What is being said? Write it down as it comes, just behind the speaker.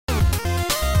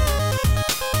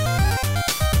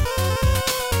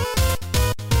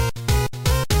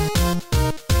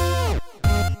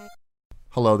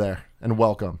Hello there, and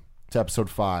welcome to episode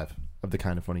 5 of the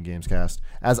Kind of Funny Gamescast.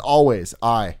 As always,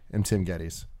 I am Tim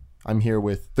Geddes. I'm here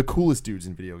with the coolest dudes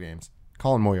in video games,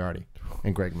 Colin Moriarty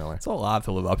and Greg Miller. It's a lot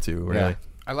to live up to, really. Yeah.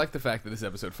 I like the fact that this is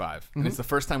episode 5, and it's the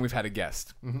first time we've had a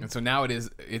guest. And so now it's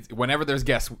whenever there's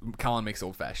guests, Colin makes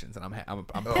old fashions, and I'm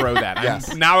pro that.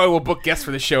 Yes. Now I will book guests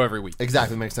for the show every week.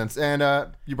 Exactly, makes sense. And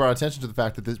you brought attention to the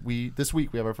fact that this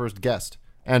week we have our first guest,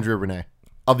 Andrea Rene,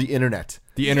 of the internet.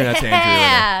 The internet's Andrea.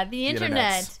 Yeah, the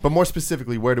internet. But more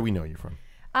specifically, where do we know you from?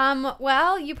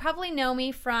 Well, you probably know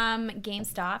me from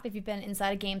GameStop. If you've been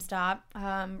inside of GameStop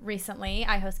recently,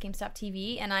 I host GameStop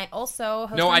TV, and I also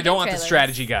host. No, I don't want the trailers.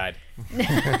 strategy guide.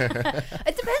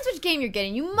 It depends which game you're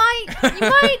getting. You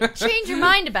might change your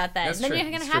mind about that. That's And then true. you're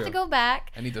gonna That's have true. to go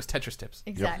back. I need those Tetris tips.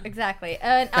 Exactly.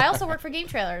 And I also work for Game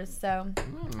Trailers, so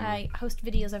I host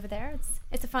videos over there.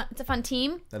 It's a fun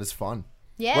team. That is fun.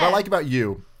 Yeah. What I like about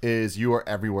you is you are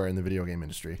everywhere in the video game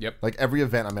industry. Yep. Like every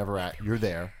event I'm ever at, you're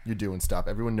there. You're doing stuff.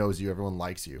 Everyone knows you. Everyone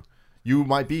likes you. You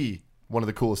might be one of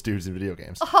the coolest dudes in video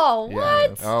games. Oh, Yeah.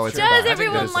 what? Oh, it's Does I think that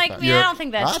everyone is a like fact. me? I don't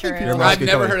think that's I think true. people- I've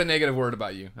never Cody. heard a negative word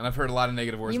about you, and I've heard a lot of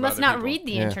negative words. You about must other not people. read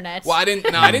the Yeah. internet. Well, I didn't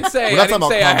say. We're not I talking didn't about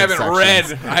say I comment haven't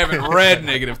sections. read. I haven't read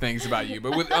negative things about you.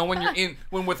 But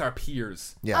when with our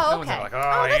peers. Yeah. Oh, No one's okay. like,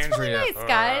 oh, that's Andrea. really nice,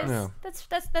 guys. Yeah.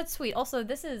 That's sweet. Also,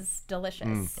 this is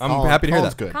delicious. I'm happy to hear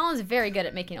Colin's that. Good. Colin's very good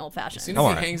at making old As fashions. soon Oh, as he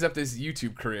alright. hangs up this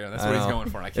YouTube career, that's I what he's know. going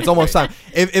for. And I can't It's almost wait. time.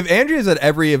 If Andrea's at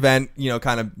every event,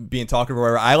 kind of being talkative or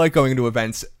whatever, I like going to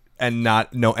events and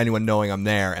not know anyone knowing I'm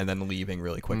there and then leaving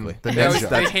really quickly. The They, always, ninja.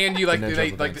 they hand you like The ninja they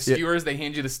of like the events. skewers. They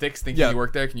hand you the sticks, thinking Yeah. you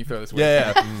work there. Can you throw this away?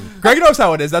 Yeah. Greg knows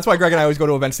how it is. That's why Greg and I always go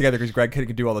to events together because Greg can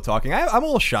do all the talking. I'm a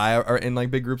little shy in like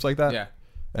big groups like that. Yeah.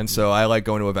 And so I like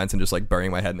going to events and just like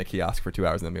burying my head in the kiosk for 2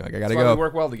 hours and then being like, I gotta That's why go. we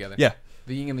work well together. Yeah.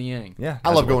 The yin and the yang. Yeah.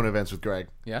 I love going to events with Greg.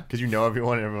 Yeah? Because you know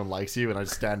everyone and everyone likes you, and I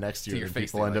just stand next to To you your and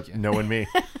face, people they end like up you. knowing me.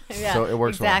 Yeah, So it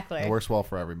works exactly. well. It works well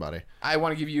for everybody. I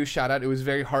want to give you a shout out. It was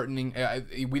very heartening.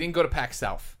 We didn't go to PAX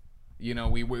South.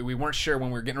 We weren't sure when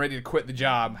we were getting ready to quit the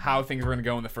job how things were going to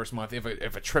go in the first month. If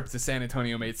a trip to San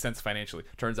Antonio made sense financially,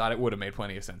 turns out it would have made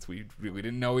plenty of sense. We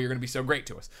didn't know you were going to be so great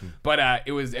to us, but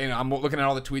it was. I'm looking at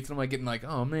all the tweets and I'm like getting like,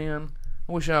 oh man,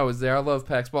 I wish I was there. I love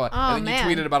PAX Ball. Oh, and then man.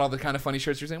 you tweeted about all the kind of funny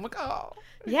shirts you're saying. I'm like, oh.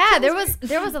 Yeah, there was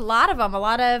a lot of them, a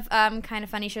lot of kind of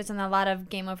funny shirts and a lot of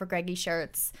Game Over Greggy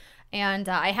shirts. And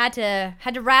I had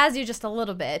to razz you just a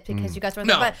little bit because you guys were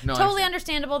there. No, But no, I totally understand.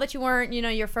 understandable that you weren't,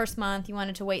 your first month. You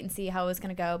wanted to wait and see how it was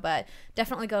going to go. But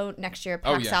definitely go next year.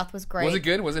 Oh, PAX yeah. South was great. Was it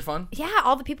good? Was it fun? Yeah,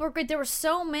 all the people were great. There were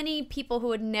so many people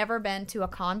who had never been to a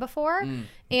con before.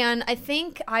 And I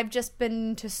think I've just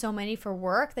been to so many for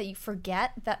work that you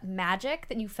forget that magic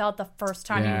that you felt the first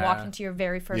time you Yeah. walked into your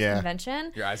very first Yeah.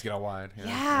 convention. Your eyes get all wide.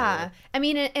 Yeah. I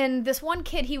mean, and this one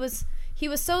kid, he was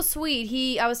so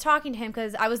sweet. I was talking to him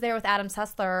because I was there with Adam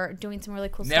Sessler doing some really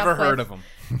cool stuff. Never heard of him.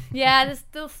 Yeah, this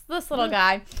little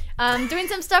guy, doing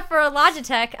some stuff for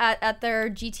Logitech at their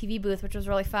GTV booth, which was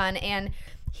really fun. And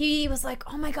he was like,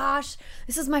 "Oh my gosh,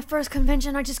 this is my first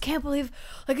convention. I just can't believe,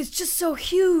 like, it's just so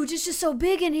huge. It's just so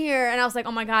big in here." And I was like,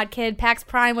 "Oh my God, kid, PAX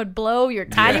Prime would blow your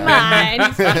tiny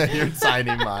mind." Your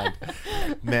tiny mind.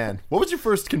 Man, what was your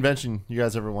first convention you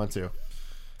guys ever went to?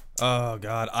 Oh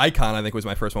God, Icon I think was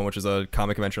my first one, which is a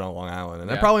comic convention on Long Island, and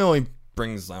that Yeah. probably only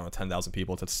brings 10,000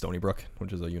 people to Stony Brook,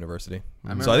 which is a university.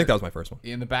 remember- So I think that was my first one.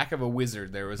 In the back of a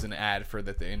Wizard, there was an ad for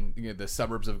the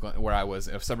suburbs of where I was,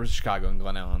 suburbs of Chicago and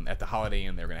Glen Ellen. At the Holiday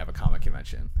Inn, they were gonna have a comic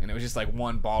convention, and it was just like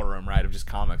one ballroom, right, of just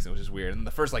comics. It was just weird. And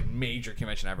the first like major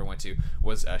convention I ever went to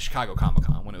was Chicago Comic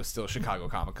Con, when it was still Chicago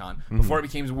Comic Con, before it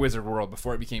became Wizard World,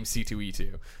 before it became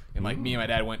C2E2. And like me and my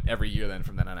dad went every year then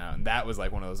from then on out, and that was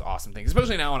like one of those awesome things.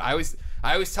 Especially now, when I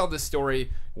always tell this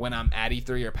story when I'm at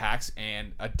E3 or PAX,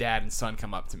 and a dad and son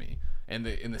come up to me. And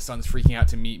the son's freaking out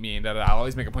to meet me, and I'll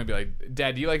always make a point to be like,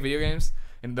 "Dad, do you like video games?"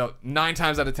 And 9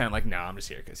 times out of 10, like, "No, I'm just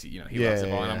here because he loves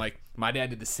it all." And I'm like, my dad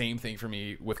did the same thing for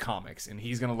me with comics, and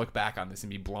he's gonna look back on this and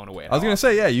be blown away. I was gonna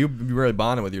say, yeah, you really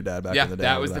bonded with your dad back in the day.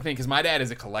 That was the thing, because my dad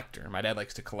is a collector. My dad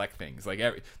likes to collect things. Like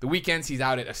the weekends, he's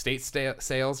out at estate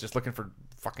sales just looking for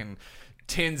fucking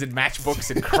tins and matchbooks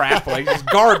and crap, like just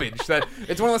garbage. That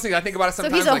it's one of those things I think about it So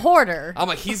sometimes. he's a like, hoarder. I'm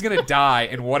like, he's gonna die,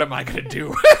 and what am I gonna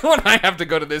do when I have to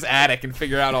go to this attic and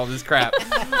figure out all this crap?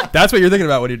 That's what you're thinking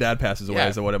about when your dad passes away. Yeah.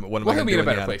 Is what am I Well, gonna he'll be do in a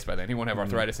better the place by then. He won't have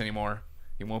arthritis anymore.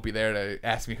 He won't be there to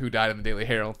ask me who died in the Daily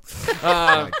Herald. Oh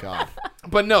my God.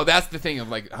 But no, that's the thing of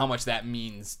like how much that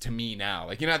means to me now.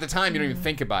 Like, at the time you don't even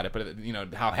think about it,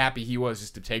 but how happy he was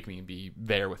just to take me and be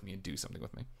there with me and do something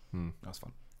with me. That was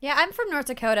fun. Yeah, I'm from North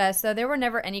Dakota, so there were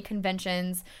never any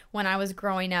conventions when I was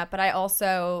growing up, but I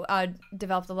also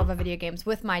developed a love of video games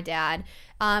with my dad.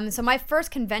 So my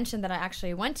first convention that I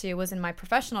actually went to was in my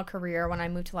professional career when I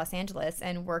moved to Los Angeles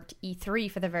and worked E3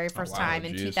 for the very first time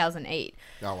in 2008.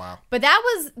 Oh, wow. But that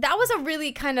was a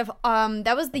really kind of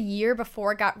that was the year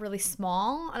before it got really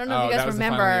small. I don't know if you guys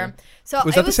remember. So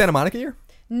Was that the Santa Monica year?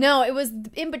 No, it was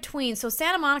in between. So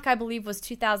Santa Monica, I believe, was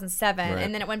 2007,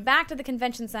 and then it went back to the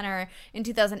convention center in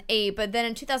 2008. But then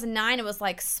in 2009, it was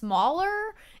like smaller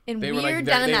and weird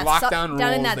down in that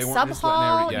sub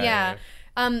hall. Yeah.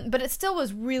 But it still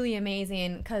was really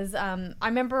amazing because I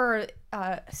remember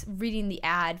reading the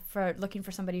ad for looking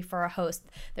for somebody for a host.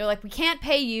 They were like, we can't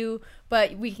pay you,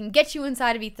 but we can get you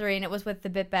inside of E3. And it was with the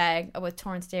Bit Bag with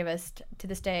Torrance Davis, to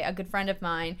this day, a good friend of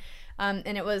mine.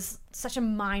 And it was such a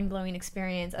mind-blowing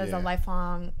experience as a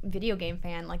lifelong video game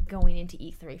fan, like going into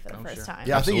E3 for the first time.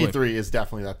 Yeah, Absolutely. I think E3 is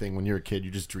definitely that thing when you're a kid,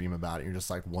 you just dream about it. You're just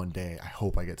like, one day, I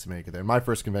hope I get to make it there. My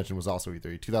first convention was also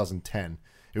E3, 2010.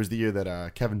 It was the year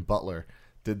that Kevin Butler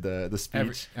did the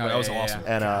speech. That was awesome.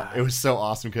 And it was so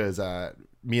awesome because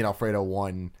me and Alfredo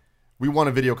won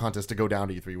a video contest to go down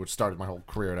to E3, which started my whole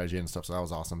career at IGN and stuff, so that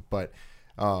was awesome. But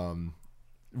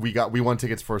we won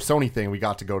tickets for a Sony thing. We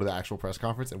got to go to the actual press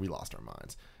conference, and we lost our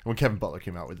minds. And when Kevin Butler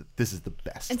came out with it, this is the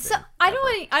best. And so I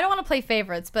don't want to play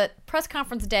favorites, but press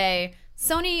conference day,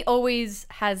 Sony always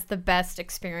has the best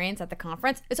experience at the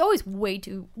conference. It's always way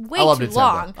too Nintendo.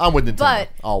 long. I'm with Nintendo,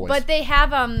 always. But they have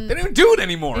They don't even do it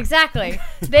anymore. Exactly.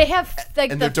 They have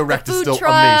like And the their direct is food still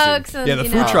trucks amazing. and Yeah, the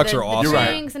food trucks are awesome. The You're right.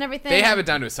 drinks and everything. They have it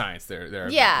down to a science. They're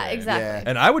Yeah, exactly.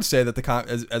 And I would say that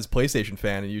as PlayStation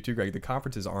fan, and you too, Greg, the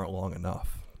conferences aren't long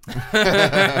enough.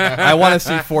 I want to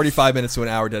see 45 minutes to an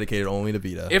hour dedicated only to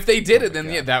Vita. If they did it, then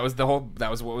that was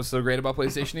what was so great about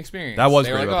PlayStation Experience. That was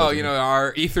they were great like, about oh, you know,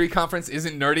 our E3 conference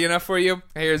isn't nerdy enough for you.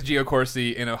 Here's Gio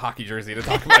Corsi in a hockey jersey to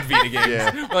talk about Vita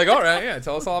games. We're like, all right,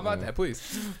 tell us all about that,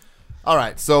 please. All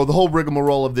right, so the whole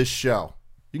rigmarole of this show,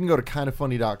 you can go to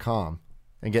kindoffunny.com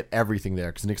and get everything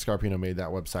there because Nick Scarpino made that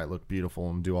website look beautiful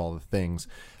and do all the things.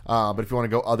 But if you want to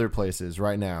go other places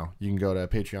right now, you can go to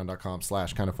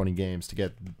patreon.com/kindoffunnygames to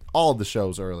get all of the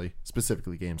shows early,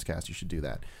 specifically Gamescast. You should do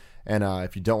that. And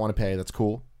if you don't want to pay, that's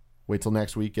cool. Wait till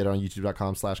next week. Get it on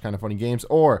youtube.com/kindoffunnygames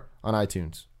or on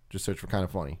iTunes. Just search for Kind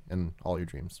of Funny, and all your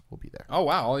dreams will be there. Oh,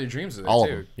 wow. All your dreams are there, All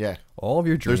too. of them, yeah. All of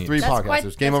your dreams. There's 3 That's podcasts. quite-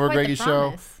 There's Game that's Over quite the Greggy's show.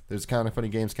 promise. There's Kind of Funny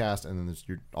Gamescast, and then there's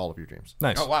all of your dreams.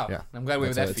 Nice. Oh, wow. Yeah. I'm glad we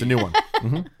have that It's a new one.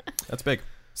 That's big.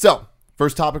 So,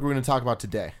 first topic we're going to talk about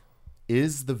today.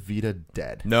 Is the Vita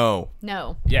dead? No.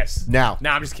 No. Yes. Now,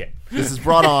 No, I'm just kidding. this is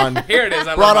brought on Here it is.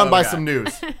 brought on by some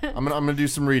news. I'm gonna do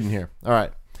some reading here. All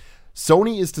right.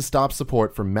 Sony is to stop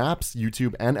support for maps,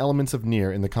 YouTube, and elements of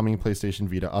Nier in the coming PlayStation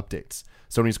Vita updates.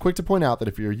 Sony is quick to point out that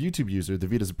if you're a YouTube user, the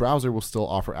Vita's browser will still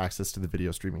offer access to the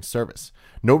video streaming service.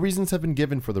 No reasons have been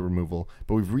given for the removal,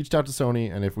 but we've reached out to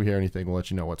Sony, and if we hear anything, we'll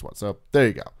let you know what's what. So there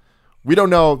you go. We don't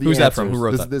know the Who's that from? answers. Who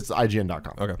wrote that? This is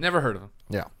IGN.com. Okay. Never heard of them.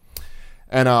 Yeah.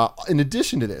 And in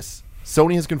addition to this,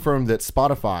 Sony has confirmed that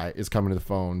Spotify is coming to the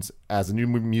phones as a new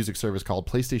music service called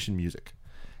PlayStation Music.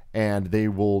 And they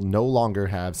will no longer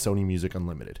have Sony Music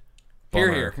Unlimited. Here,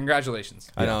 Bummer. here. Congratulations.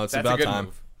 I know, it's That's about a good time.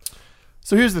 move.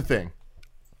 So here's the thing.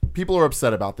 People are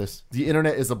upset about this. The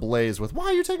internet is ablaze with, why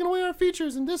are you taking away our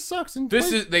features? And this sucks. And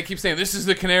They keep saying, this is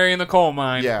the canary in the coal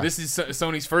mine. Yeah. This is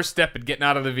Sony's first step at getting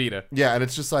out of the Vita. Yeah, and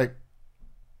it's just like,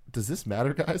 does this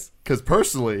matter, guys? Because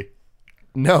personally,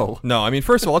 no. No, I mean,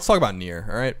 first of all, let's talk about Nier,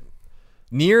 all right?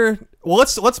 Nier, well,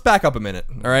 let's back up a minute,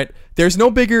 all right? There's no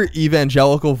bigger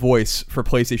evangelical voice for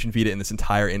PlayStation Vita in this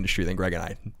entire industry than Greg and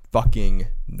I. Fucking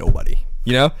nobody,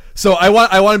 you know? So I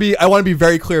want to be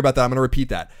very clear about that. I'm going to repeat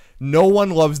that. No one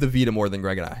loves the Vita more than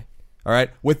Greg and I. All right?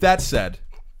 With that said,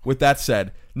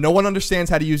 no one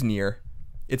understands how to use Nier.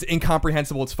 It's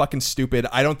incomprehensible. It's fucking stupid.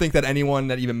 I don't think that anyone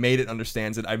that even made it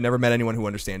understands it. I've never met anyone who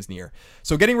understands Nier.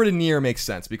 So getting rid of Nier makes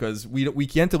sense because we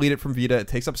can't delete it from Vita. It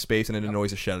takes up space and it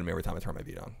annoys the shit out of me every time I turn my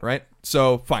Vita on. Right?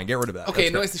 So fine, get rid of that. Okay,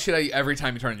 it That's annoys the shit out of you every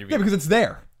time you turn on your great. Yeah, Vita. because it's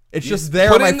there. It's You just there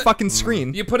put on it my in fucking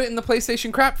screen. You put it in the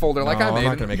PlayStation crap folder like No, I made. I'm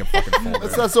not gonna make a fucking folder.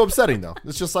 That's not so upsetting, though.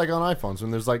 It's just like on iPhones when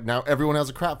there's like, now everyone has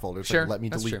a crap folder. It's Sure, like, let me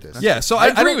that's delete true. this. Yeah, so I I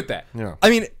agree don't- with that. Yeah. I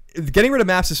mean, getting rid of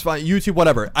maps is fine. YouTube,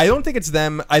 whatever. I don't think it's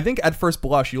them. I think at first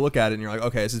blush, you look at it and you're like,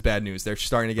 okay, this is bad news. They're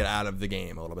starting to get out of the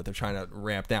game a little bit. They're trying to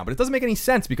ramp down. But it doesn't make any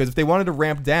sense because if they wanted to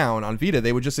ramp down on Vita,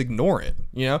 they would just ignore it.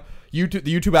 You know? The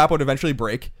YouTube app would eventually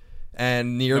break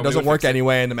and Nier Nobody doesn't would work fix it.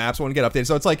 anyway and the maps won't get updated.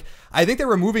 So it's like, I think they're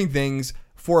removing things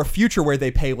for a future where they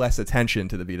pay less attention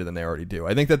to the Vita than they already do.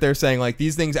 I think that they're saying, like,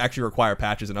 these things actually require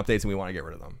patches and updates and we want to get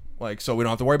rid of them. Like, so we don't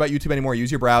have to worry about YouTube anymore.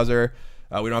 Use your browser.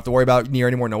 We don't have to worry about Nier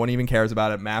anymore. No one even cares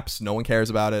about it. Maps, no one cares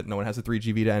about it. No one has a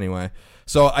 3G Vita anyway.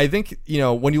 So I think,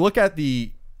 when you look at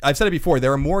I've said it before,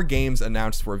 there are more games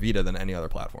announced for Vita than any other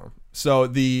platform. So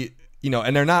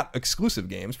and they're not exclusive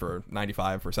games for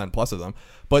 95% plus of them,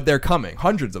 but they're coming,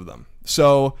 hundreds of them.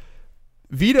 So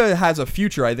Vita has a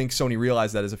future. I think Sony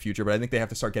realized that as a future, but I think they have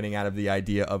to start getting out of the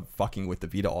idea of fucking with the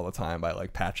Vita all the time by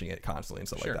like patching it constantly and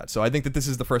stuff like that. So I think that this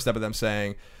is the first step of them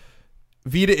saying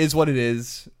Vita is what it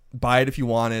is. Buy it if you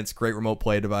want it. It's a great remote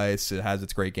play device. It has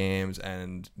its great games,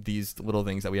 and these little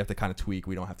things that we have to kind of tweak,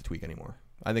 we don't have to tweak anymore.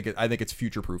 I think it's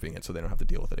future proofing it so they don't have to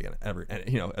deal with it again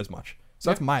as much. So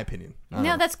that's my opinion.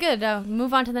 No, that's good.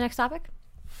 Move on to the next topic.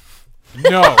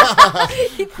 No.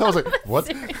 I was like, what?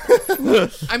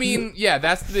 I mean, yeah,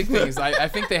 that's the big thing. Is I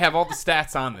think they have all the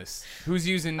stats on this. Who's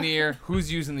using Nier?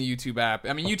 Who's using the YouTube app?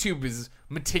 I mean, YouTube is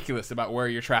meticulous about where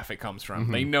your traffic comes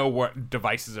from. They know what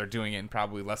devices are doing it, and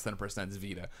probably less than 1% is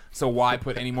Vita. So why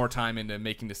put any more time into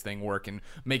making this thing work and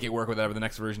make it work with whatever the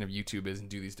next version of YouTube is and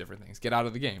do these different things? Get out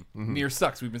of the game. Nier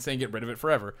sucks. We've been saying get rid of it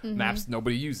forever. Maps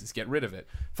nobody uses. Get rid of it.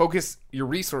 Focus your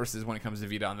resources when it comes to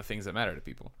Vita on the things that matter to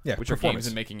people, which are games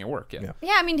and making it work.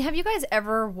 Yeah, I mean, have you guys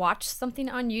ever watched something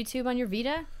on YouTube on your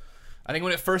Vita? I think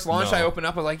when it first launched, I opened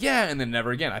up, I was like, yeah, and then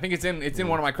never again. I think it's in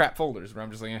one of my crap folders where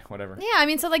I'm just like, whatever. Yeah, I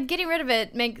mean, so like getting rid of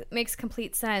it makes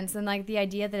complete sense, and like the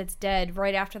idea that it's dead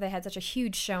right after they had such a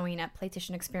huge showing at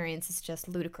PlayStation Experience is just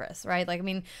ludicrous, right? Like, I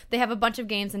mean, they have a bunch of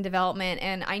games in development,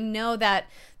 and I know that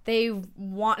they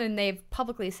want, and they've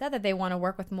publicly said that they want to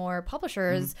work with more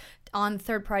publishers on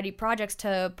third-party projects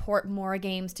to port more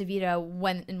games to Vita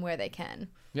when and where they can.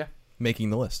 Yeah,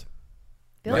 making the list.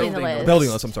 Building the list. Building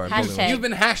the list. I'm sorry. Hashtag. You've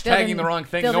been hashtagging Building- the wrong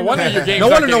thing. building No wonder the your list. games. No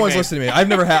aren't wonder no getting one's made. listening to me. I've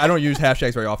never I don't use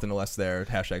hashtags very often unless they're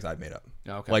hashtags I've made up.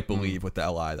 Okay. Like believe with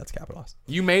the LI that's capitalized.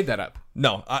 You made that up.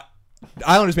 No, I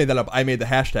don't just made that up. I made the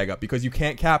hashtag up because you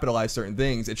can't capitalize certain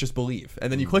things. It's just believe,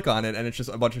 and then you click on it, and it's just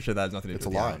a bunch of shit that has nothing to do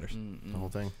with the lie. Islanders. The whole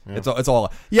thing. Yeah. It's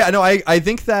all. Yeah, no, I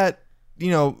think that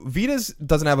Vita's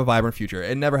doesn't have a vibrant future.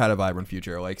 It never had a vibrant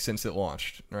future, like since it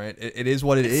launched. Right? It is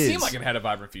what it is. It seemed like it had a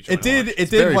vibrant future. It did. It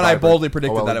very did when I vibrant. boldly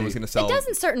predicted that it OLED. was going to sell. It does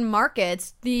in certain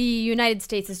markets. The United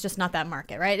States is just not that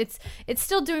market, right? It's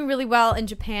still doing really well in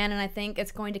Japan, and I think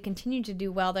it's going to continue to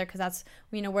do well there because that's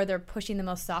where they're pushing the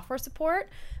most software support.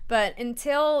 But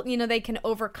until they can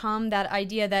overcome that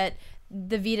idea that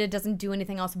the Vita doesn't do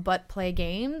anything else but play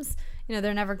games,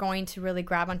 they're never going to really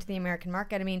grab onto the American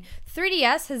market. I mean,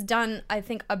 3DS has done, I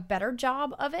think, a better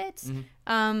job of it.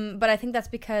 But I think that's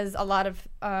because a lot of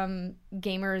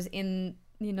gamers in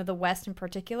the West in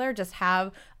particular just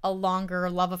have a longer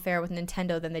love affair with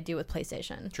Nintendo than they do with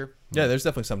PlayStation. True. Yeah, there's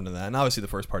definitely something to that. And obviously the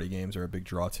first party games are a big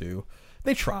draw too.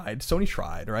 They tried. Sony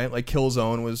tried, right? Like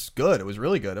Killzone was good. It was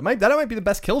really good. That might be the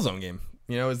best Killzone game,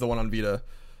 is the one on Vita.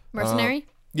 Mercenary?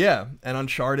 Yeah, and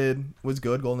Uncharted was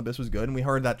good. Golden Abyss was good. And we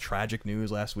heard that tragic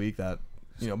news last week that,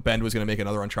 Bend was going to make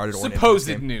another Uncharted or an Supposed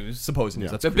Infamous game. news. Supposed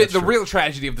news. Yeah. That's The true. real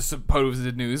tragedy of the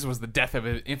supposed news was the death of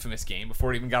an Infamous game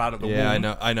before it even got out of the womb.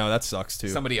 Yeah, I know. That sucks too.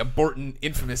 Somebody aborting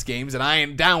Infamous games, and I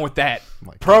am down with that.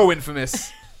 My God. Pro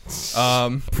Infamous.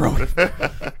 Pro.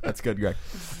 That's good, Greg.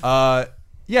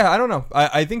 Yeah, I don't know.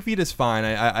 I think Vita's fine.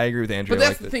 I agree with Andrea. But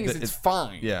that's like, the thing is, it's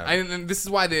fine. Yeah. And this is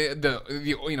why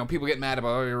the people get mad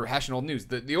about you're hashing old news.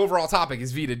 The overall topic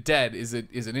is Vita dead is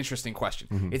an interesting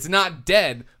question. It's not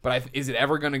dead, but is it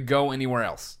ever going to go anywhere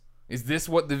else? Is this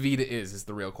what the Vita is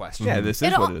the real question. Yeah, this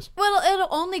is what it is. Well, it'll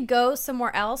only go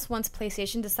somewhere else once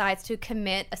PlayStation decides to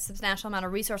commit a substantial amount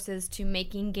of resources to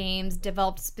making games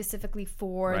developed specifically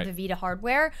for the Vita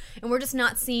hardware. And we're just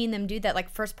not seeing them do that. Like,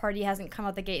 First Party hasn't come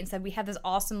out the gate and said, we have this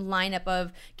awesome lineup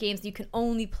of games that you can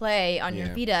only play on your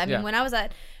Vita. I mean, when I was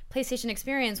at PlayStation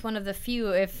Experience, one of the few,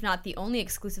 if not the only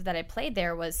exclusive that I played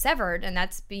there was Severed, and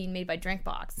that's being made by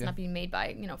Drinkbox. It's not being made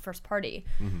by, First Party.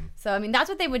 So, I mean, that's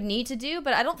what they would need to do,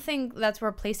 but I don't think that's where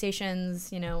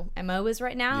PlayStation's, MO is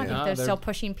right now. I think they're still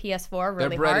pushing PS4 really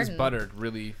hard. Their bread is buttered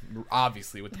really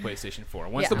obviously with the PlayStation 4.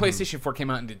 Once the PlayStation 4 came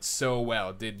out and did so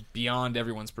well, did beyond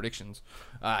everyone's predictions,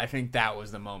 I think that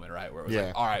was the moment, right, where it was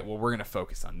like, all right, well, we're going to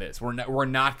focus on this. We're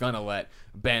not going to let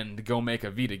Bend go make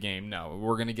a Vita game. No,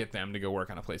 we're going to get them to go work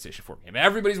on a PlayStation 4 game.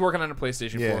 Everybody's working on a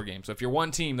PlayStation 4 game. So if you're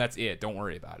one team, that's it. Don't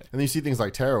worry about it. And then you see things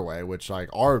like Tearaway, which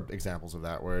are examples of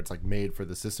that, where it's like made for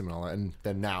the system and all that. And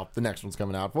then now the next one's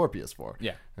coming out for PS4.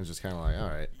 Yeah. And it's just kind of like, all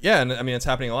right. Yeah, and I mean, it's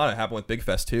happening a lot. It happened with Big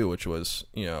Fest 2, which was,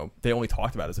 they only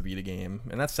talked about it as a Vita game,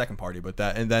 and that's second party,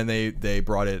 and then they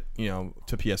brought it,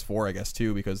 to PS4, I guess,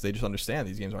 too, because they just understand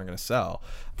these games aren't going to sell.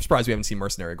 I'm surprised we haven't seen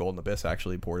Mercenary Golden Abyss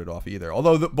actually ported off either,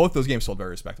 although both those games sold very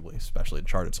respectably, especially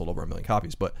Uncharted sold over 1 million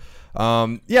copies. But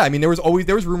yeah, I mean, there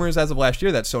was rumors as of last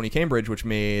year that Sony Cambridge, which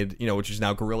made, which is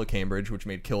now Gorilla Cambridge, which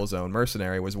made Killzone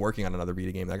Mercenary, was working on another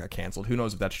Vita game that got canceled. Who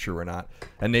knows if that's true or not?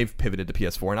 And they've pivoted to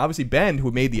PS4. And obviously Ben,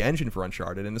 who made the engine for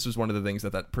Uncharted, and this was one of the things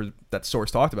that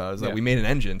source talked about, is that we made an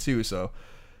engine too, so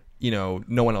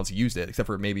no one else used it except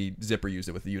for maybe Zipper used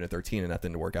it with the Unit 13, and that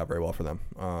didn't work out very well for them.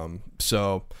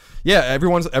 So yeah,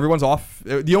 everyone's off.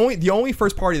 The only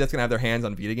first party that's gonna have their hands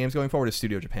on Vita games going forward is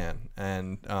Studio Japan,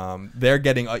 and they're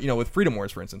getting with Freedom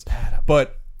Wars, for instance.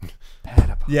 But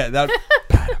yeah,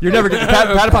 you're never gonna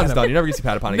Patapon's done. You're never gonna see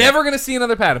Patapon again. Never gonna see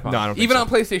another Patapon. No, I don't think even so. On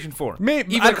PlayStation 4.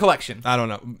 Maybe even a collection. I don't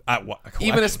know.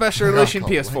 Even a special edition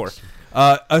PS4.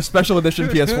 A special edition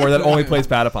PS4 that only plays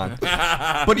Patapon.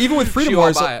 But even with Freedom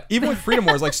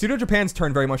Wars, like Studio Japan's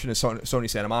turned very much into Sony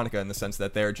Santa Monica in the sense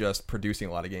that they're just producing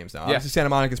a lot of games now. Obviously, Santa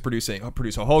Monica's produce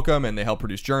Hohokum, and they help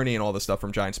produce Journey and all this stuff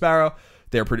from Giant Sparrow.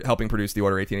 They're helping produce The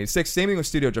Order 1886. Same thing with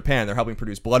Studio Japan. They're helping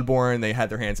produce Bloodborne. They had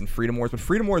their hands in Freedom Wars, but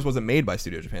Freedom Wars wasn't made by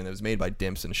Studio Japan. It was made by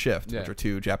Dimps and Shift, which are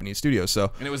two Japanese studios.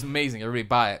 So, and it was amazing. Everybody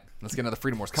buy it. Let's get another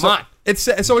Freedom Wars. Come on. It's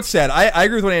sad. I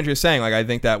agree with what Andrea's saying. Like, I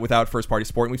think that without first party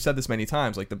support, and we've said this many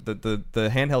times, like the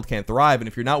handheld can't thrive. And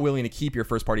if you're not willing to keep your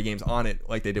first party games on it,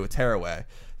 like they did with Tearaway,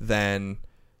 then.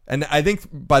 And I think,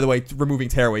 by the way, removing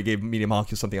Tearaway gave Media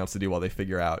Molecule something else to do while they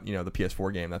figure out, the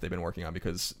PS4 game that they've been working on,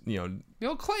 because,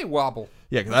 Clay Wobble.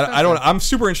 Yeah, because I'm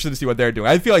super interested to see what they're doing.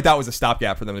 I feel like that was a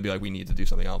stopgap for them to be like, we need to do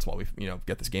something else while we,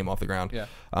 get this game off the ground. Yeah.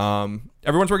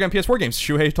 Everyone's working on PS4 games.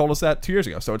 Shuhei told us that 2 years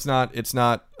ago, so it's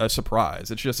not a surprise.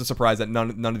 It's just a surprise that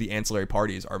none of the ancillary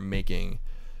parties are making,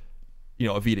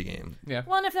 a Vita game. Yeah.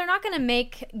 Well, and if they're not going to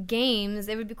make games,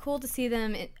 it would be cool to see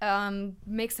them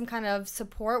make some kind of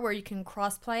support where you can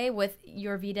cross-play with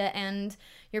your Vita and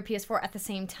your PS4 at the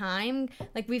same time.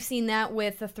 Like, we've seen that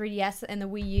with the 3DS and the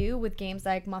Wii U with games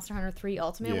like Monster Hunter 3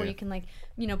 Ultimate, where you can,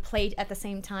 play at the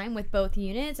same time with both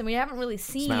units. And we haven't really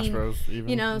seen, Smash Bros.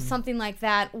 Even. Something like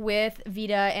that with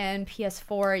Vita and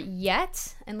PS4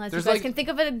 yet, unless There's you guys can think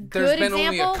of a good There's been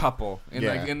example. only a couple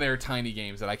in their tiny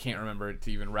games that I can't remember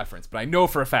to even reference, but I know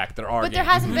for a fact there are. But there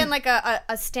hasn't been like a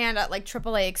standout like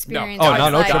AAA experience. No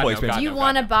like, AAA experience. Do you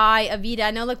want to buy a Vita?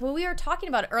 I know, like, when we were talking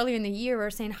about it earlier in the year, we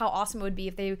were saying how awesome it would be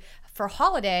if they, for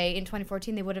holiday in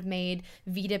 2014, they would have made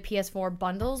Vita PS4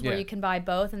 bundles where you can buy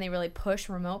both, and they really push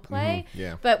remote play. Mm-hmm.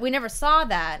 Yeah. But we never saw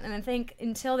that, and I think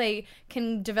until they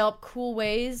can develop cool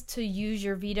ways to use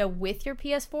your Vita with your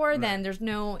PS4, then there's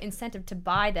no incentive to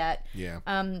buy that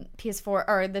PS4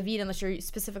 or the Vita unless you're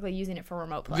specifically using it for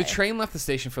remote play. The train left the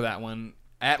station for that one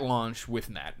at launch with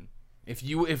Madden.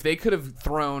 If they could have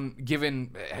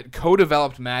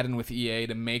co-developed Madden with EA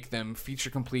to make them feature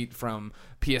complete from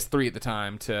PS3 at the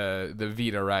time to the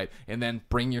Vita, right, and then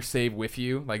bring your save with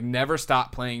you, like never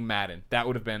stop playing Madden, that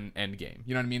would have been endgame.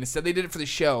 You know what I mean? Instead, they did it for the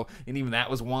show, and even that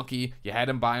was wonky. You had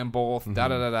them buy them both, and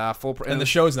the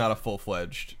show's not a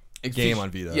full-fledged game on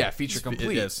Vita. Yeah, feature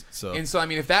complete. It is. So. And so, I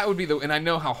mean, if that would be and I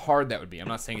know how hard that would be. I'm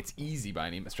not saying it's easy by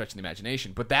any stretch of the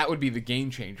imagination, but that would be the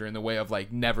game changer in the way of,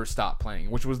 like, never stop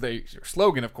playing, which was their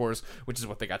slogan, of course, which is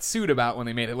what they got sued about when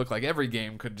they made it look like every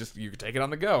game you could take it on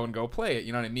the go and go play it.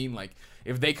 You know what I mean? Like,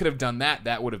 if they could have done that,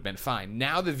 that would have been fine.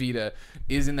 Now the Vita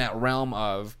is in that realm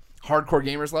of hardcore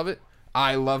gamers love it.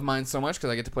 I love mine so much because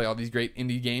I get to play all these great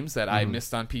indie games that I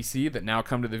missed on PC that now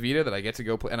come to the Vita that I get to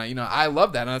go play. And I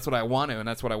love that, and that's what I want to, and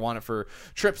that's what I wanted for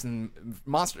Trips and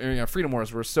Freedom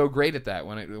Wars were so great at that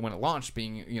when it launched,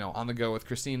 being on the go with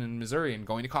Christine in Missouri and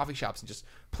going to coffee shops and just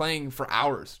playing for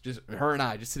hours, just her and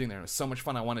I just sitting there. It was so much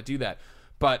fun. I want to do that,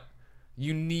 but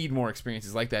you need more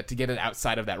experiences like that to get it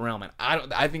outside of that realm, and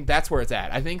I think that's where it's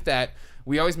at. I think that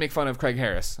we always make fun of Craig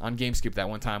Harris on GameScoop that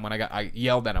one time when I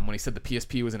yelled at him when he said the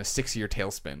PSP was in a 6-year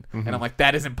tailspin. And I'm like,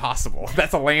 that is impossible.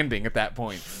 That's a landing at that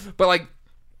point. But, like,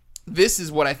 this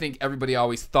is what I think everybody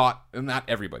always thought, not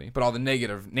everybody, but all the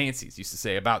negative Nancy's used to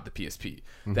say about the PSP.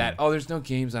 That, there's no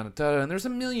games on it, and there's a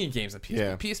million games on PSP.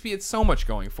 Yeah. PSP had so much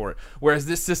going for it. Whereas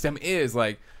this system is,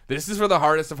 like, this is for the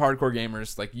hardest of hardcore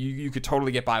gamers. Like, you could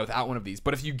totally get by without one of these.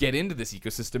 But if you get into this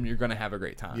ecosystem, you're going to have a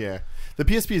great time. Yeah. The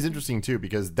PSP is interesting, too,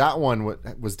 because that one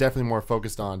was definitely more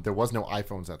focused on, there was no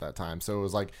iPhones at that time. So it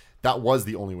was like, that was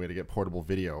the only way to get portable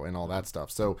video and all that stuff.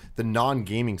 So the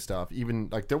non-gaming stuff, even,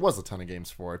 like, there was a ton of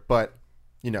games for it. But,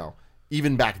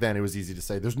 even back then, it was easy to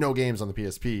say, there's no games on the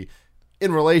PSP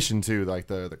in relation to, like,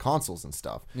 the consoles and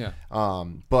stuff. Yeah.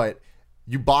 But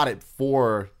you bought it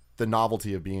for the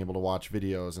novelty of being able to watch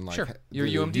videos and like Sure. Your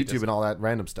the UMD does YouTube it. and all that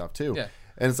random stuff too. Yeah.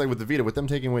 And it's like with the Vita, with them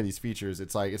taking away these features,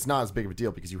 it's like it's not as big of a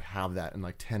deal because you have that in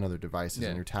like 10 other devices, Yeah.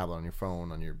 on your tablet, on your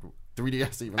phone, on your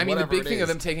 3DS even. I mean, the whatever big it thing of is.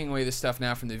 them taking away this stuff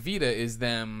now from the Vita is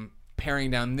them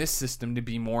paring down this system to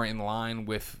be more in line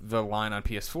with the line on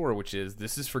PS4, which is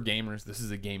this is for gamers, this is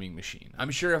a gaming machine.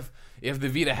 I'm sure if the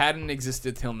Vita hadn't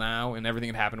existed till now and everything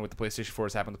had happened with the PlayStation 4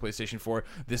 has happened with the PlayStation 4,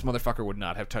 this motherfucker would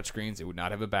not have touchscreens, it would not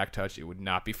have a back touch, it would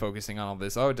not be focusing on all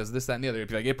this, oh, it does this, that, and the other. It'd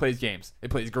be like, it plays games. It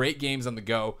plays great games on the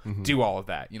go, do all of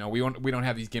that. You know, we don't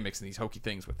have these gimmicks and these hokey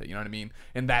things with it, you know what I mean?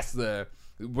 And that's where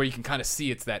you can kind of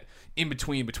see it's that in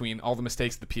between all the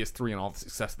mistakes of the PS3 and all the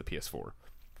success of the PS4.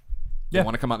 They Yeah.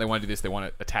 want to come out, they want to do this, they want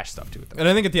to attach stuff to it. And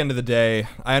I think at the end of the day,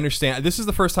 I understand. This is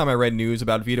the first time I read news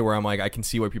about Vita where I'm like, I can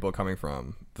see where people are coming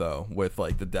from, though, with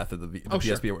like the death of the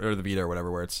PSP or the Vita or whatever.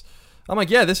 Where I'm like,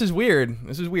 yeah, this is weird.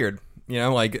 You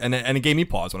know, like, and it gave me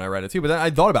pause when I read it too. But then I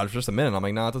thought about it for just a minute. And I'm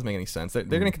like, no, it doesn't make any sense. They're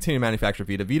going to continue to manufacture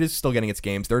Vita. Vita's still getting its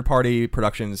games. Third party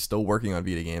production is still working on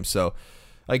Vita games. So,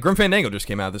 like, Grim Fandango just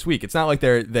came out this week. It's not like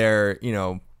they're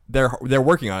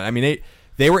working on it. I mean,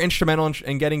 they were instrumental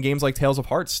in getting games like Tales of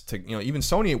Hearts to, you know, even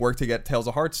Sony worked to get Tales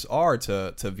of Hearts R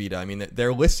to Vita. I mean,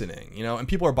 they're listening, you know, and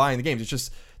people are buying the games. It's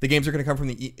just the games are going to come from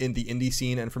the indie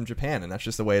scene and from Japan, and that's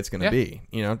just the way it's going to be,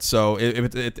 you know. So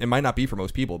it might not be for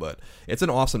most people, but it's an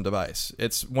awesome device.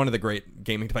 It's one of the great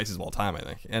gaming devices of all time, I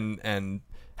think, and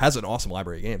has an awesome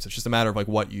library of games. It's just a matter of like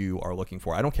what you are looking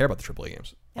for. I don't care about the AAA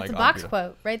games. That's like, a on box Vita.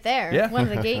 quote right there. Yeah. One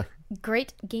of the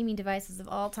great gaming devices of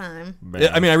all time. Man,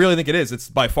 I mean, I really think it is. It's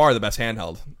by far the best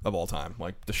handheld of all time.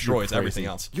 Like, destroys everything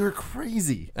else. You're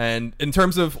crazy. And in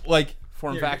terms of like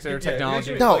Form factor,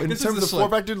 technology. No, Like, in this is terms the of slim.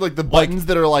 form factor, like the buttons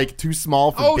that are like too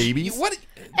small for babies. What?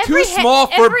 Every Too small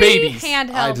for every babies.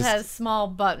 handheld just- has small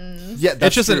buttons. Yeah,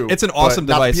 that's just true, it's an but awesome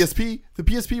not device. The PSP, the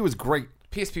PSP was great.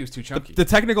 PSP was too chunky. the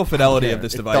technical fidelity care. of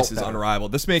this It device felt is better.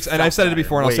 unrivaled. This makes, and I've said it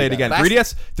before, and I'll Way say it again. better.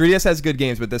 3DS has good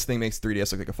games, but this thing makes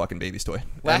 3DS look like a fucking baby's toy.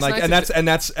 Last And like,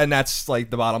 night's and that's like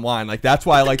the bottom line. Like that's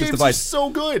why I like this Games device. are so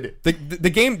good. The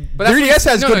game, But that's 3DS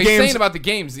what has no, good he's games. saying about the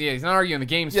games. Yeah, he's not arguing the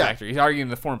games Yeah. factor. He's arguing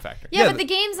the form factor. Yeah, Yeah, but the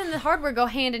games and the hardware go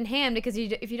hand in hand because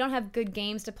if you don't have good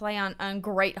games to play on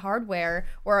great hardware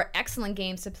or excellent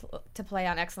games to play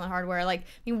on excellent hardware, like,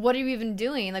 I mean, what are you even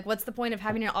doing? Like, what's the point of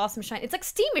having an awesome shine? It's like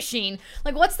Steam Machine.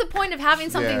 Like, what's the point of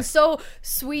having something Yeah. so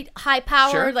sweet, high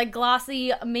powered, Sure. like glossy,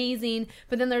 amazing,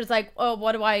 but then there's like, oh,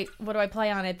 what do I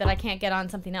play on it that I can't get on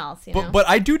something else? You know? But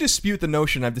I do dispute the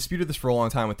notion. I've disputed this for a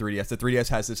long time with 3DS. The 3DS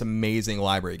has this amazing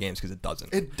library of games because it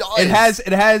doesn't. It does.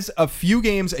 It has a few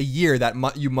games a year that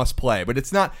you must play, but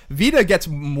it's not. Vita gets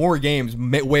more games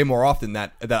way more often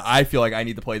that I feel like I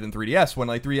need to play than 3DS. When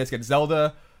like 3DS gets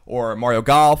Zelda or Mario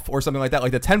Golf or something like that,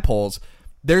 like the tentpoles.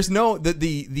 There's no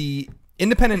the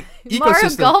independent Mario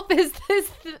ecosystem. Golf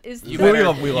is You We better,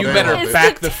 love you Mario better Golf.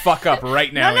 back the fuck up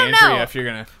right now, No, Andrea, if you're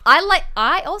gonna.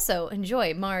 I also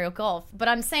enjoy Mario Golf, but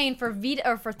I'm saying for Vita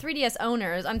or for 3DS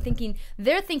owners,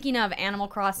 they're thinking of Animal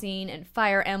Crossing and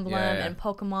Fire Emblem Yeah. and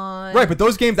Pokemon. Right, but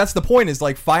those games, that's the point, is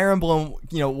like Fire Emblem,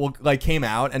 you know, came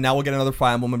out, and now we'll get another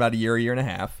Fire Emblem in about a year and a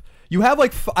half. You have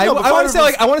like, I but want to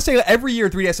Fire say like every year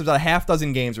 3DS has about a half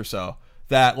dozen games or so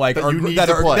that like That are you need that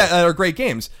to are play. that are great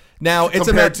games. Now it's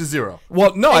Compared to zero.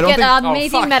 Well, no, I I don't get think. an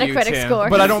amazing fuck you, Metacritic Tim. score.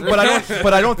 But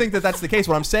I don't think that that's the case.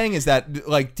 What I'm saying is that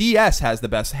like DS has the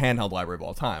best handheld library of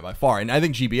all time by far, and I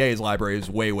think GBA's library is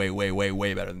way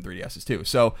better than 3DS's too.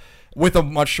 So with a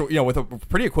much with a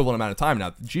pretty equivalent amount of time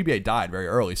now, GBA died very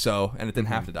early, and it didn't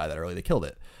have to die that early. They killed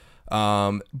it.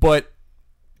 But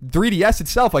 3DS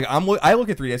itself, like I look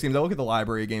at 3DS games, I look at the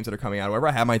library of games that are coming out. Wherever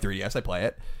I have my 3DS, I play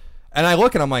it, and I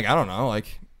look and I'm like, I don't know,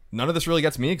 like. None of this really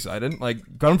gets me excited. Like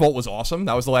Gunvolt was awesome.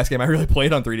 That was the last game I really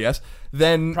played on 3DS.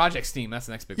 Then Project Steam, that's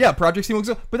the next big yeah, one. Project Steam looks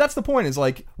good. But that's the point, is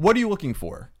like, what are you looking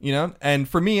for? You know? And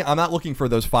for me, I'm not looking for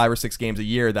those 5 or 6 games a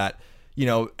year that, you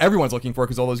know, everyone's looking for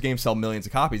because all those games sell millions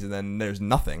of copies and then there's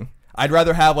nothing. I'd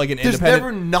rather have like an There's independent.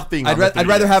 never nothing. I'd, on the I'd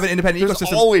rather 3DS. have an independent There's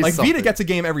ecosystem. always Like something. Vita gets a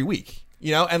game every week,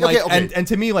 you know, and Okay, like okay. And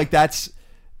to me, like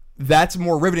that's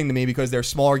more riveting to me because they're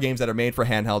smaller games that are made for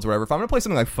handhelds or whatever. If I'm gonna play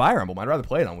something like Fire Emblem, I'd rather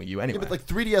play it on Wii U anyway. Yeah, but like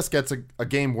 3DS gets a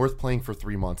game worth playing for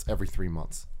 3 months every 3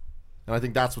 months, and I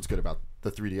think that's what's good about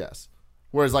the 3DS.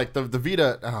 Whereas like the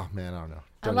Vita, oh man, I don't know.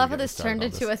 I Don't love even how get me this started turned on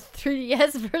into this. a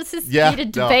 3DS versus Yeah, Vita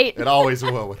no, debate. it always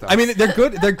will with us. I mean, they're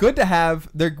good. They're good to have.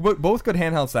 They're both good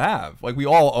handhelds to have. Like we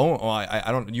all own. Well, I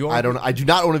don't. You own. I do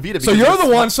not own a Vita. So because you're it's-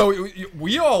 the one. So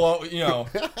we all own. You know,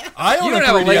 I own You don't a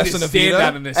have a leg 3DS to and a stand Vita.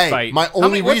 on in this Hey, fight. my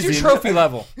only What's your reason- trophy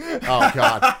level? Oh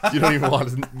god, you don't even want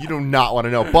to. You do not want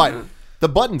to know. But the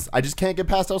buttons, I just can't get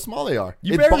past how small they are.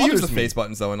 You It barely use bothers the me. face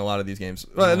buttons though in a lot of these games.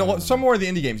 No, some more of the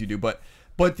indie games you do, but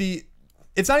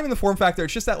it's not even the form factor.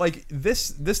 It's just that like this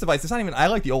device. It's not even. I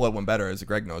like the OLED one better, as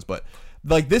Greg knows, but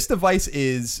like this device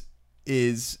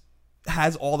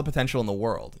has all the potential in the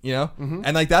world, you know,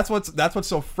 and like that's what's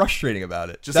so frustrating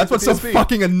about it. Just that's like what's the so PSP.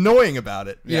 fucking annoying about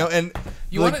it, you Yeah. know. And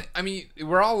You like, want to? I mean,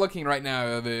 we're all looking right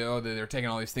now. They're taking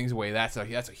all these things away. That's a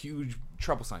huge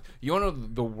trouble sign. You want to know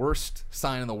the worst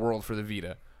sign in the world for the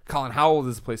Vita? Colin, how old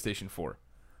is the PlayStation 4?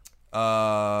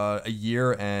 a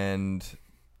year and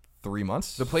 3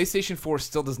 months. The PlayStation 4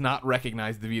 still does not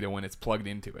recognize the Vita when it's plugged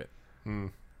into it.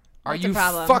 Are What's the you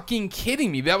problem? fucking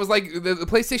kidding me? That was like the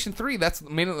PlayStation 3. That's the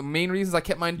main reasons I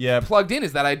kept mine plugged in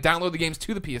is that I download the games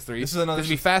to the PS3. This is another to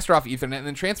be faster off Ethernet and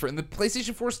then transfer. And the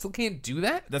PlayStation 4 still can't do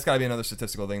that? That's got to be another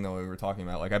statistical thing though we were talking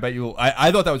about. Like I bet you,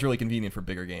 I thought that was really convenient for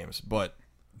bigger games, but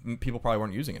people probably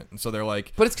weren't using it, and so they're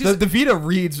like, But it's 'cause- the Vita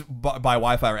reads by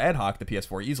Wi-Fi or ad hoc the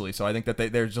PS4 easily. So I think that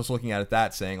they're just looking at it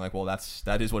that saying like, well,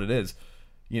 that is what it is.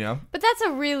 You know, But that's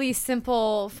a really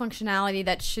simple functionality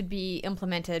that should be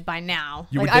implemented by now.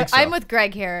 You like would think so. I'm with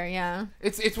Greg here. Yeah.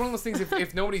 It's one of those things.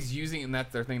 If nobody's using it and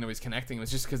that's their thing, nobody's connecting. It's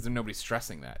just because nobody's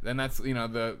stressing that. And that's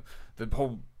the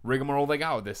whole rigmarole they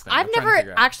got with this thing. I've I'm trying to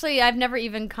figure out. I've never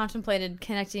even contemplated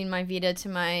connecting my Vita to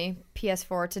my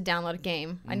PS4 to download a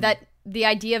game, and that the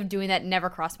idea of doing that never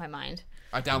crossed my mind.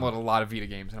 I download a lot of Vita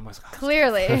games, and I'm like, oh,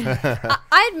 Clearly,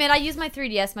 I admit I use my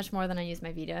 3DS much more than I use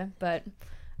my Vita, but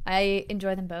I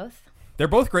enjoy them both. they're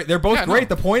both great. They're both Yeah, great.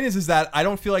 no. The point is that I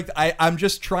don't feel like I'm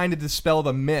just trying to dispel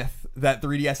the myth that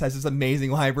 3DS has this amazing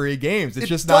library of games. It's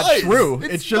just not does. true.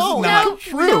 It's just no, not no,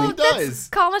 true. no, it does.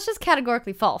 Colin, that's just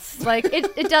categorically false. Like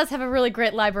it does have a really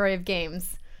great library of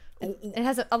games. It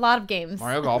has a lot of games.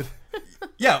 Mario Golf,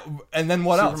 Yeah, and then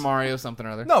what Super else? Mario, something or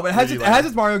other. No, but it has 3D it Land. has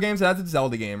its Mario games. It has its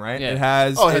Zelda game, right? Yeah. It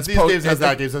has. Oh, it has its these games, it has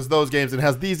that games, it has those games, it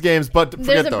has these games, but There's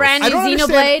forget a those. brand new I don't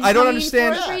understand. Xenoblade. I don't coming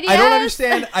understand. for 3DS. I don't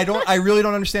understand. I really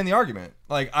don't understand the argument.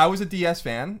 Like I was a DS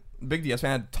fan, big DS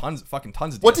fan, had tons of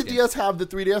DS What did games. DS have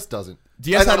that 3DS doesn't?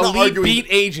 DS And had I'm not Elite arguing- Beat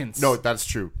Agents. No, that's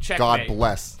true. Checkmate. God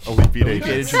bless Elite Beat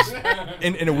Agents.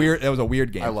 in a weird. It was a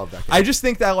weird game. I love that game. I just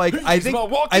think that like I think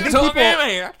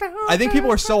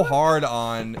people are so hard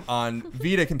on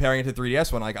Vita comparing it to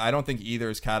 3DS when like I don't think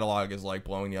either's catalog is like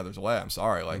blowing the other's away. I'm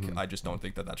sorry, like I just don't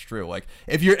think that that's true. Like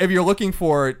if you're looking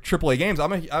for AAA games,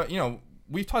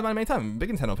 we've talked about it many times. I'm a big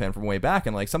Nintendo fan from way back,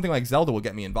 and like something like Zelda will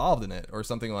get me involved in it, or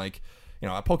something like.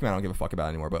 Pokemon I don't give a fuck about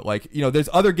anymore, but like, there's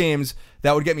other games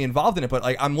that would get me involved in it, but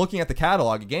like I'm looking at the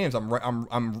catalog of games,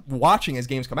 I'm watching as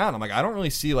games come out, and I'm like, I don't really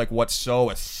see like what's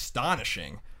so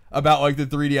astonishing about like the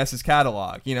 3DS's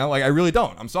catalog, like I really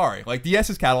don't. I'm sorry. Like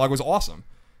DS's catalog was awesome.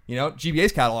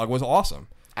 GBA's catalog was awesome.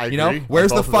 I agree on Where's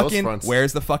the both of those fucking fronts.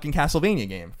 Castlevania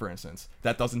game, for instance?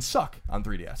 That doesn't suck on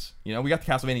 3DS. We got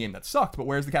the Castlevania game that sucked, but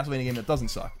where's the Castlevania game that doesn't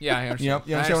suck? Yeah, I understand. You I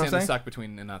understand what I'm understand the saying? suck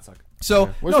between and not suck. So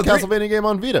Where's the Castlevania game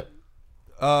on Vita?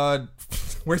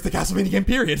 Where's the Castlevania game?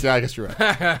 Period. Yeah, I guess you're right.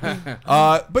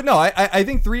 But no, I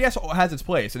think 3DS has its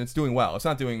place and it's doing well. It's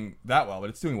not doing that well, but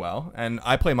it's doing well. And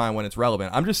I play mine when it's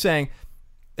relevant. I'm just saying,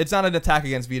 it's not an attack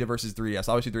against Vita versus 3DS.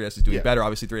 Obviously, 3DS is doing better.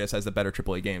 Obviously, 3DS has the better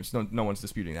AAA games. No one's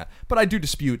disputing that. But I do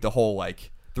dispute the whole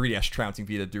like 3DS trouncing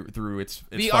Vita through its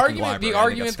The fucking argument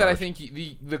library. that I think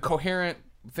the coherent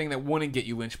thing that wouldn't get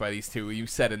you lynched by these two, you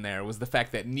said in there, was the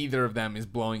fact that neither of them is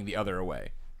blowing the other away.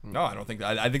 No, I don't think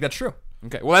that. I think that's true.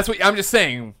 Okay, well that's what I'm just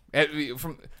saying.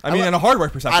 In a hardware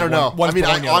perspective, I don't know. one's blowing the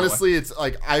other way. Honestly, it's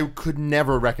like I could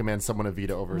never recommend someone a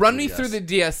Vita over. Run 3DS. me through the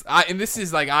DS, and this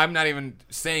is like I'm not even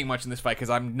saying much in this fight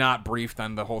because I'm not briefed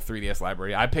on the whole 3DS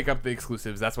library. I pick up the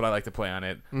exclusives. That's what I like to play on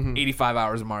it. 85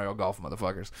 hours of Mario Golf,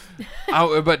 motherfuckers.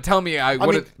 But tell me,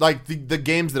 like the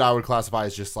games that I would classify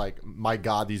as just like, my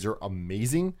God, these are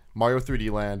amazing. Mario 3D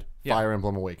Land, Fire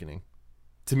Emblem Awakening.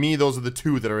 To me, those are the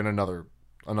two that are in another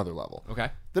level.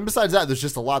 Okay. Then besides that, there's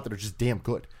just a lot that are just damn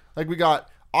good. Like we got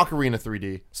Ocarina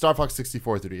 3D, Star Fox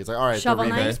 64 3D. It's like, all right, Shovel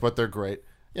they're remakes, Knight. but they're great.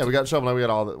 Yeah, we got Shovel Knight, we got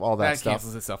all that That stuff.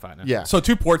 cancels itself out now. Yeah. So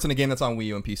 2 ports in a game that's on Wii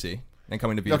U and PC and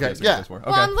coming to Vita. Okay, PS3 yeah. and PS4.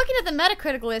 Okay. Well, I'm looking at the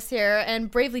Metacritic list here,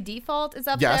 and Bravely Default is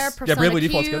up Yes. there. Yeah, Persona Bravely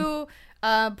Q,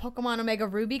 Default's Pokemon Omega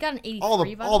Ruby got an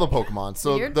 83. all the Pokemon.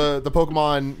 So Weird. the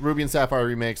Pokemon Ruby and Sapphire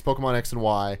remakes, Pokemon X and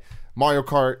Y, Mario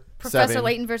Kart Professor 7.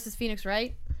 Layton versus Phoenix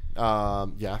Wright.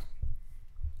 Yeah.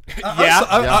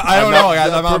 I don't know,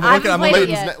 guys. I'm I haven't played it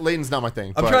yet. Layton's not my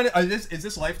thing. I'm but trying to. Is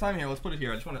this Lifetime here? Let's put it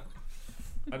here. I just want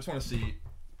to see.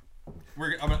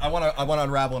 I want to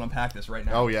unravel and unpack this right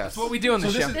now. Oh yes. That's what we do on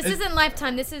the So show. this This isn't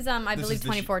Lifetime. This is, I This believe, is the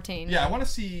 2014. Yeah, I want to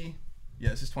see. Yeah,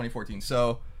 this is 2014.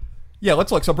 So Yeah,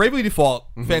 let's look. So Bravely Default,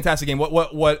 fantastic game. What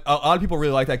a lot of people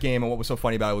really like that game, and what was so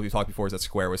funny about it, what we talked before, is that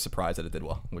Square was surprised that it did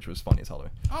well, which was funny as hell to me.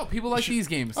 Oh, people like these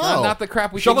games. Oh. Not the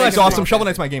crap we Shovel keep Knight's making awesome. fun of. Shovel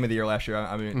Knight's my game of the year last year.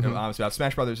 I mean, honest about it.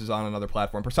 Smash Brothers is on another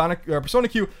platform. Persona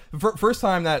Q, first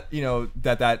time that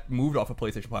that moved off of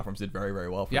PlayStation platforms, did very, very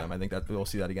well for them. I think that we'll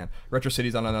see that again. Retro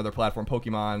City's on another platform.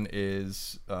 Pokemon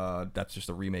is that's just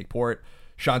a remake port.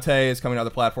 Shantae is coming to other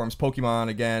platforms. Pokemon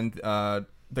again.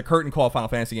 The Curtain Call Final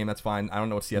Fantasy game, that's fine. I don't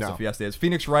know what Siesta Fiesta is.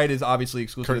 Phoenix Wright is obviously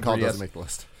exclusive Curtain to Call 3DS. doesn't make the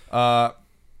list.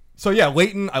 So yeah,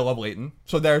 Layton, I love Layton.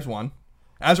 So there's one.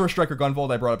 Azure Striker Gunvolt,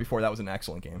 I brought up before. That was an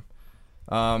excellent game.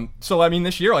 So I mean,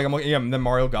 this year, like I'm looking, then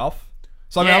Mario Golf.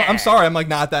 So I mean, I'm sorry, I'm like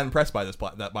not that impressed by this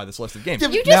by this list of games. Yeah,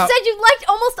 You just said you liked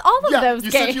almost all of those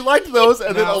you games. said you liked those,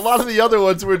 and then a lot of the other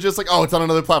ones were just like, oh, it's on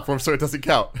another platform, so it doesn't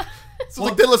count. So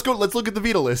like, then let's look at the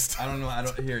Vita list. I don't know.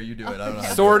 Here, you do it. I don't know.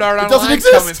 Sword Art doesn't Online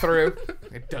exist. coming through.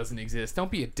 It doesn't exist.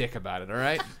 Don't be a dick about it, all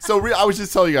right? So I was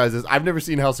just telling you guys this. I've never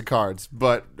seen House of Cards,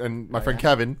 and my friend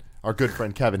Kevin, our good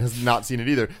friend Kevin, has not seen it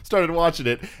either. Started watching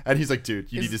it, and he's like,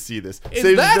 dude, you need to see this.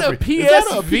 Is that a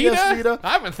PS Vita? Vita?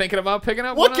 I've been thinking about picking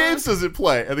up What one games does it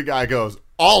play? And the guy goes,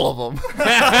 all of them.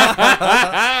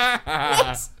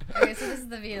 Okay, so this is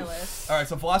the Vita list. All right,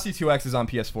 so Velocity 2X is on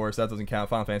PS4, so that doesn't count.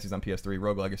 Final Fantasy's on PS3.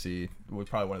 Rogue Legacy was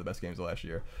probably one of the best games of last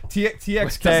year. TXK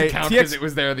doesn't count because it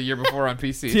was there the year before on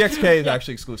PC. TXK is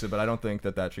actually exclusive, but I don't think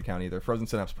that should count either. Frozen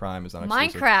Synapse Prime is on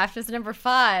exclusive. Minecraft is number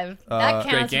 5. That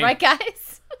Great counts, game. right,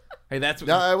 guys? Hey, that's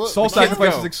Soul Kids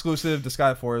Sacrifice go. is exclusive.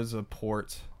 Disgaea 4 is a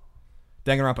port.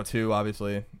 Danganronpa 2,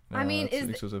 obviously. I mean, that's is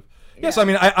exclusive. Yes, I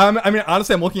mean, I mean,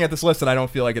 honestly, I'm looking at this list and I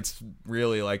don't feel like it's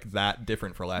really like that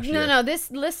different for last year. No, this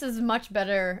list is much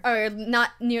better, or not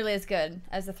nearly as good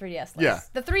as the 3DS list. Yeah.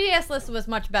 The 3DS list was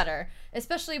much better,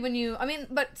 especially when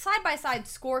but side by side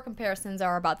score comparisons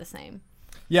are about the same.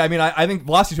 Yeah, I mean, I think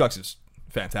Velocity 2X is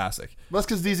fantastic. That's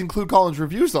because these include Colin's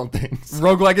reviews on things.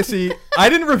 Rogue Legacy, I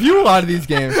didn't review a lot of these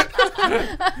games.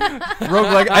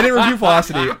 I didn't review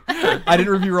Velocity. I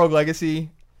didn't review Rogue Legacy.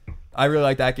 I really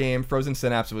like that game. Frozen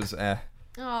Synapse was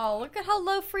Oh, look at how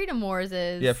low Freedom Wars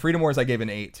is. Yeah, Freedom Wars I gave an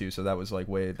 8 to, so that was like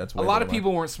that's way A lot of lower.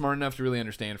 people weren't smart enough to really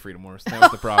understand Freedom Wars. That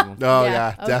was the problem. Oh Yeah,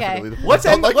 yeah, okay. definitely. Let's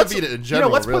I end like let's, the Vita in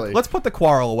general. Really, let's put the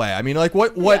quarrel away. I mean, like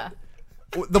what Yeah.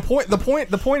 the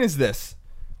point is this.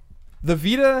 The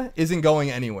Vita isn't going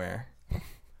anywhere.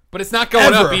 But it's not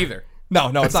going Ever. up either. No,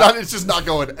 it's it's not. not. It's just not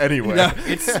going anywhere. Yeah.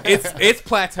 It's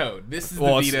plateaued. This is the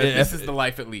Well, Vita. This is the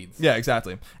life it leads. Yeah,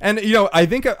 exactly. And I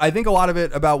think a lot of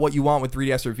it about what you want with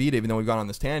 3DS or Vita, even though we've gone on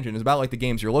this tangent, is about like the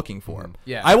games you're looking for.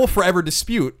 Yeah. I will forever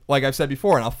dispute, like I've said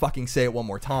before, and I'll fucking say it one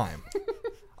more time.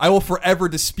 I will forever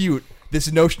dispute this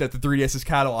notion that the 3DS's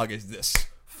catalog is this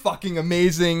fucking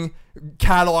amazing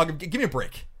catalog. Give me a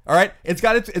break. All right, it's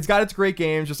got its great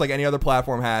games, just like any other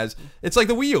platform has. It's like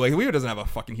the Wii U. Like the Wii U doesn't have a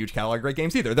fucking huge catalog of great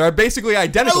games either. They're basically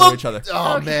identical to each other.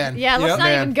 Oh Okay. man. Yeah, let's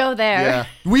not even go there. Yeah.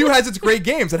 Wii U has its great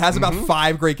games. It has about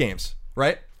 5 great games,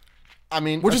 right? I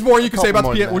mean, Which is more you can say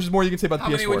about the Which is more you can say about the How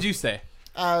PS4. many would you say?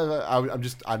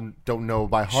 I don't know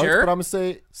by heart, Sure? but I'm gonna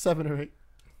say 7 or 8.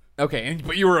 Okay,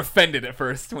 but you were offended at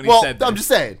first when he Well, said that. I'm just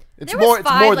saying it's There more. was It's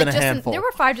 5, more like, than a just handful. there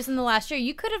were 5 just in the last year.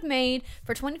 You could have made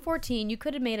for 2014. You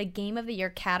could have made a Game of the Year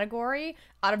category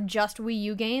out of just Wii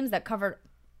U games that covered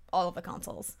all of the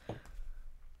consoles.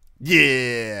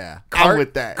 Yeah, Cart, I'm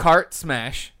with that. Cart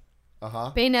Smash.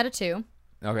 Bayonetta 2.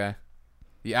 Okay.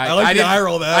 Yeah, I like the didn't, eye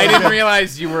roll there. I didn't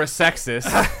realize you were a sexist.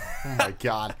 Oh my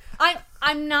god.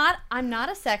 I'm not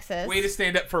a sexist. Way to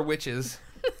stand up for witches.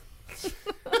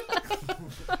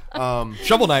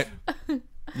 Shovel Knight.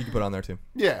 You can put on there too.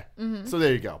 Yeah. Mm-hmm. So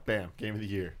there you go. Bam. Game of the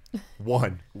year.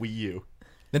 1 Wii U.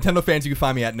 Nintendo fans, you can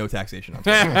find me at no taxation. On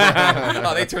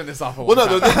Oh, they turned this off. Well,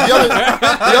 no, the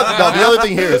other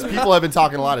thing here is people have been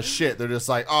talking a lot of shit. They're just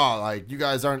like, oh, like you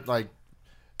guys aren't like,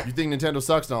 you think Nintendo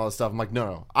sucks and all this stuff. I'm like,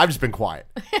 no. I've just been quiet.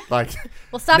 Like,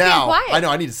 Well, stop being now, quiet. I know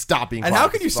I need to stop being And quiet. how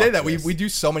could you say Fuck that? this. We do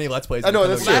so many Let's Plays. I know, Nintendo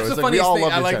that's games. true. That's It's the like, we funniest all thing.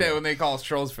 love I like Nintendo. that when they call us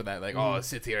trolls for that. Like, oh,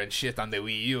 sit here and shit on the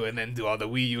Wii U and then do all the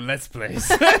Wii U Let's Plays.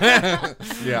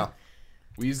 Yeah.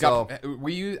 Wii U's got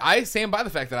Wii U. I stand by the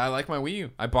fact that I like my Wii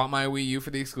U. I bought my Wii U for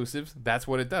the exclusives. That's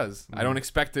what it does. I don't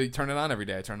expect to turn it on every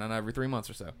day. I turn it on every 3 months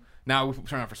or so. Now we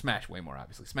turn it on for Smash way more.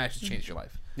 Obviously, Smash has changed your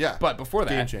life. Yeah. But before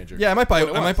that, Game changer. Yeah, I might buy.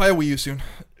 What it I might was. buy a Wii U soon,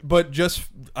 but just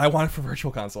I want it for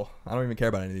Virtual Console. I don't even care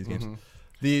about any of these games.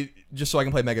 Just so I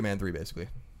can play Mega Man 3 basically.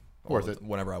 Worth it.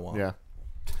 Whenever I want. Yeah.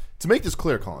 To make this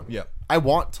clear, Colin. Yeah. I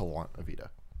want a Vita.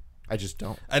 I just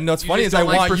don't. And what's You funny just is I don't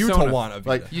like want you to Persona. want a Vita.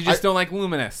 Like, you just don't like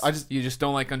Luminous. You just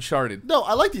don't like Uncharted. No,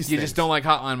 I like these You things. just don't like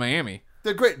Hotline Miami.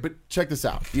 They're great, but check this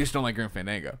out. You just don't like Grim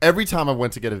Fandango. Every time I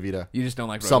went to get a Vita, You just don't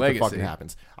like Rogue something Legacy. fucking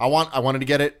happens. I wanted to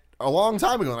get it a long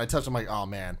time ago, and I touched. I'm like, oh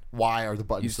man, why are the You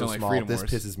buttons just so don't like small? Freedom This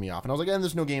Wars. pisses me off. And I was like, and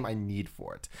there's no game I need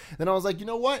for it. Then I was like, you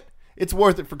know what? It's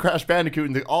worth it for Crash Bandicoot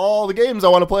and all the games I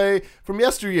want to play from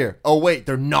yesteryear. Oh wait,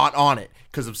 they're not on it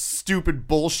because of stupid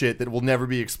bullshit that will never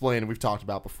be explained. And we've talked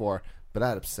about before. But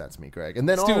that upsets me, Greg. And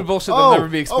then Stupid bullshit that'll never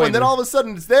be Oh, explained. and then all of a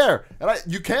sudden it's there, and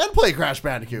you can play Crash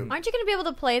Bandicoot. Aren't you going to be able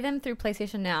to play them through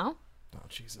PlayStation Now? Oh,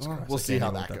 Jesus Christ. We'll I see can't how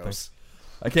even that with goes. thing.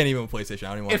 I can't even with PlayStation. I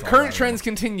don't even want If to talk current about it trends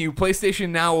continue, PlayStation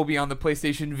Now will be on the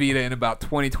PlayStation Vita in about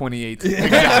 2028.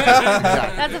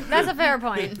 Exactly. That's a fair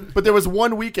point. But there was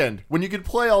one weekend when you could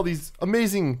play all these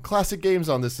amazing classic games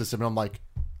on this system, and I'm like,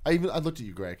 I looked at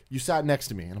you, Greg. You sat next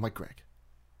to me, and I'm like, Greg,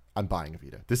 I'm buying a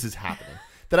Vita. This is happening.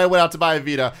 Then I went out to buy a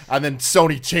Vita, and then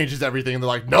Sony changes everything, and they're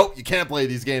like, nope, you can't play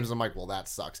these games. I'm like, well, that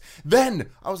sucks. Then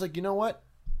I was like, you know what?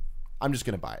 I'm just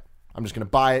going to buy it. I'm just going to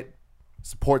buy it,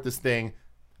 support this thing.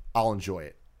 I'll enjoy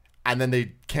it. And then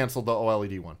they canceled the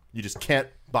OLED one. You just can't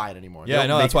buy it anymore. Yeah, I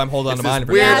know. That's why I'm holding on it's to mine. this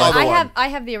for weird now. Yeah, other one. I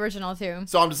have the original too.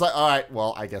 So I'm just like, all right,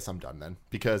 well, I guess I'm done then,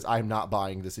 because I'm not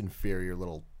buying this inferior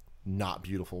little not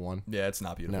beautiful one. Yeah, it's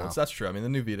not beautiful. No. That's true. I mean, the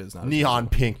new Vita is not. as Neon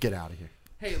pink, get out of here.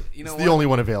 Hey, you know It's what? the only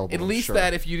one available. At I'm least sure.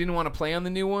 that if you didn't want to play on the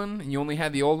new one and you only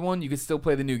had the old one, you could still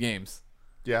play the new games.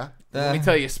 Yeah. Let me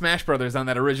tell you, Smash Brothers on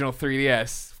that original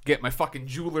 3DS. Get my fucking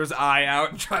jeweler's eye out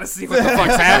and try to see what the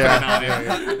fuck's happening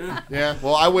on it. Yeah.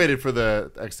 Well, I waited for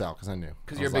the XL because I knew.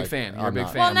 Because I you're a was big fan. You're a I'm big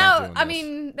not- fan. Well, I'm not now doing I this.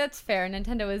 mean that's fair.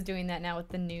 Nintendo is doing that now with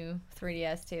the new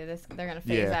 3DS too. They're gonna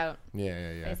phase out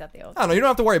Yeah. phase out the old. I don't know. You don't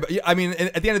have to worry about. I mean,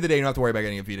 at the end of the day, you don't have to worry about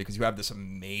getting a Vita because you have this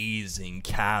amazing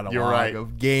catalog You're right.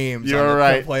 of games. You're to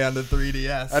right. play on the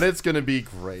 3DS. And it's gonna be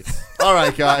great. All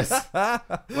right, guys.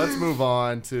 Let's move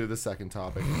on to the second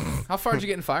topic. How far did you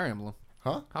get in Fire Emblem?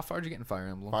 Huh? How far did you get in Fire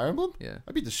Emblem? Fire Emblem? Yeah.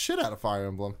 I beat the shit out of Fire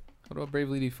Emblem. What about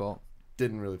Bravely Default?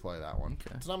 Didn't really play that one.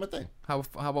 Okay. It's not my thing. How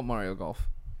about Mario Golf?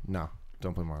 No,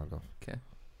 don't play Mario Golf. Okay.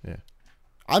 Yeah.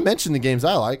 I mentioned the games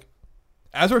I like.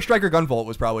 Azure Striker Gunvolt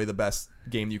was probably the best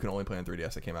game you can only play on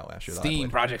 3DS that came out last year. that I Steam,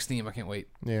 played. Project Steam. I can't wait.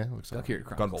 Yeah, looks like. Valkyrie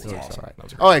Gunvolt Chronicles. was Yeah, awesome. all right. That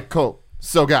was a All right, cool.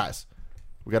 So, guys,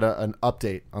 we got an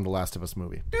update on The Last of Us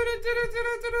movie.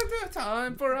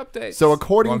 Time for updates. So,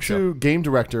 according Wrong show. to game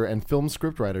director and film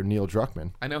scriptwriter Neil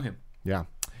Druckmann, I know him. yeah,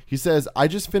 he says, I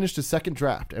just finished a second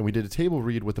draft and we did a table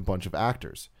read with a bunch of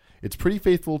actors. It's pretty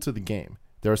faithful to the game.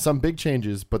 There are some big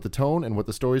changes, but the tone and what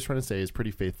the story's trying to say is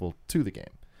pretty faithful to the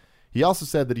game. He also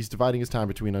said that he's dividing his time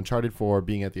between Uncharted 4,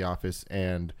 being at the office,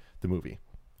 and the movie.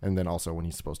 And then also when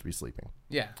he's supposed to be sleeping.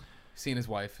 Yeah. Seeing his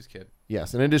wife, his kid.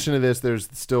 Yes, in addition to this, there's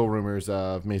still rumors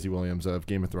of Maisie Williams of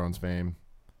Game of Thrones fame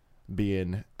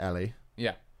being Ellie.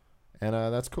 Yeah. And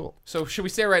that's cool. So should we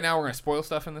say right now we're going to spoil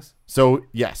stuff in this? So,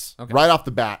 yes, Okay. right off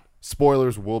the bat,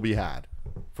 spoilers will be had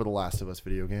for The Last of Us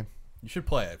video game. You should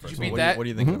play it first. you beat What that? are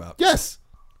you thinking Mhm. about? Yes.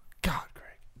 God, Greg.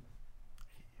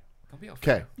 Don't be all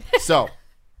Okay, so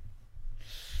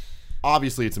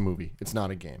obviously it's a movie. It's not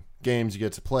a game. Games you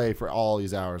get to play for all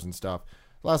these hours and stuff.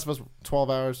 Last of Us, 12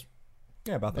 hours-ish,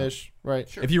 Yeah, about that. right?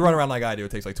 Sure. If you run around like I do,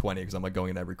 it takes like 20 because I'm like going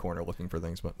in every corner looking for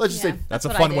things. But Let's just Yeah. say that's a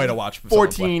what I fun do. way to watch. someone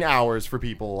play. 14 hours for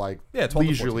people like Yeah, 12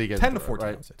 leisurely to 14. getting 10 to through it, 14. I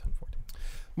right? would say 10 to 14.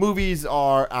 Movies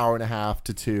are hour and a half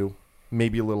to 2,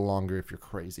 maybe a little longer if you're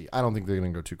crazy. I don't think they're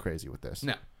going to go too crazy with this.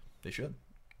 No. They should.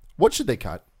 What should they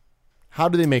cut? How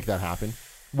do they make that happen?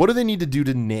 What do they need to do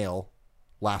to nail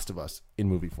Last of Us in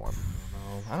movie form?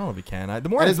 I don't know if you can. The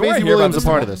more, And the is more I Maisie hear about Williams this, a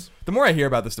part the of more- this? The more I hear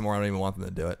about this, the more I don't even want them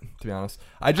to do it. To be honest,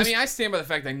 I I stand by the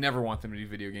fact I never want them to do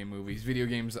video game movies. Video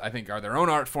games, I think, are their own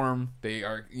art form. They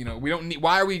are, we don't need.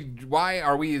 Why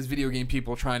are we as video game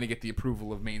people trying to get the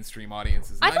approval of mainstream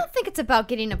audiences? I And don't think it's about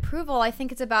getting approval. I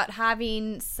think it's about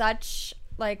having such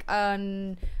like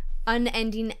an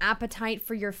unending appetite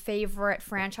for your favorite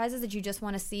franchises that you just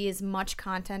want to see as much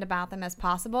content about them as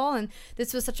possible. And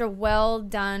this was such a well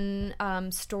done,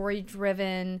 story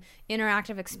driven,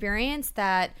 interactive experience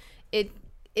that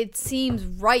it seems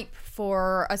ripe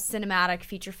for a cinematic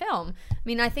feature film. I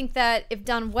mean, I think that if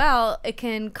done well, it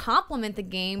can complement the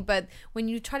game, but when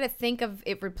you try to think of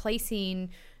it replacing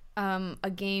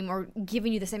a game or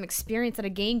giving you the same experience that a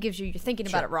game gives you, you're thinking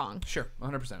about it wrong. Sure,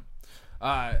 100%.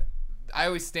 I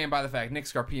always stand by the fact Nick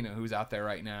Scarpino, who's out there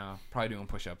right now, probably doing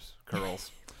push-ups,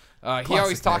 curls. He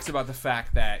always talks about the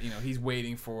fact that he's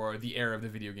waiting for the era of the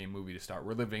video game movie to start.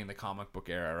 We're living in the comic book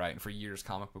era, right? And for years,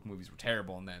 comic book movies were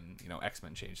terrible, and then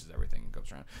X-Men changes everything and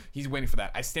goes around. He's waiting for that.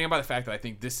 I stand by the fact that I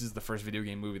think this is the first video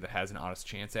game movie that has an honest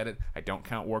chance at it. I don't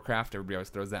count Warcraft. Everybody always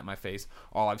throws that in my face.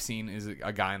 All I've seen is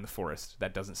a guy in the forest.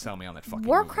 That doesn't sell me on that fucking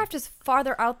Warcraft movie. is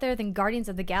farther out there than Guardians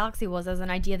of the Galaxy was as an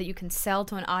idea that you can sell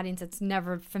to an audience that's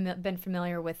never been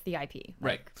familiar with the IP.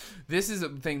 Right. This is a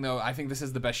thing, though. I think this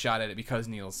is the best shot at it because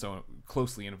Neil's so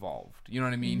closely involved. You know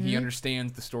what I mean? He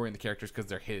understands the story and the characters because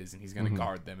they're his, and he's going to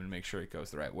guard them and make sure it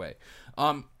goes the right way.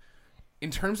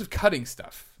 In terms of cutting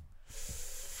stuff,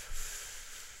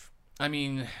 I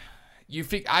mean,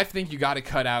 I think you got to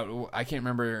cut out. I can't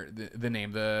remember the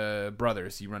name. The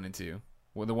brothers you run into.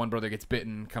 Well, the one brother gets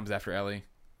bitten, comes after Ellie.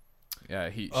 Yeah,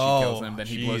 she kills him. Then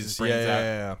he blows his brains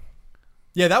out.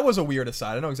 Yeah, that was a weird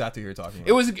aside. I know exactly what you're talking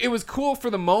about. It was cool for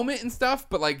the moment and stuff,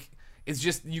 but like it's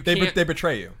just can't. They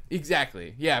betray you.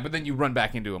 Exactly. Yeah, but then you run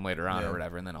back into them later on or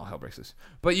whatever, and then all hell breaks loose.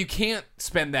 But you can't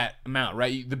spend that amount,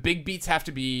 right? The big beats have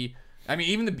to be. I mean,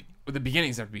 even the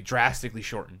beginnings have to be drastically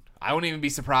shortened. I won't even be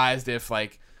surprised if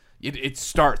like it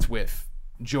starts with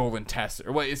Joel and Tess,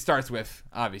 or it starts with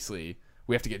obviously.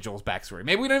 We have to get Joel's backstory.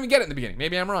 Maybe we don't even get it in the beginning.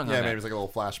 Maybe I'm wrong on that. Yeah, maybe it's like a little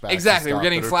flashback. Exactly. We're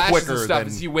getting flashes and stuff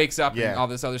as he wakes up and all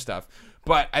this other stuff.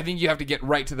 But I think you have to get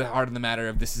right to the heart of the matter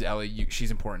of this is Ellie.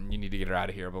 She's important. You need to get her out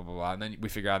of here, blah, blah, blah. And then we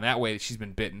figure out in that way that she's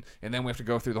been bitten. And then we have to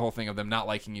go through the whole thing of them not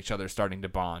liking each other, starting to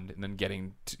bond, and then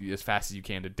getting as fast as you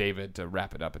can to David to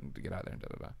wrap it up and to get out of there and blah,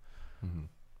 blah, blah. Mm-hmm.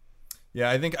 Yeah,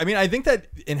 I think that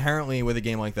inherently with a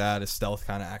game like that, a stealth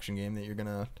kind of action game, that you're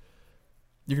gonna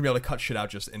be able to cut shit out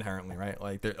just inherently, right?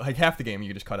 Like half the game you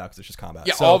can just cut out because it's just combat.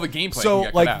 Yeah, so, all the gameplay. So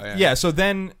you like cut out, yeah, so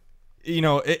then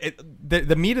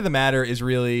the meat of the matter is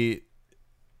really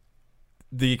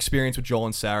the experience with Joel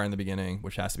and Sarah in the beginning,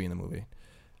 which has to be in the movie.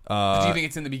 Do you think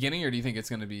it's in the beginning, or do you think it's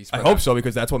going to be? I hope so,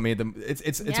 because that's what made them.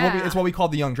 It's what we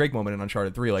called the young Drake moment in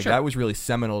Uncharted 3. Like that was really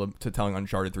seminal to telling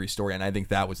Uncharted 3 story, and I think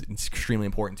that was extremely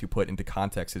important to put into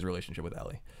context his relationship with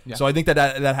Ellie. Yeah. So I think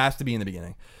that has to be in the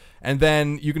beginning. And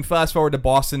then you can fast forward to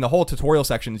Boston. The whole tutorial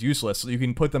section is useless. So you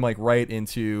can put them like right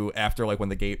into after like when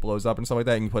the gate blows up and stuff like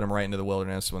that. You can put them right into the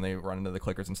wilderness when they run into the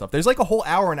clickers and stuff. There's like a whole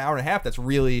hour and a half that's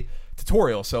really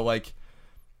tutorial. So like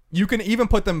you can even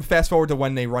put them fast forward to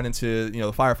when they run into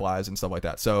the fireflies and stuff like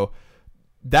that. So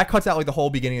that cuts out like the whole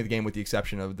beginning of the game with the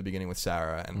exception of the beginning with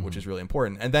Sarah, and which is really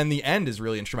important. And then the end is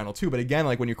really instrumental too. But again,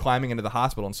 like when you're climbing into the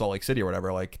hospital in Salt Lake City or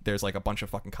whatever, like there's like a bunch of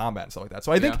fucking combat and stuff like that.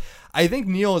 So I think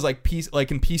Neil is like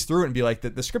can piece through it and be like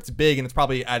the script's big and it's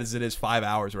probably as it is 5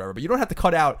 hours or whatever. But you don't have to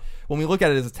cut out when we look at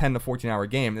it as a 10 to 14 hour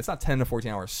game. It's not 10 to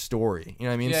 14 hour story. You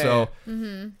know what I mean?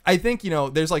 Yeah, I think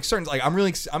there's like certain like I'm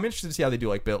interested to see how they do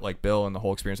like Bill and the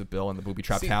whole experience with Bill and the booby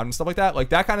trap town and stuff like that. Like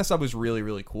that kind of stuff was really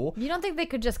really cool. You don't think they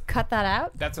could just cut that out?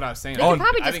 That's what I was saying. They could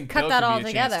probably just cut that all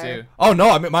together. Oh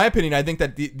no! I mean, my opinion. I think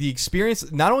that the experience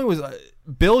not only was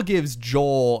Bill gives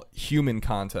Joel human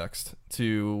context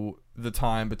to the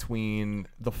time between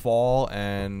the fall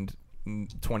and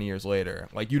 20 years later.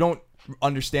 Like you don't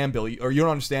understand Bill, or you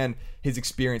don't understand his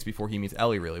experience before he meets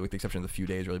Ellie, really, with the exception of the few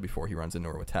days really before he runs into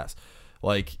her with Tess.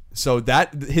 Like so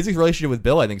that his relationship with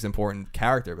Bill, I think, is important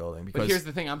character building. Because but here's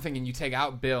the thing: I'm thinking you take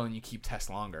out Bill and you keep Tess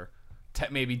longer.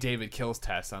 Maybe David kills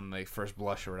Tess on the first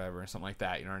blush or whatever, or something like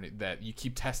that. That you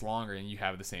keep Tess longer and you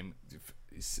have the same,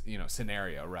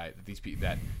 scenario, right? That these people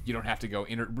that you don't have to go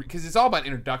because it's all about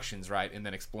introductions, right? And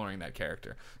then exploring that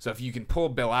character. So if you can pull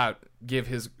Bill out, give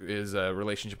his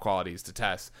relationship qualities to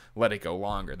Tess, let it go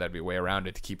longer. That'd be a way around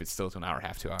it to keep it still to an hour and a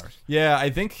half, 2 hours. Yeah, I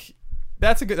think.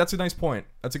 That's a nice point.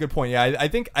 That's a good point. Yeah, I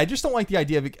think I just don't like the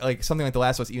idea of like something like The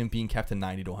Last of Us even being kept to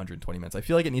 90 to 120 minutes. I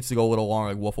feel like it needs to go a little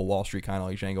longer, like Wolf of Wall Street, kind of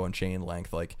like Django Unchained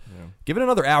length. Like, give it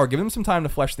another hour. Give them some time to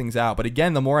flesh things out. But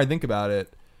again, the more I think about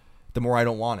it, the more I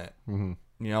don't want it.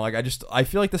 Mm-hmm. Like I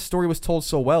feel like the story was told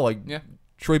so well. Like,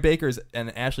 Troy Baker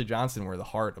and Ashley Johnson were the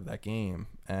heart of that game,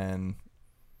 and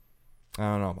I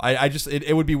don't know. I just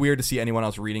it would be weird to see anyone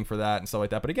else reading for that and stuff like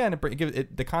that. But again,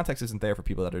 the context isn't there for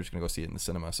people that are just gonna go see it in the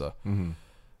cinema. So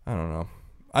I don't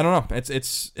know. It's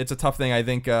a tough thing. I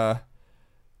think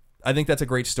that's a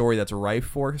great story that's ripe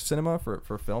for cinema for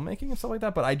filmmaking and stuff like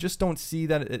that. But I just don't see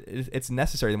that it's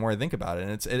necessary. The more I think about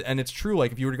it, and it's true.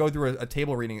 Like if you were to go through a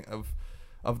table reading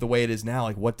of the way it is now,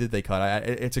 like what did they cut?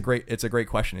 It's a great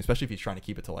question, especially if he's trying to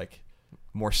keep it to like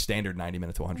more standard 90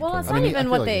 minutes to 120 minutes. Well, it's not even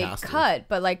what they cut,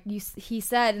 but like he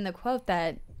said in the quote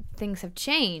that things have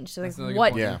changed. So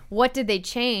like what did they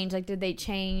change? Like did they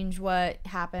change what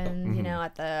happened,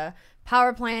 at the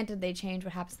power plant? Did they change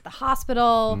what happens at the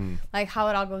hospital? Like how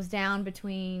it all goes down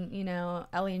between,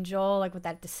 Ellie and Joel, like with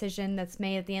that decision that's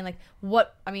made at the end. Like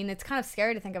it's kind of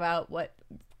scary to think about what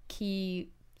key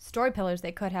story pillars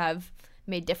they could have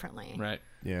made differently. Right.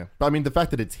 Yeah. But I mean the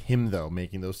fact that it's him though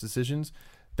making those decisions,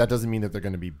 that doesn't mean that they're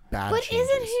going to be bad But changes.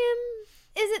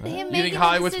 Isn't him making You think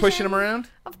Hollywood's pushing him around?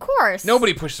 Of course.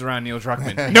 Nobody pushes around Neil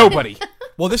Druckmann. Nobody.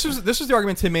 Well, this was the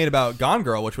argument Tim made about Gone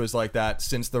Girl, which was like that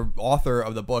since the author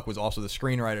of the book was also the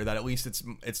screenwriter, that at least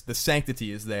it's the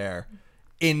sanctity is there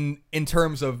in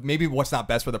terms of maybe what's not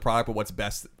best for the product, but what's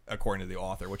best according to the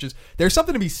author, which is there's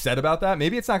something to be said about that.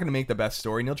 Maybe it's not going to make the best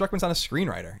story. Neil Druckmann's not a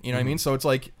screenwriter. You know what I mean? So it's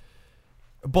like,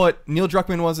 but Neil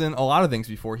Druckmann wasn't a lot of things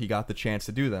before he got the chance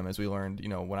to do them, as we learned, you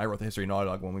know, when I wrote the history of Naughty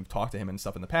Dog, when we've talked to him and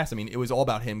stuff in the past. I mean, it was all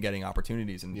about him getting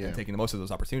opportunities and taking the most of those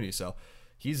opportunities. So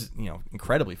he's, you know,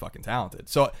 incredibly fucking talented.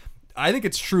 So I think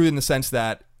it's true in the sense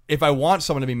that if I want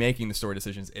someone to be making the story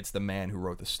decisions, it's the man who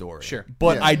wrote the story. Sure.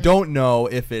 But I don't know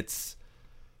if it's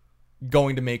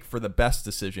going to make for the best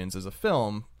decisions as a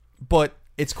film, but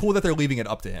it's cool that they're leaving it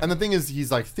up to him. And the thing is,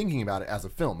 he's like thinking about it as a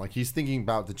film. Like he's thinking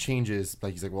about the changes.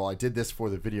 Like he's like, well, I did this for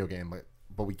the video game,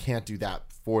 but we can't do that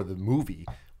for the movie.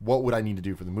 What would I need to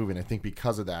do for the movie? And I think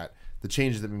because of that, the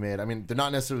changes that we made, I mean, they're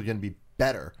not necessarily going to be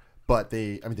better, but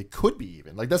they could be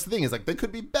even. Like that's the thing is like they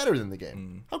could be better than the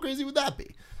game. How crazy would that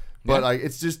be? But like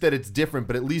it's just that it's different.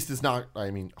 But at least it's not. I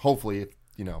mean, hopefully, if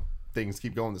you know things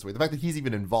keep going this way, the fact that he's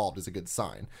even involved is a good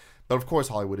sign. But of course,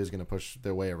 Hollywood is going to push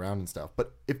their way around and stuff.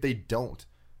 But if they don't,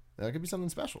 that could be something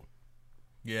special.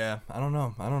 Yeah, I don't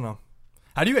know.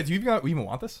 How do you guys? Do you even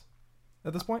want this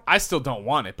at this point? I still don't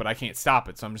want it, but I can't stop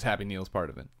it, so I'm just happy Neil's part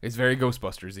of it. It's very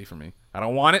Ghostbusters-y for me. I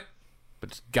don't want it, but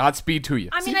just Godspeed to you.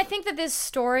 I mean, I think that this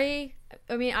story.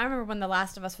 I mean, I remember when The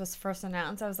Last of Us was first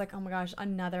announced. I was like, oh my gosh,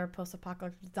 another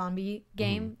post-apocalyptic zombie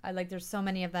game. I like. There's so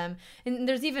many of them, and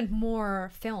there's even more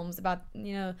films about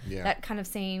that kind of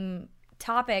same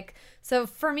topic. So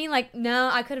for me, like, no,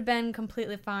 I could have been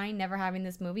completely fine never having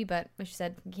this movie, but like you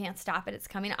said, you can't stop it. It's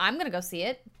coming. I'm gonna go see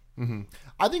it.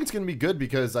 I think it's gonna be good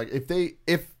because like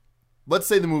if let's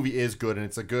say the movie is good and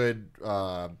it's a good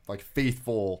like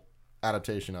faithful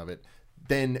adaptation of it,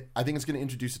 then I think it's going to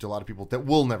introduce it to a lot of people that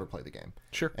will never play the game.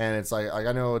 Sure. And it's like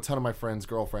I know a ton of my friends,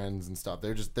 girlfriends and stuff,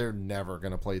 they're never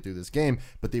going to play through this game,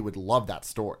 but they would love that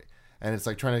story. And it's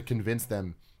like trying to convince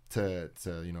them to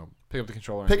you know, pick up the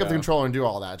controller and do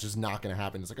all that. It's just not going to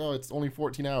happen. It's like, oh, it's only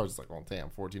 14 hours. It's like, well, damn,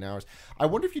 14 hours. I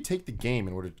wonder if you take the game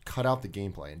and were to cut out the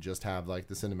gameplay and just have like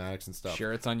the cinematics and stuff.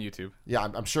 Sure, it's on YouTube. Yeah,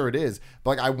 I'm sure it is.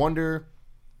 But like, I wonder.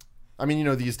 I mean, you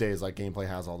know, these days, like, gameplay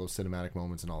has all those cinematic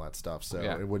moments and all that stuff, so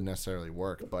it wouldn't necessarily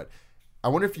work. But I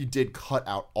wonder if you did cut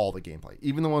out all the gameplay,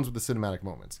 even the ones with the cinematic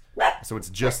moments. So it's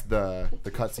just the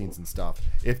cutscenes and stuff,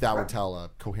 if that would tell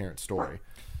a coherent story.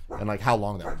 And, like, how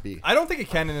long that would be. I don't think it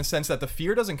can in the sense that the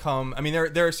fear doesn't come... I mean,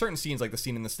 there are certain scenes, like the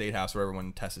scene in the State House where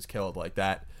everyone Tess is killed, like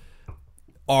that,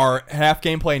 are half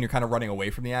gameplay and you're kind of running away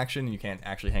from the action and you can't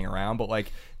actually hang around. But,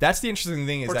 like, that's the interesting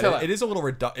thing is that it is a little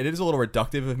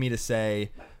reductive of me to say...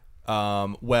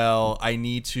 well, I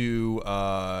need to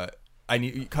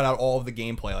cut out all of the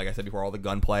gameplay, like I said before, all the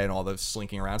gunplay and all the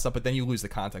slinking around stuff, but then you lose the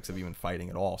context of even fighting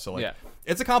at all. So like,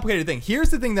 it's a complicated thing. Here's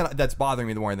the thing that's bothering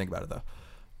me the more I think about it, though.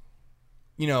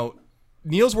 You know,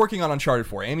 Neil's working on Uncharted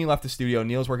 4. Amy left the studio.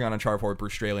 Neil's working on Uncharted 4 with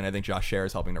Bruce Straley, and I think Josh Scher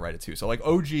is helping to write it too. So like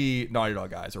OG Naughty Dog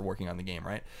guys are working on the game,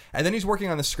 right? And then he's working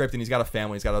on the script, and he's got a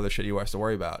family. He's got other shit he has to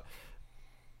worry about.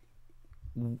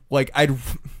 Like,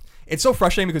 it's so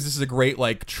frustrating because this is a great,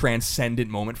 like, transcendent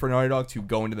moment for Naughty Dog to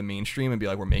go into the mainstream and be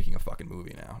like, we're making a fucking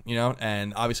movie now, you know?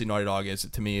 And obviously Naughty Dog is,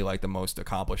 to me, like, the most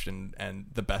accomplished and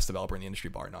the best developer in the industry,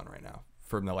 bar none, right now,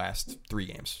 from the last 3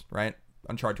 games, right?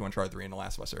 Uncharted 2, Uncharted 3, and The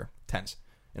Last of Us are 10s,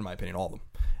 in my opinion, all of them.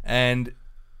 And,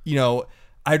 you know,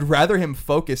 I'd rather him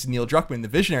focus Neil Druckmann, the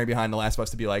visionary behind The Last of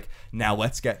Us, to be like, now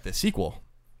let's get the sequel.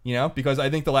 You know, because I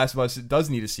think The Last of Us does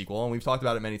need a sequel, and we've talked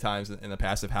about it many times in the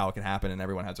past of how it can happen, and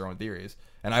everyone has their own theories.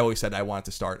 And I always said I want it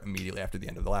to start immediately after the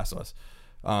end of The Last of Us,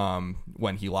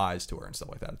 when he lies to her and stuff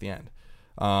like that at the end.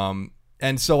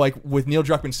 And so, like, with Neil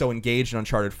Druckmann so engaged in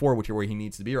Uncharted 4, which is where he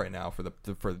needs to be right now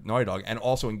for Naughty Dog, and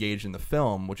also engaged in the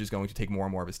film, which is going to take more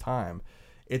and more of his time,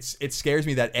 it scares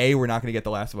me that A, we're not going to get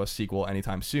The Last of Us sequel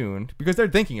anytime soon, because they're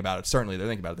thinking about it. Certainly they're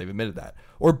thinking about it. They've admitted that.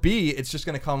 Or B, it's just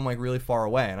going to come like really far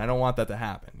away, and I don't want that to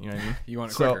happen. You know what I mean? You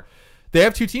want it quicker. They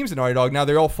have 2 teams in Naughty Dog. Now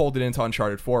they're all folded into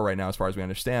Uncharted 4 right now, as far as we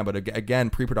understand. But again,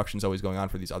 pre-production is always going on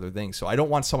for these other things. So I don't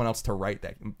want someone else to write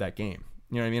that game.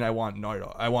 You know what I mean? I want Naughty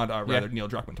Dog. I want rather Neil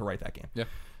Druckmann to write that game. Yeah.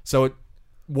 So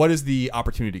what is the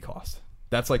opportunity cost?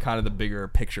 That's like kind of the bigger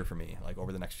picture for me, like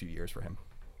over the next few years for him.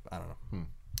 I don't know.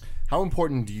 How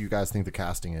important do you guys think the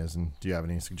casting is, and do you have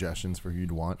any suggestions for who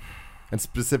you'd want? And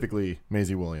specifically,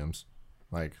 Maisie Williams.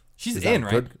 Like, she's is that in,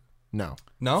 right? No.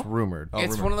 No? It's rumored.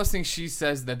 It's one of those things she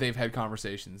says that they've had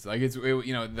conversations. Like,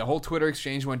 you know, the whole Twitter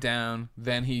exchange went down.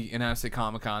 Then he announced at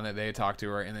Comic-Con that they had talked to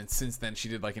her. And then since then, she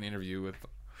did, like, an interview with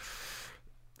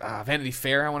Vanity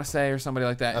Fair, I want to say, or somebody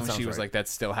like that. And she was like,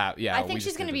 that's still happening. Yeah, I think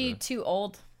she's going to be too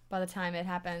old by the time it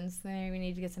happens. Maybe we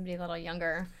need to get somebody a little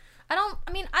younger.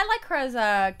 I like her as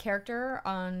a character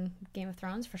on Game of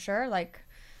Thrones for sure. Like,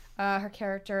 her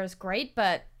character is great,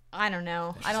 but I don't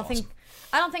know. I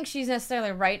don't think she's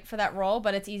necessarily right for that role,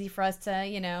 but it's easy for us to,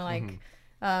 like,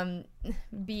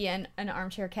 be an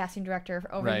armchair casting director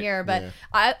over here. But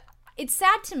it's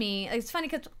sad to me. It's funny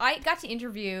because I got to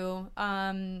interview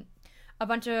a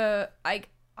bunch of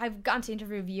I've gotten to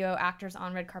interview VO actors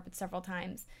on red carpet several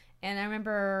times, and I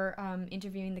remember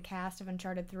interviewing the cast of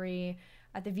Uncharted 3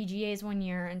 at the VGAs one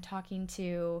year and talking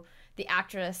to the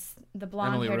actress, the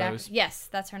blonde-haired actress. Yes,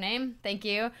 that's her name. Thank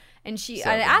you. And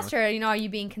I asked her, are you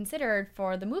being considered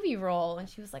for the movie role? And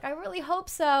she was like, I really hope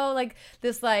so. Like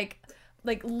this, like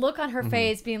look on her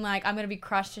face, being like, I'm gonna be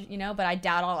crushed, but I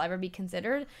doubt I'll ever be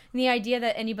considered. And the idea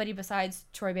that anybody besides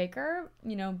Troy Baker,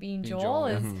 being Joel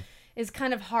is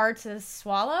kind of hard to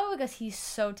swallow because he's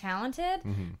so talented.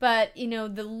 But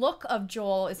the look of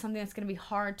Joel is something that's gonna be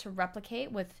hard to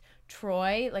replicate with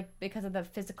Troy, like because of the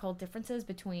physical differences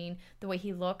between the way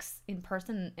he looks in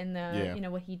person and the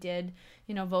what he did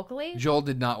vocally. Joel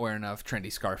did not wear enough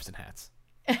trendy scarves and hats.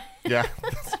 Yeah.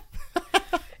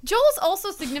 Joel's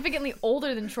also significantly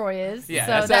older than Troy is.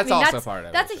 Yeah, so that's also part of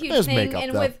it. That's a huge There's thing. makeup,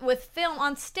 And though. with film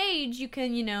on stage, you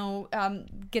can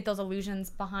get those illusions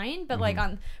behind, but like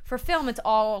for film, it's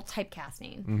all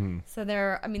typecasting. So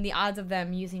the odds of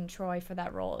them using Troy for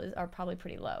that role are probably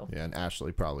pretty low. Yeah, and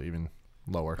Ashley probably even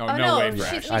lower. Oh, Oh no no, way for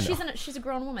Ash. she's a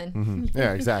grown woman.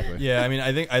 Yeah, exactly. Yeah, I mean,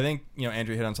 I think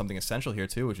Andrea hit on something essential here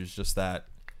too, which is just that,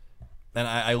 and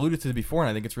I alluded to it before,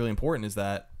 and I think it's really important, is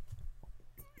that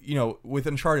with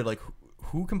Uncharted, like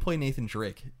who can play Nathan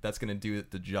Drake that's going to do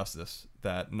the justice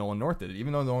that Nolan North did,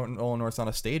 even though Nolan North's not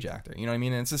a stage actor. You know what I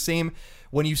mean? And it's the same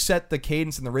when you set the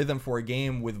cadence and the rhythm for a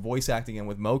game with voice acting and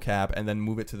with mocap and then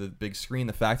move it to the big screen.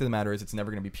 The fact of the matter is it's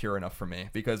never going to be pure enough for me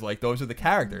because like those are the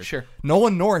characters. Sure.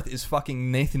 Nolan North is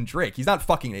fucking Nathan Drake. He's not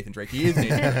fucking Nathan Drake. He is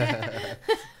Nathan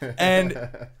Drake.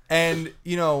 And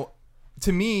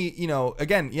to me,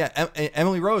 again, yeah,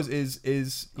 Emily Rose is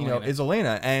Elena. is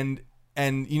Elena and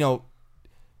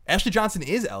Ashley Johnson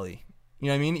is Ellie. You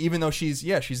know what I mean? Even though she's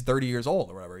 30 years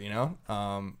old or whatever,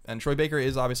 and Troy Baker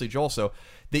is obviously Joel. So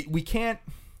we can't.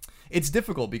 It's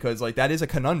difficult because like that is a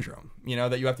conundrum,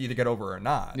 that you have to either get over or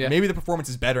not. Yeah. Maybe the performance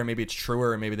is better, maybe it's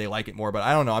truer, and maybe they like it more. But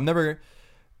I don't know. I'm never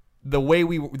the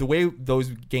way those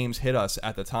games hit us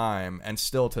at the time, and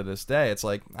still to this day, it's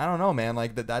like I don't know, man.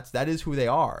 Like that is who they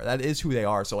are. That is who they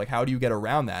are. So like, how do you get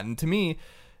around that? And to me,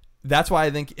 that's why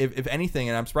I think if anything,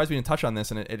 and I'm surprised we didn't touch on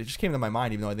this, and it just came to my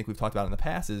mind, even though I think we've talked about it in the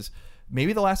past, is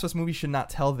maybe the Last of Us movie should not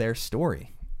tell their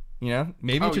story.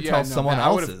 Maybe it should tell someone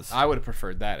else's. I would have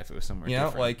preferred that if it was somewhere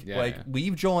different.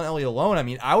 Leave Joel and Ellie alone. I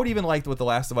mean, I would even like with The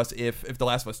Last of Us if The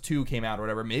Last of Us 2 came out or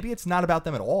whatever, maybe it's not about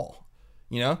them at all.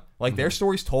 Their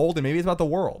story's told and maybe it's about the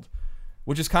world.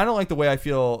 Which is kind of like the way I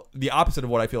feel, the opposite of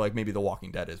what I feel like maybe The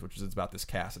Walking Dead is, which is it's about this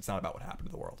cast. It's not about what happened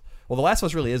to the world. Well, The Last of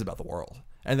Us really is about the world.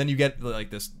 And then you get like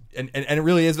this, and it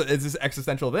really is it's this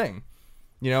existential thing,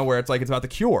 where it's like it's about the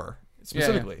cure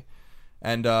specifically.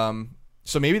 Yeah. And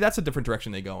so maybe that's a different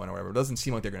direction they go in or whatever. It doesn't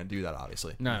seem like they're going to do that,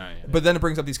 obviously. No. Yeah. But then it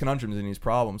brings up these conundrums and these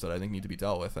problems that I think need to be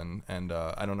dealt with, and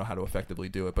I don't know how to effectively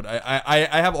do it. But I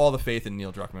have all the faith in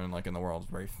Neil Druckmann, like in the world,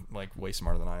 very like way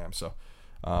smarter than I am. So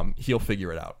he'll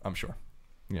figure it out, I'm sure.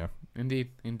 Yeah.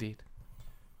 Indeed.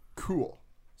 Cool.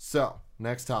 So,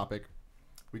 next topic.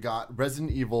 We got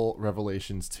Resident Evil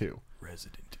Revelations 2.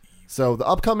 Resident Evil. So, the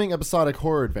upcoming episodic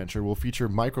horror adventure will feature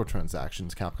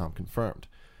microtransactions, Capcom confirmed.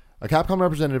 A Capcom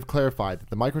representative clarified that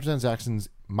the microtransactions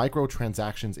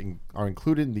are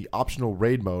included in the optional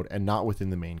raid mode and not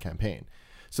within the main campaign.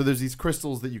 So, there's these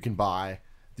crystals that you can buy.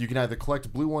 You can either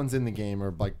collect blue ones in the game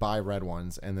or like buy red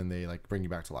ones, and then they like bring you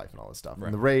back to life and all this stuff. Right.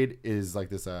 And the raid is like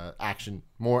this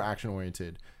more action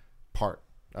oriented part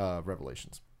of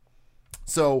Revelations.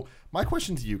 So my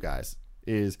question to you guys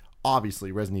is: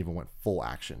 obviously, Resident Evil went full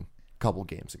action a couple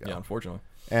games ago. Yeah, unfortunately.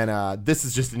 And this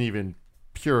is just an even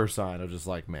purer sign of just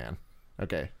like, man,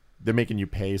 okay, they're making you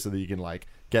pay so that you can like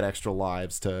get extra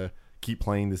lives to keep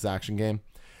playing this action game.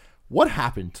 What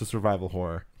happened to survival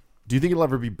horror? Do you think it'll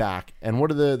ever be back? And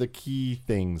what are the key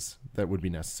things that would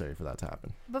be necessary for that to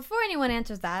happen? Before anyone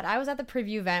answers that, I was at the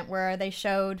preview event where they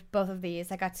showed both of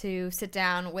these. I got to sit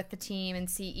down with the team and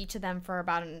see each of them for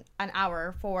about an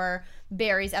hour for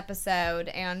Barry's episode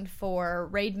and for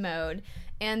raid mode.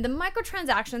 And the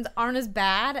microtransactions aren't as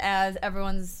bad as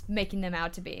everyone's making them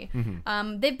out to be.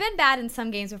 Mm-hmm. They've been bad in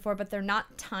some games before, but they're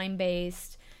not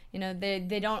time-based.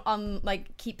 They don't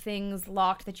keep things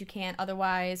locked that you can't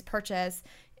otherwise purchase.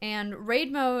 And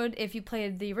raid mode, if you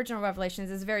played the original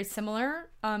Revelations, is very similar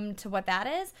to what that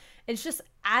is. It's just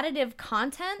additive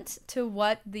content to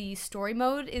what the story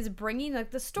mode is bringing. Like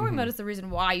the story mode is the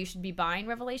reason why you should be buying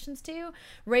Revelations 2.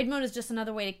 Raid mode is just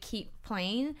another way to keep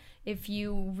playing if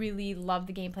you really love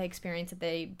the gameplay experience that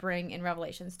they bring in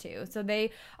Revelations 2. So they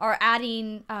are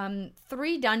adding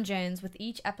 3 dungeons with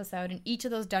each episode, and each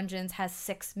of those dungeons has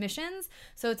 6 missions.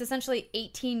 So it's essentially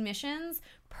 18 missions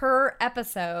per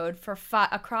episode for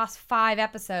across 5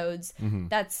 episodes.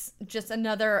 That's just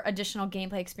another additional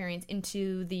gameplay experience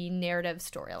into the narrative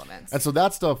story elements. And so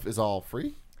that stuff is all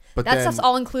free? But that then, stuff's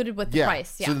all included with the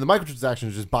price. Yeah. So the microtransaction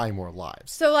is just buying more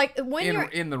lives. So like when you're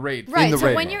in the raid, right? In the so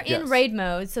raid when mode, you're in yes. raid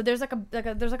mode, so there's like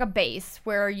a base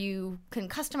where you can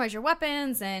customize your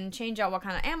weapons and change out what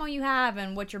kind of ammo you have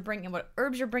and what you're bringing, what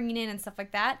herbs you're bringing in and stuff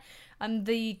like that.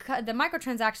 The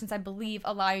microtransactions, I believe,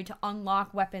 allow you to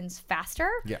unlock weapons faster.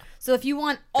 Yeah. So if you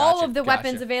want all Gotcha, of the gotcha.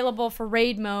 weapons available for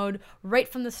raid mode right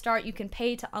from the start, you can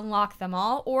pay to unlock them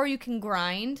all, or you can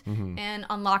grind and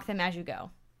unlock them as you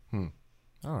go.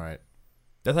 All right.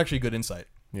 That's actually good insight.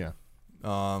 Yeah.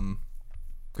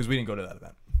 Because we didn't go to that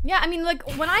event. Yeah, I mean, like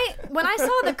when I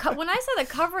saw the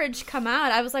coverage come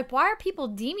out, I was like, why are people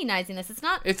demonizing this? It's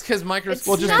not. It's because microtransactions.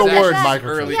 Well, just not the word that-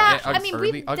 microtransaction. Yeah, I mean,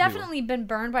 we've definitely been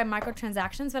burned by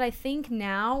microtransactions, but I think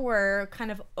now we're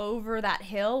kind of over that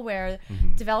hill where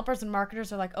developers and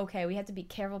marketers are like, okay, we have to be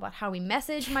careful about how we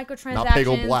message microtransactions. Not big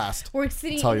ol' blast. We're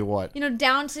sitting, Tell you what.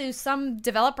 down to some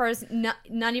developers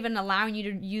not even allowing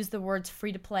you to use the words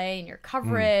free to play in your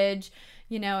coverage.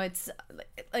 It's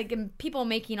like and people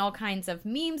making all kinds of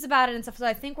memes about it and stuff. So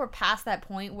I think we're past that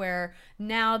point where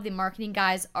now the marketing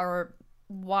guys are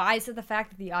wise to the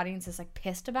fact that the audience is like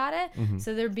pissed about it.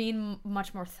 So they're being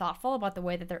much more thoughtful about the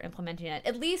way that they're implementing it.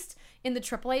 At least in the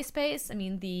AAA space. I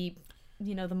mean, the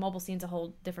mobile scene's a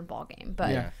whole different ballgame.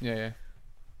 But Yeah.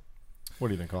 What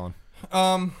do you think, Colin?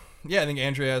 Yeah, I think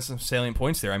Andrea has some salient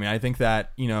points there. I mean, I think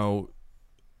that, we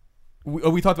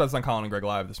talked about this on Colin and Greg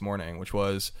Live this morning, which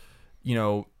was,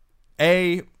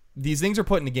 these things are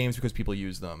put into games because people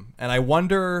use them. And I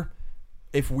wonder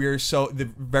if we're the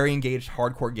very engaged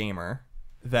hardcore gamer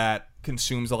that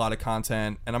consumes a lot of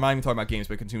content, and I'm not even talking about games,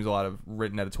 but consumes a lot of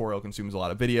written editorial, consumes a lot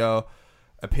of video,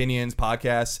 opinions,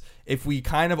 podcasts, if we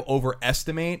kind of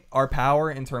overestimate our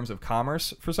power in terms of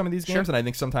commerce for some of these games, and I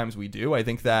think sometimes we do, I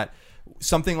think that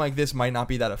something like this might not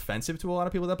be that offensive to a lot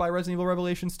of people that buy Resident Evil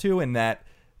Revelations 2, and that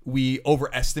we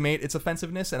overestimate its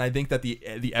offensiveness, and I think that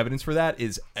the evidence for that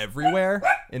is everywhere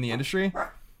in the industry.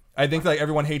 I think like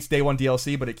everyone hates day one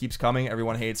DLC, but it keeps coming.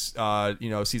 Everyone hates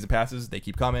season passes, they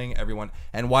keep coming.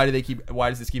 And why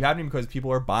does this keep happening? Because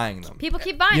people are buying them. people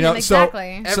keep buying them,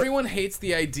 exactly. Everyone hates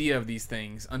the idea of these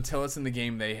things until it's in the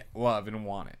game they love and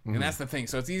want it. And that's the thing.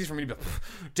 So it's easy for me to be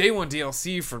like, day one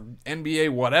DLC for NBA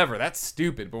whatever, that's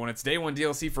stupid. But when it's day one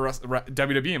DLC for us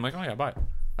WWE, I'm like, oh yeah, buy it.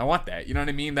 I want that. You know what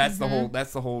I mean? That's the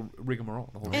whole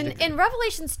rigmarole. And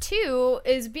Revelations 2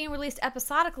 is being released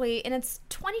episodically, and it's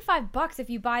 $25 if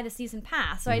you buy the season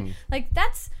pass. So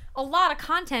that's a lot of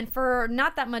content for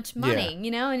not that much money,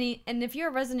 And if you're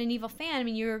a Resident Evil fan, I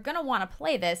mean, you're gonna want to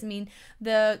play this. I mean,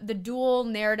 the dual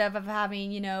narrative of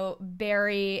having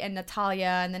Barry and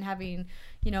Natalia, and then having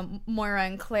Moira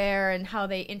and Claire, and how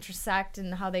they intersect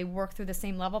and how they work through the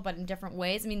same level but in different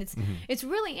ways. I mean, it's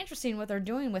really interesting what they're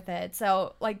doing with it.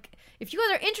 So, like, if you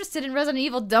guys are interested in Resident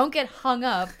Evil, don't get hung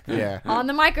up on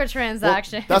the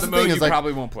microtransaction. That's the mode thing you is, like,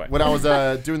 probably won't play. When I was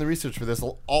doing the research for this,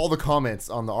 all the comments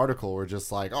on the article were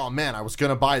just like, "Oh man, I was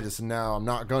gonna buy this and now I'm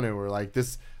not gonna," or like,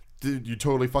 "This, dude, you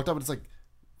totally fucked up." And it's like,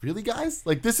 really, guys?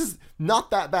 Like, this is not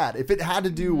that bad. If it had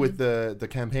to do with the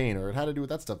campaign, or it had to do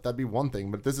with that stuff, that'd be one thing.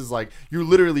 But this is like, you're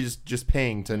literally just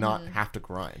paying to not have to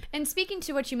grind. And speaking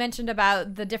to what you mentioned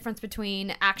about the difference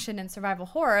between action and survival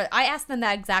horror, I asked them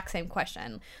that exact same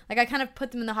question. Like, I kind of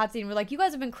put them in the hot seat and we're like, you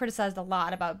guys have been criticized a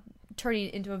lot about turning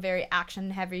it into a very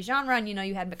action-heavy genre. And,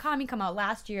 you had Mikami come out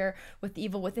last year with The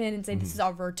Evil Within and say this is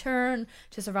our return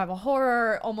to survival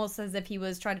horror, almost as if he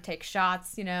was trying to take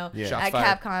shots, at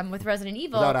Capcom with Resident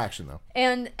Evil. Without action, though.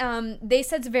 And they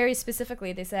said very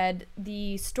specifically, they said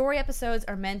the story episodes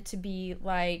are meant to be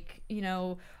like,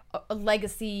 a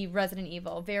legacy Resident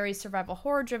Evil, very survival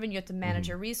horror driven. You have to manage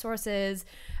your resources,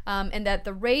 and that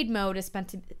the raid mode is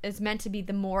meant to be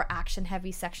the more action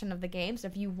heavy section of the game. So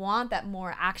if you want that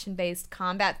more action based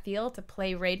combat feel to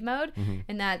play raid mode,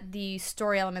 and that the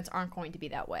story elements aren't going to be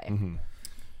that way.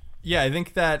 Yeah, I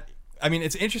think that. I mean,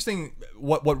 it's interesting.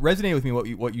 What resonated with me,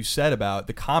 what you said about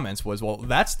the comments was, well,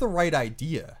 that's the right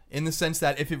idea in the sense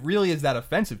that if it really is that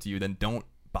offensive to you, then don't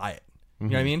buy it. You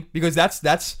know what I mean? Because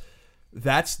that's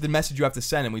that's the message you have to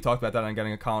send. And we talked about that on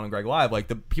Getting a Colin and Greg Live. Like,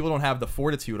 the people don't have the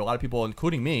fortitude. A lot of people,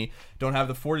 including me, don't have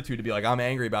the fortitude to be like, I'm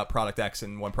angry about product X,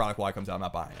 and when product Y comes out, I'm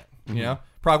not buying it. You know,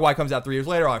 product Y comes out 3 years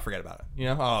later, I forget about it. You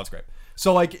know, oh, it's great.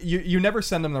 So like you never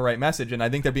send them the right message, and I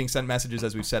think they're being sent messages,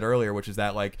 as we said earlier, which is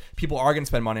that like people are going to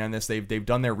spend money on this. They've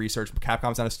done their research.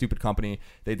 Capcom's not a stupid company.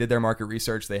 They did their market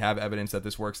research. They have evidence that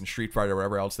this works in Street Fighter or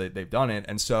whatever else they've done it.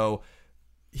 And so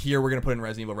here we're going to put in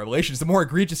Resident Evil Revelations. The more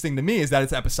egregious thing to me is that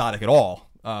it's episodic at all.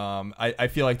 I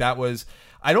feel like that was.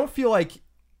 I don't feel like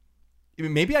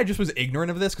maybe I just was ignorant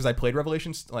of this because I played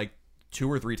Revelations like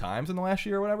 2 or 3 times in the last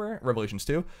year or whatever. Revelations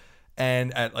 2.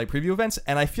 And at like preview events,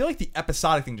 and I feel like the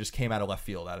episodic thing just came out of left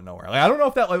field, out of nowhere. Like I don't know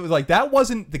if that was like that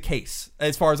wasn't the case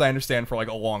as far as I understand for like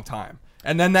a long time,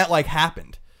 and then that like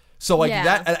happened. So like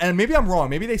that, and maybe I'm wrong.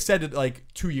 Maybe they said it like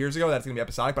 2 years ago that's gonna be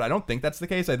episodic, but I don't think that's the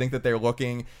case. I think that they're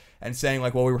looking and saying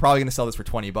like, well, we were probably gonna sell this for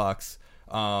 $20,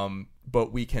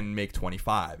 but we can make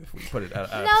 25 if we put it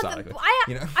episodically.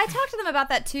 I talked to them about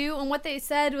that too, and what they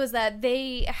said was that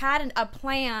they had a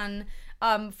plan.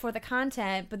 For the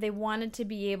content, but they wanted to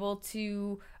be able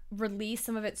to release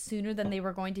some of it sooner than they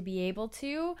were going to be able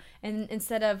to. And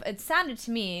instead of, it sounded to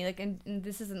me like, and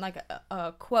this isn't like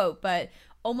a quote, but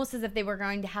almost as if they were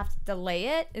going to have to delay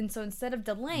it. And so instead of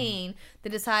delaying,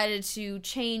 they decided to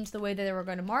change the way that they were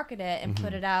going to market it and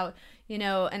put it out, you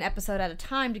know, an episode at a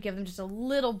time to give them just a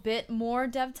little bit more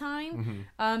dev time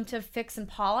to fix and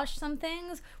polish some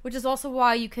things, which is also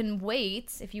why you can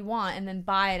wait if you want and then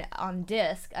buy it on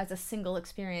disc as a single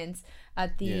experience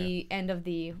at the end of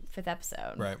the 5th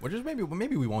episode. Right. Which is maybe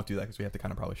we won't do that because we have to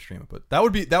kind of probably stream it. But that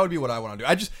would be what I want to do.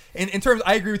 I just in terms,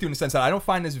 I agree with you in the sense that I don't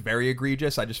find this very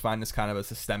egregious. I just find this kind of a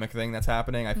systemic thing that's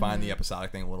happening. I find the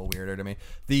episodic thing a little weirder to me.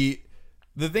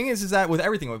 The thing is that with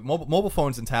everything, with mobile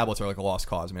phones and tablets are like a lost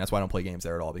cause. I mean, that's why I don't play games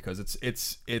there at all, because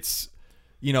it's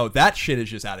you know, that shit is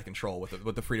just out of control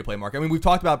with the free to play market. I mean, we've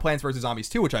talked about Plants vs Zombies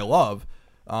 2, which I love,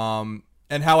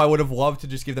 and how I would have loved to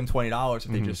just give them $20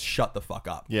 if they just shut the fuck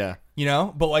up. Yeah, you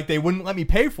know, but like they wouldn't let me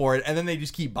pay for it, and then they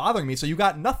just keep bothering me. So you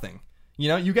got nothing. You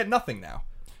know, you get nothing now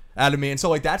out of me, and so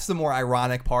like that's the more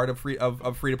ironic part of free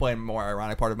to play, and more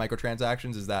ironic part of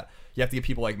microtransactions is that you have to get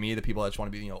people like me, the people that just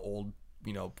want to be, you know, old,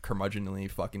 you know,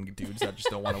 curmudgeonly fucking dudes that just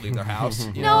don't want to leave their house.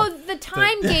 You know? The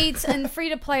time gates and free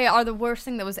to play are the worst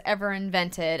thing that was ever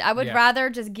invented. I would rather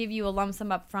just give you a lump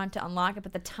sum up front to unlock it,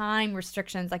 but the time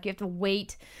restrictions, like you have to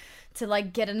wait to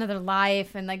like get another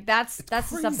life, and like that's the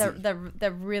stuff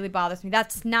that really bothers me.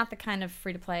 That's not the kind of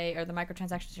free to play or the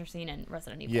microtransactions you're seeing in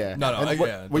Resident Evil. Yeah, no.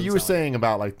 What you were saying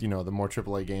about like, you know, the more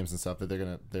AAA games and stuff that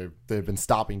they've been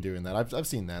stopping doing that. I've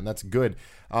seen that, and that's good.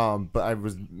 But I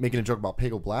was making a joke about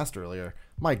Peggle Blast earlier.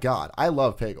 My God, I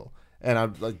love Peggle. And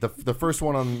I'm like the first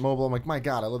one on mobile. I'm like, my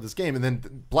God, I love this game. And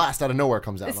then Blast out of nowhere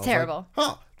comes out. It's terrible.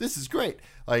 Like, this is great.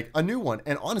 Like a new one.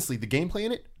 And honestly, the gameplay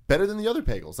in it better than the other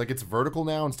Peggles. Like it's vertical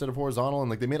now instead of horizontal, and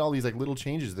like they made all these like little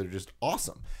changes that are just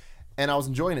awesome. And I was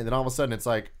enjoying it. Then all of a sudden, it's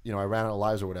like, you know, I ran out of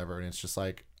lives or whatever, and it's just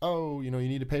like, oh, you know, you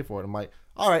need to pay for it. I'm like,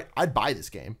 all right, I'd buy this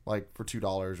game like for $2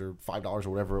 or $5 or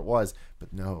whatever it was,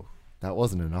 but no. That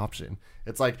wasn't an option.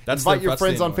 It's like, invite your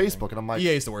friends on Facebook. And I'm like,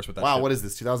 EA's the worst with that. Wow, shit. What is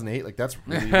this, 2008? Like, that's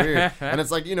really weird. And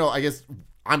it's like, you know, I guess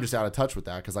I'm just out of touch with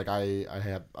that because, like,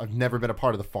 I've never been a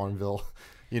part of the Farmville,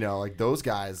 you know, like those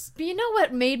guys. But you know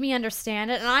what made me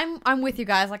understand it? And I'm with you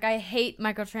guys. Like, I hate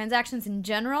microtransactions in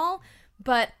general,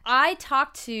 but I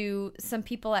talked to some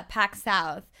people at PAX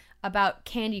South about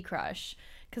Candy Crush.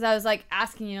 Because I was, like,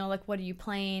 asking, you know, like, what are you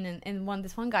playing? And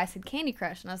this one guy said Candy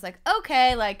Crush. And I was like,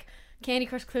 okay, like, Candy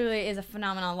Crush clearly is a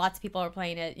phenomenon. Lots of people are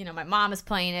playing it. You know, my mom is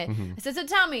playing it. I said, so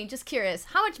tell me, just curious,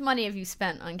 how much money have you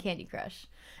spent on Candy Crush?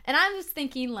 And I was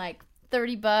thinking like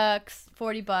 $30,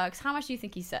 $40. How much do you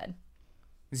think he said?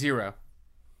 0.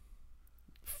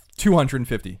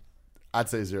 250. I'd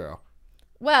say 0.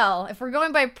 Well, if we're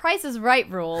going by Price is Right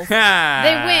rules, they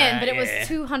win, but it was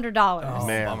 $200. Oh,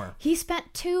 man. Bummer. He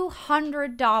spent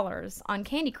 $200 on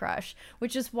Candy Crush,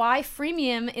 which is why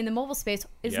freemium in the mobile space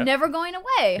is never going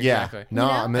away. Yeah. Exactly. No, You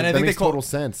know? I mean, And I that think makes total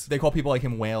sense. They call people like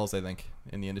him whales, I think,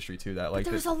 in the industry too. That like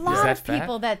There's that- a lot that of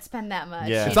people that spend that much.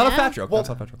 Yeah. It's you not a know? fat joke. Well, That's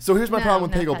not a fat joke. so here's my No, problem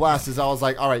with no, Peggle not Blast that. is I was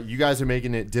like, all right, you guys are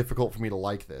making it difficult for me to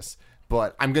like this.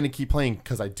 But I'm going to keep playing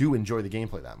because I do enjoy the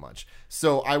gameplay that much.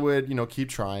 So I would, you know, keep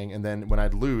trying. And then when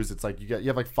I'd lose, it's like you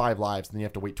have like 5 lives and then you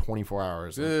have to wait 24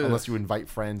 hours unless you invite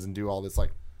friends and do all this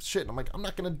like shit. And I'm like, I'm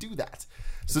not going to do that.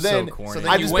 So then corny.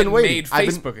 I've you just went been and waiting. made I've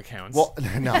been- Facebook accounts. Well,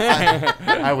 no,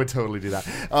 I would totally do that.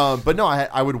 But no,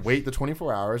 I would wait the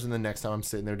 24 hours, and the next time I'm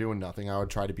sitting there doing nothing, I would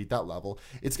try to beat that level.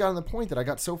 It's gotten to the point that I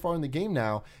got so far in the game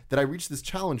now that I reached this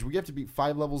challenge. We have to beat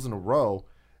 5 levels in a row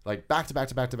like back to back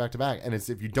to back to back to back. And it's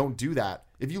if you don't do that,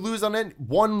 if you lose on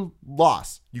one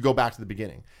loss, you go back to the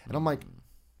beginning. And I'm like,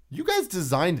 you guys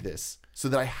designed this so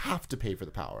that I have to pay for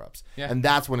the power ups. Yeah. And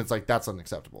that's when it's like that's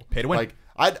unacceptable. Pay to win. Like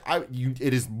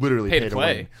it is literally pay to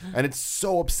play. Win. And it's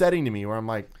so upsetting to me where I'm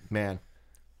like, man,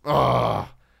 I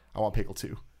want Pickle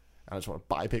 2. I just want to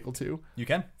buy Pickle 2. You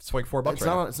can. It's like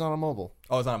 $4 it's not on mobile.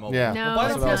 Oh, it's not on mobile. Yeah. No, well, buy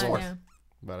it's it on not. PS4. Yeah.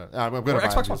 But I'm going to buy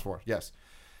Xbox it on PS4. Yes.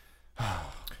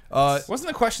 Wasn't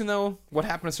the question though what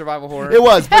happened to survival horror? It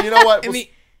was, but you know what?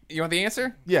 You want the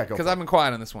answer? Yeah, go. Because I've been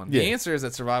quiet on this one. Yeah. The answer is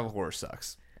that survival horror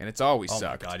sucks, and it's always Oh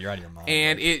sucked. my God, you're out of your mind.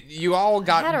 And you all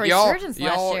got had a y'all resurgence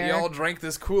last year. y'all drank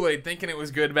this Kool-Aid thinking it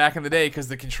was good back in the day because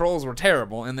the controls were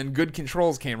terrible, and then good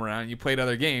controls came around. And you played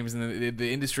other games, and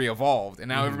the industry evolved, and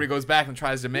now everybody goes back and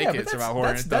tries to make it survival horror,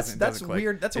 and it doesn't. That's click.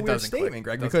 weird. That's a It weird doesn't statement,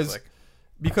 click. Greg. It doesn't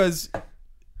Because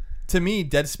to me,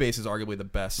 Dead Space is arguably the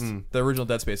best. The original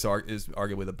Dead Space is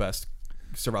arguably the best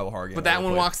survival horror game. But that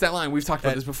one walks that line. We've talked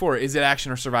about this before. Is it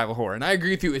action or survival horror? And I agree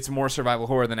with you. It's more survival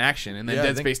horror than action. And then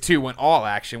Dead Space 2 went all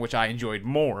action, which I enjoyed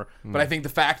more. But I think the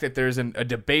fact that there's a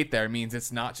debate there means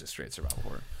it's not just straight survival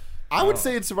horror. I would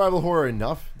say it's survival horror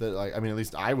enough that, like, I mean, at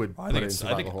least I would. I think it's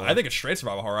straight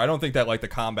survival horror. I don't think that like the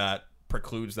combat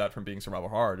precludes that from being survival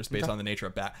horror, just based on the nature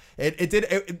of that.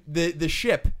 The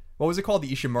ship. What was it called?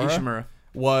 The Ishimura.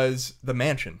 Was the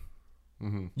mansion.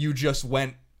 You just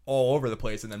went all over the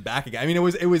place and then back again. I mean,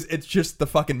 it's just the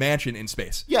fucking mansion in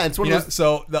space. Yeah, it's one of those.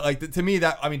 So that to me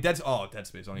that I mean, Dead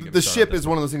Space. The ship is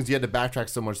one of those things you had to backtrack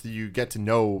so much that you get to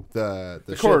know the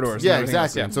corridors. Yeah, and exactly.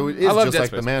 Else, yeah. And so it is just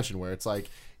like the mansion where it's like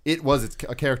it was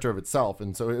a character of itself,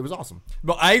 and so it was awesome.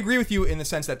 But I agree with you in the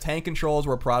sense that tank controls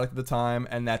were a product of the time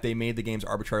and that they made the games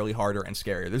arbitrarily harder and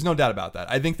scarier. There's no doubt about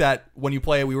that. I think that when you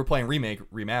play, we were playing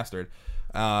remastered.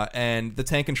 And the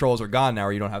tank controls are gone now,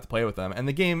 or you don't have to play with them. And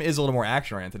the game is a little more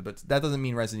action oriented, but that doesn't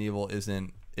mean Resident Evil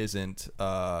isn't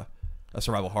a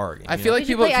survival horror game. I feel like Did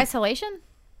you people play Isolation?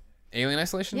 Alien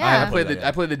Isolation. Yeah.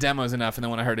 I played the demos enough, and then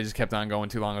when I heard it just kept on going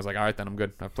too long, I was like, all right, then I'm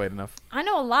good. I've played enough. I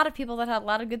know a lot of people that had a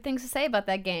lot of good things to say about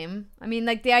that game. I mean,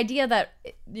 like the idea that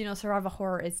survival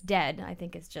horror is dead. I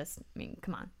think is just. I mean,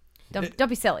 come on. Don't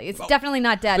be silly. It's definitely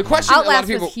not dead. The question Outlast a lot of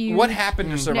people, was huge. what happened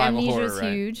to survival Amnesia horror? was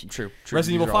Right? huge. True.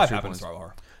 Resident Evil 5 happened to points. survival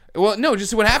horror. Well, no,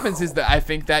 just what happens is that I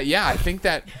think that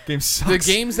Game sucks. the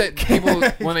games that people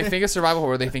when they think of survival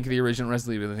horror, they think of the original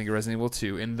Resident Evil, they think of Resident Evil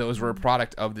 2, and those were a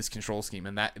product of this control scheme,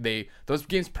 and that those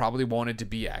games probably wanted to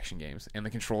be action games, and the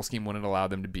control scheme wouldn't allow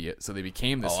them to be it, so they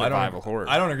became this survival horror.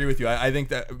 I don't agree with you. I think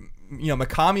that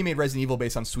Mikami made Resident Evil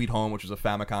based on Sweet Home, which was a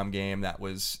Famicom game that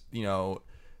was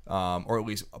or at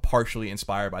least partially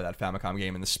inspired by that Famicom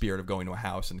game in the spirit of going to a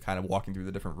house and kind of walking through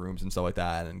the different rooms and stuff like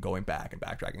that and going back and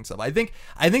backtracking and stuff. I think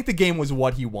the game was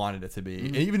what he wanted it to be.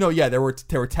 And even though there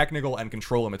were technical and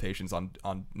control limitations on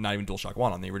not even DualShock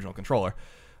 1 on the original controller.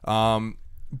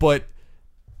 But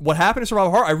what happened to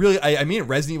survival horror, I mean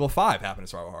Resident Evil 5 happened to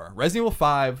survival horror. Resident Evil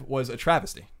 5 was a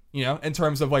travesty. In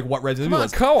terms of like what Resident Evil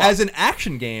is. Co-op. As an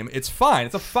action game, it's fine.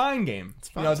 It's a fine game. It's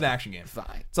fine. as an action game.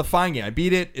 Fine. It's a fine game. I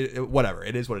beat it. Whatever.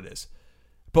 It is what it is.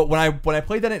 But when I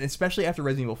played that, especially after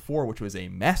Resident Evil 4, which was a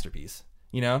masterpiece,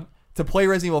 to play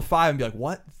Resident Evil 5 and be like,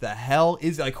 what the hell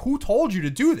is like? Who told you to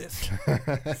do this?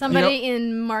 Somebody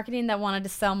in marketing that wanted to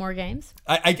sell more games.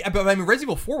 But I mean, Resident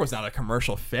Evil 4 was not a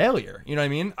commercial failure. You know what I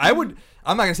mean?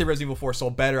 I'm not gonna say Resident Evil 4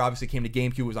 sold better. Obviously, came to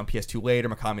GameCube. It was on PS2 later.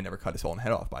 Mikami never cut his own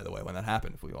head off. By the way, when that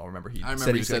happened, if we all remember, he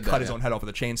said he was gonna cut his own head off with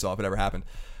a chainsaw if it ever happened.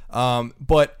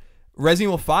 But Resident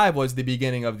Evil 5 was the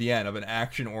beginning of the end of an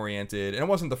action-oriented, and it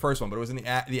wasn't the first one, but it was in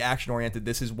the action-oriented.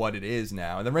 This is what it is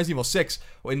now. And then Resident Evil 6,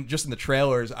 just in the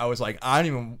trailers, I was like, I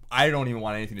don't even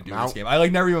want anything to do with this game. I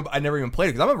never even played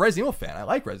it because I'm a Resident Evil fan. I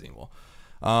like Resident Evil,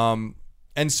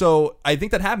 and so I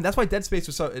think that happened. That's why Dead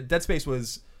Space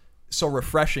was so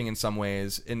refreshing in some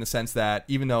ways, in the sense that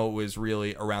even though it was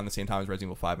really around the same time as Resident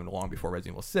Evil 5 and long before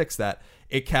Resident Evil 6, that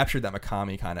it captured that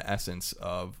Mikami kind of essence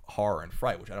of horror and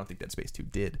fright, which I don't think Dead Space 2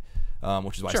 did,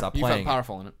 which is why I stopped playing. You felt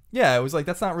powerful in it. Yeah, it was like,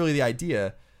 that's not really the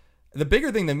idea. The bigger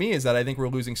thing to me is that I think we're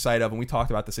losing sight of, and we talked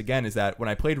about this again, is that when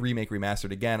I played Remake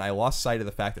Remastered again, I lost sight of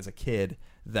the fact as a kid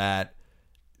that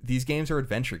these games are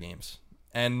adventure games.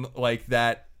 And like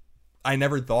that, I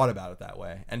never thought about it that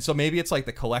way. And so maybe it's like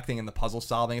the collecting and the puzzle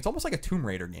solving. It's almost like a Tomb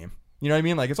Raider game. You know what I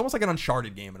mean? Like it's almost like an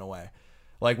Uncharted game in a way.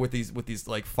 Like with these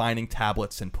like finding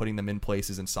tablets and putting them in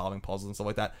places and solving puzzles and stuff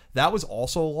like that. That was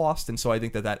also lost. And so I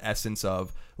think that essence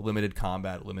of limited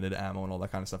combat, limited ammo, and all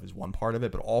that kind of stuff is one part of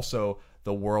it. But also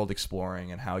the world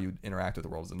exploring and how you interact with the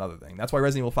world is another thing. That's why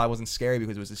Resident Evil 5 wasn't scary,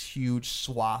 because it was this huge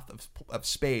swath of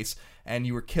space, and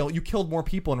you killed more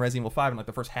people in Resident Evil 5 in like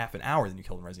the first half an hour than you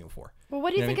killed in Resident Evil 4. Well,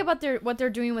 what do you think about what they're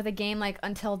doing with a game like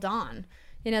Until Dawn?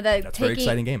 That That's a very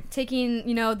exciting game.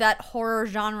 Taking that horror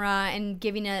genre and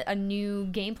giving it a new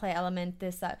gameplay element.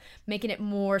 This making it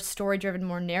more story driven,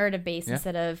 more narrative based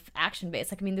instead of action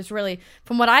based. Like, I mean, there's really,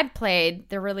 from what I've played,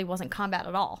 there really wasn't combat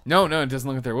at all. No, it doesn't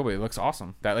look like there will be. It looks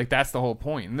awesome. That's the whole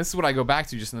point. And this is what I go back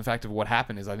to, just in the fact of what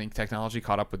happened is I think technology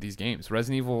caught up with these games.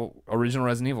 Original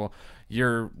Resident Evil,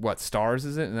 you're what, stars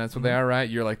is it? And that's what they are, right?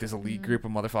 You're like this elite group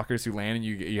of motherfuckers who land and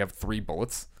you have 3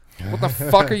 bullets. What the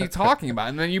fuck are you talking about?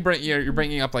 And then you're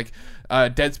bringing up like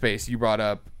Dead Space. You brought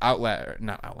up not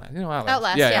Outlast.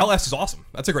 Outlast. Yeah. Outlast is awesome.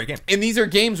 That's a great game. And these are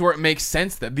games where it makes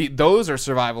sense that those are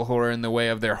survival horror in the way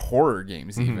of their horror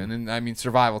games, even. And I mean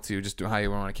survival too, just how you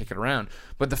want to kick it around.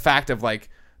 But the fact of like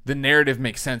the narrative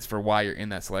makes sense for why you're in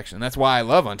that selection. And that's why I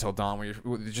love Until Dawn, where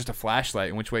you're just a flashlight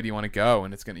and which way do you want to go,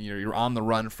 and it's gonna you're on the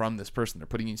run from this person. They're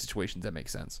putting you in situations that make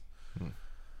sense.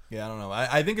 Yeah, I don't know.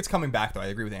 I think it's coming back though. I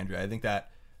agree with Andrea. I think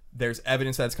that there's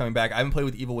evidence that it's coming back. I haven't played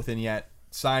with Evil Within yet.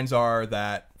 Signs are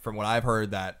that, from what I've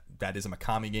heard, that is a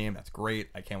Mikami game. That's great.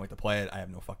 I can't wait to play it. I have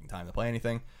no fucking time to play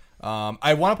anything.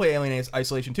 I want to play Alien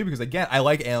Isolation too because, again, I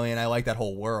like Alien. I like that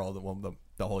whole world. Well,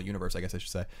 the whole universe, I guess I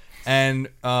should say. And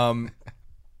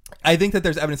I think that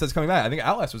there's evidence that's coming back. I think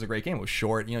Outlast was a great game. It was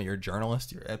short. You're a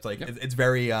journalist. It's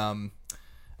very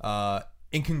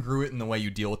incongruent in the way you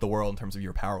deal with the world in terms of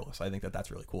you're powerless. I think that's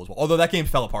really cool as well. Although that game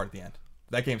fell apart at the end.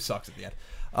 That game sucks at the end.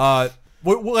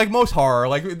 Like most horror,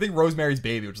 like I think Rosemary's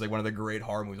Baby, which is like one of the great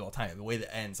horror movies of all time. The way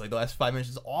that ends, like the last 5 minutes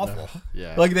is awful.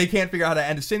 Yeah. Like they can't figure out how to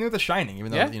end it. Same thing with The Shining,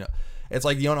 even though it's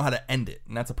like you don't know how to end it,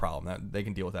 and that's a problem. That they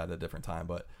can deal with that at a different time.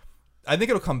 But I think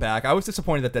it'll come back. I was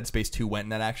disappointed that Dead Space 2 went in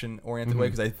that action-oriented way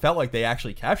because I felt like they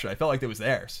actually captured it. I felt like it was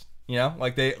theirs.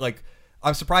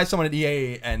 I'm surprised someone at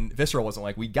EA and Visceral wasn't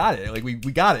like, we got it. Like we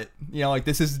got it.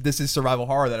 This is survival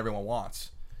horror that everyone wants.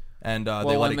 And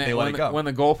they let it go. When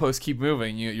the goalposts keep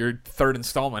moving, your third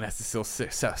installment has to still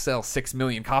sell 6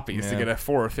 million copies to get a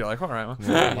 4. If you're like, all right, well.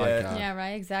 Yeah,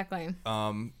 right, exactly.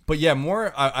 But yeah,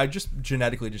 more. I just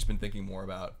genetically just been thinking more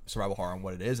about survival horror and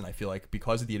what it is, and I feel like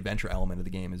because of the adventure element of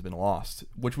the game has been lost,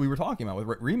 which we were talking about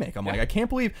with Remake. I'm like, I can't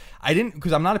believe I didn't,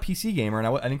 because I'm not a PC gamer and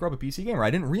I didn't grow up a PC gamer.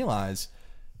 I didn't realize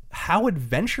how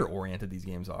adventure oriented these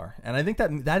games are, and I think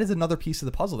that is another piece of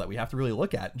the puzzle that we have to really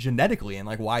look at genetically and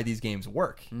like why these games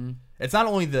work. It's not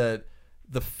only the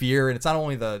fear, and it's not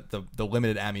only the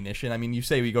limited ammunition. I mean, you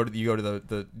say they go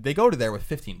to there with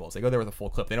 15 bullets. They go there with a full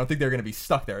clip. They don't think they're going to be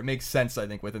stuck there. It makes sense, I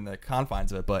think, within the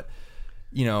confines of it, but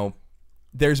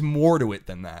there's more to it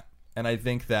than that. And I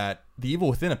think that the Evil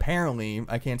Within, apparently,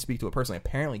 I can't speak to it personally,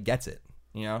 apparently gets it.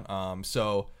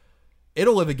 So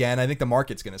it'll live again. I think the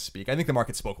market's going to speak. I think the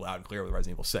market spoke loud and clear with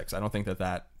Resident Evil 6. I don't think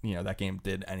that game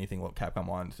did anything what Capcom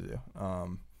wanted to do.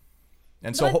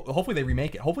 And so hopefully they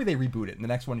remake it. Hopefully they reboot it. And the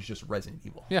next one is just Resident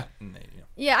Evil. Yeah.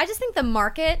 Yeah, I just think the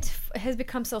market has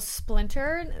become so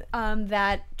splintered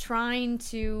that trying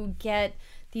to get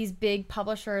these big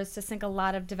publishers to sink a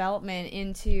lot of development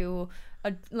into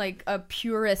a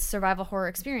purist survival horror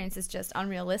experience is just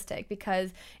unrealistic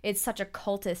because it's such a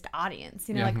cultist audience.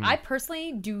 I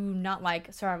personally do not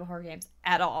like survival horror games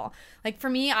at all. Like, for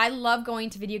me, I love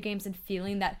going to video games and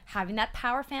having that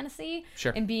power fantasy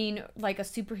and being like a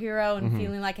superhero and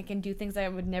feeling like I can do things that I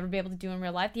would never be able to do in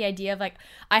real life. The idea of like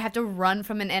I have to run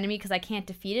from an enemy because I can't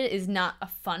defeat it is not a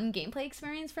fun gameplay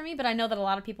experience for me, but I know that a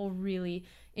lot of people really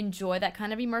enjoy that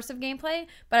kind of immersive gameplay,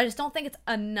 but I just don't think it's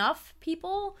enough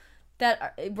people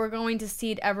that we're going to see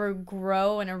it ever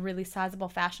grow in a really sizable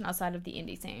fashion outside of the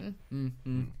indie scene.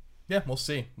 Yeah, we'll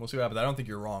see. We'll see what happens. I don't think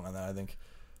you're wrong on that. I think,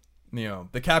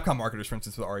 the Capcom marketers, for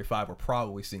instance, with RE5, were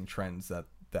probably seeing trends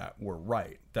that were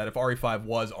right. That if RE5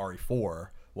 was RE4,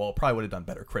 well, it probably would have done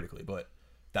better critically, but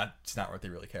that's not what they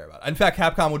really care about. In fact,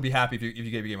 Capcom would be happy if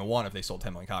you gave a game a 1 if they sold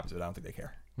 10 million copies of it. I don't think they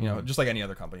care. Just like any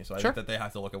other company. So I think that they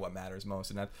have to look at what matters most,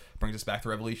 and that brings us back to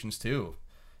Revolutions 2.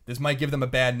 This might give them a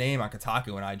bad name on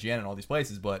Kotaku and IGN and all these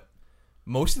places, but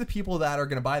most of the people that are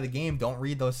going to buy the game don't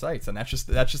read those sites, and that's just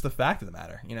the fact of the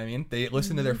matter. You know what I mean? They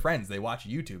listen to their friends, they watch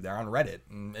YouTube, they're on Reddit,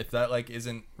 and if that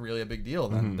isn't really a big deal,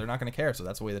 then they're not going to care. So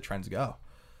that's the way the trends go.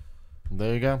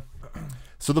 There you go.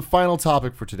 So the final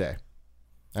topic for today,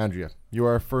 Andrea, you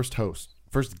are our first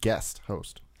guest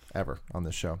host ever on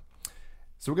this show.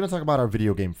 So we're going to talk about our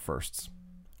video game firsts.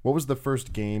 What was the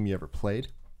first game you ever played?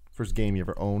 First game you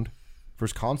ever owned?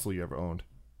 First console you ever owned?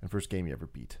 And first game you ever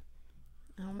beat?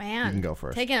 Oh, man. You can go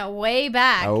first. Taking it way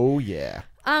back. Oh, yeah.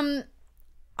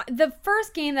 The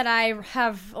first game that I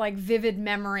have vivid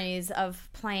memories of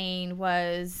playing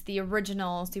was the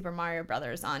original Super Mario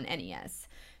Brothers on NES.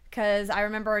 because I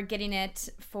remember getting it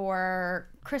for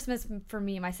Christmas for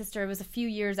me and my sister. It was a few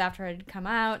years after it had come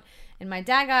out, and my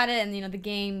dad got it, and the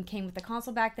game came with the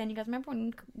console back then. You guys remember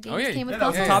when games came with that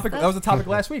was consoles? that was a topic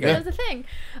last week. That was a thing.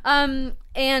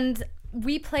 And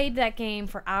we played that game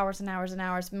for hours and hours and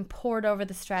hours and poured over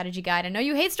the strategy guide. I know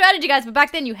you hate strategy guides, but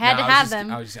back then you had to have them.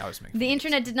 I was making The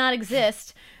internet did not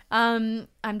exist. I'm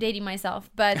dating myself,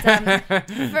 but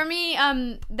for me,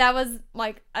 that was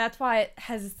that's why it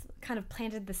has kind of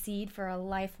planted the seed for a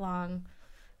lifelong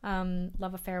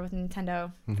love affair with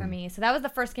Nintendo for me. So that was the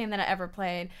first game that I ever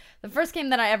played. The first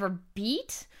game that I ever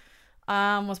beat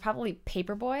was probably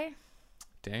Paperboy.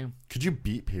 Damn. Could you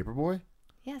beat Paperboy?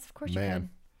 Yes, of course you Man. could.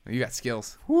 You got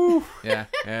skills. Woo. Yeah.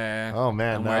 Oh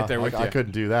man, I'm no, right there with I you.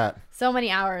 couldn't do that. So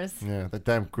many hours. Yeah, that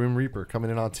damn Grim Reaper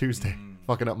coming in on Tuesday,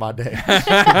 fucking up my day.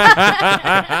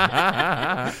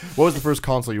 What was the first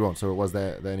console you owned? So it was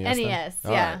the NES. NES,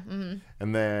 then? yeah. All right. Mm-hmm.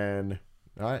 And then,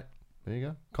 all right, there you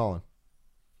go, Colin.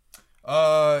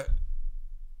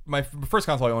 My first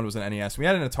console I owned was an NES. We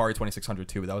had an Atari 2600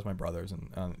 too, but that was my brother's, and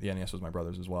the NES was my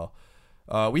brother's as well.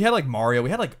 We had Mario.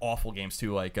 We had awful games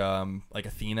too, like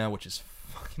Athena, which is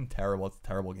fucking terrible. It's a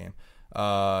terrible game.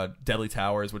 Deadly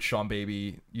Towers, which Sean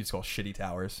Baby used to call Shitty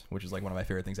Towers, which is one of my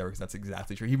favorite things ever because that's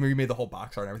exactly true. He made the whole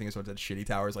box art and everything, so it said Shitty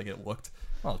Towers like it looked.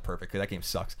 Well, it was perfect because that game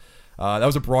sucks. That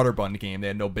was a broader bund game. They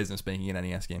had no business making an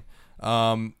NES game.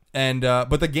 But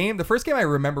the first game I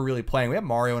remember really playing, we had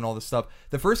Mario and all this stuff.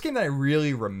 The first game that I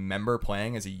really remember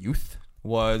playing as a youth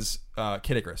was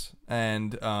Kid Icarus,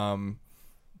 and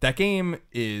that game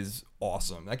is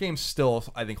awesome. That game still,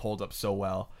 I think, holds up so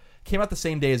well. Came out the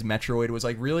same day as Metroid. It was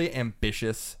really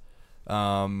ambitious.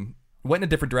 Went in a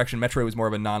different direction. Metroid was more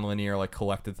of a non-linear,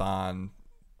 collectathon,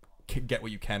 get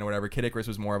what you can or whatever. Kid Icarus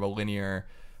was more of a linear,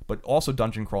 but also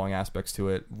dungeon crawling aspects to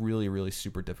it. Really, really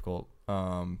super difficult,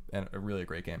 and a really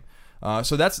great game.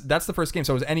 So that's the first game.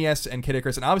 So it was NES and Kid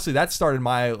Icarus, and obviously that started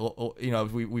my,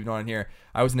 we've known it here.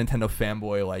 I was a Nintendo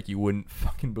fanboy like you wouldn't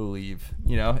fucking believe,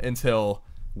 until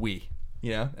Wii.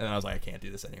 And then I was like, I can't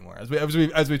do this anymore. As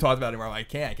we talked about it, I'm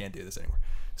like, I can't do this anymore.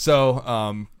 So,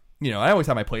 I always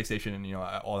had my PlayStation and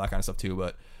all that kind of stuff too.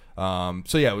 But,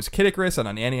 it was Kid Icarus and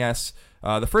on the NES.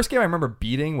 The first game I remember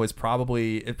beating was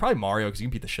probably Mario because you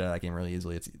can beat the shit out of that game really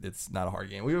easily. It's not a hard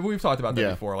game. We've talked about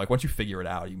that before. Once you figure it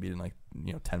out, you can beat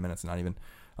it in 10 minutes, not even.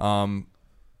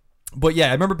 But yeah,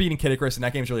 I remember beating Kid Icarus and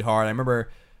that game's really hard. I remember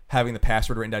having the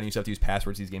password written down. You used to have to use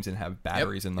passwords. These games didn't have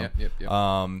batteries in them. Yep.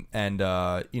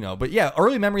 But yeah,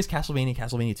 early memories: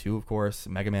 Castlevania 2, of course,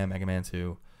 Mega Man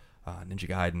 2, Ninja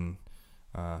Gaiden,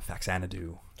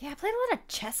 Faxanadu. Yeah, I played a lot of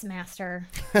Chess Master.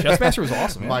 Chess Master was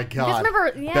awesome. My You guys God,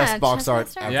 remember, best box Chess art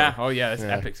Master? ever. Yeah. Oh yeah. That's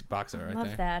Yeah. epic box art right Love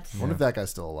there. that. I wonder if that guy's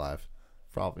still alive.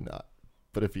 Probably not.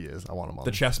 But if he is, I want him on.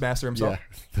 The Chess Master himself.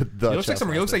 Yeah, He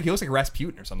looks like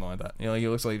Rasputin or something like that. He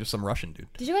looks like just some Russian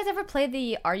dude. Did you guys ever play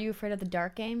the Are You Afraid of the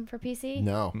Dark game for PC?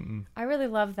 No. I really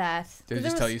love that. Did it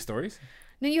just tell you stories?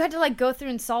 No, you had to go through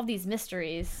and solve these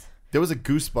mysteries. There was a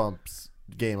Goosebumps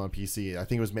game on PC. I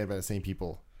think it was made by the same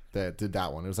people that did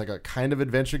that one. It was a kind of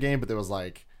adventure game, but there was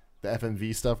the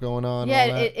FMV stuff going on. Yeah,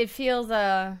 and all that. it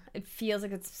feels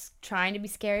like it's trying to be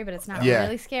scary, but it's not Yeah.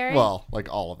 really scary. Well,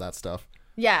 all of that stuff.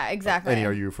 yeah, exactly. Any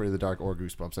Are You Afraid of the Dark or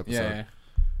Goosebumps episode. Yeah.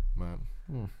 But,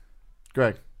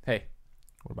 Greg, Hey.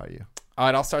 what about you?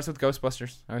 It all starts with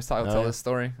Ghostbusters. I always thought I'd tell yeah. this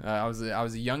story. I was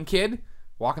a young kid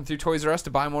walking through Toys R Us to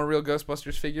buy more real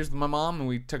Ghostbusters figures with my mom, and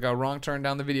we took a wrong turn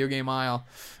down the video game aisle,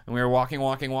 and we were walking,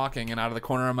 and out of the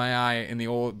corner of my eye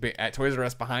at Toys R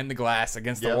Us behind the glass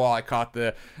against the Yep. wall, I caught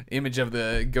the image of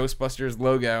the Ghostbusters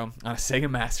logo on a Sega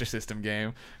Master System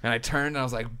game, and I turned and I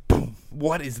was like, boom,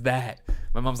 what is that?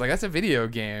 My mom's like, that's a video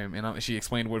game, and she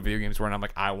explained what video games were, and I'm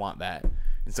like, I want that.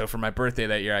 And so for my birthday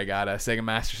that year, I got a Sega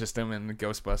Master System and the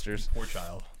Ghostbusters. Poor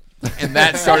child. And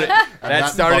that started that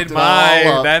fucked it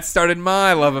all up.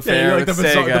 my love affair with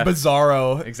Sega. The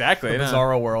Bizarro. Exactly, The no.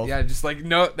 Bizarro world. Yeah, just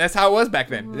no, that's how it was back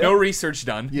then. No research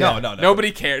done. Yeah. No.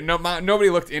 Nobody cared.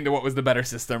 Nobody looked into what was the better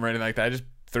system or anything like that. I just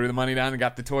threw the money down and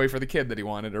got the toy for the kid that he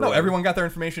wanted. Or No, whatever. everyone got their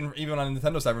information even on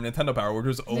Nintendo side from Nintendo Power, which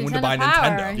was owned by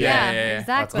Power. Nintendo. Yeah.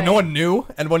 exactly. But no one knew,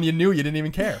 and when you knew, you didn't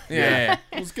even care. Yeah.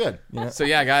 It was good. So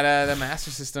yeah, I got the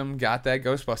Master System, got that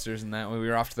Ghostbusters, and that we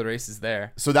were off to the races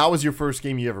there. So that was your first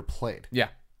game you ever played. Yeah.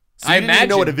 So you didn't even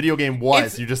know what a video game was.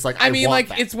 It's- You're just like, I mean, want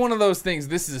that. it's one of those things.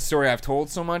 This is a story I've told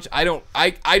so much. I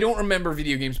don't remember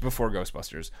video games before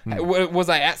Ghostbusters. Was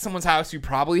I at someone's house who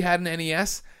probably had an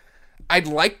NES? I'd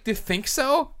like to think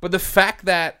so, but the fact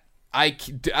that I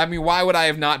mean, why would I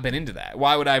have not been into that?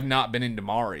 Why would I have not been into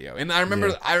Mario? And I remember,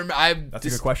 That's a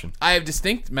good question. I have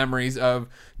distinct memories of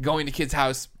going to kids'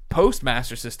 house post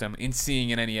Master System and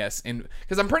seeing an NES, and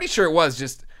because I'm pretty sure it was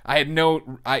just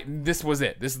This was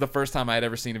it. This is the first time I had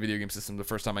ever seen a video game system. The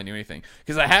first time I knew anything,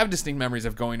 because I have distinct memories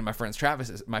of going to my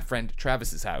friend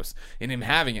Travis's house and him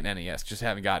having an NES, just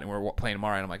having gotten. And we're playing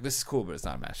Mario, and I'm like, this is cool, but it's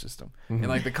not a Master System. And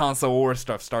like the console war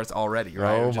stuff starts already,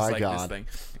 right? Oh Just my like God. This thing,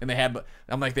 and they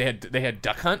had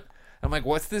Duck Hunt. I'm like,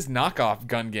 what's this knockoff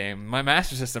gun game? My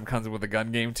Master System comes with a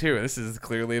gun game too. This is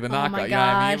clearly the knockoff. my You know what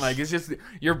I mean? gosh. Like, it's just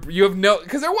you have no,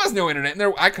 because there was no internet,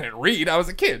 and I couldn't read. I was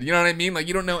a kid. You know what I mean? Like,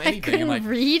 you don't know I anything. couldn't And like,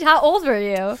 read. How old were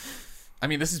you? I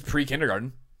mean, this is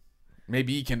pre-kindergarten,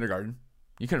 maybe kindergarten.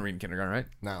 You couldn't read in kindergarten, right?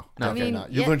 No, No. okay, I mean, no.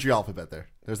 You yeah. learned your alphabet there.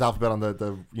 There's alphabet on the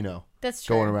That's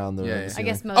true. going around the. Yeah, yeah. the I ceiling.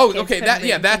 guess most Oh, kids okay. couldn't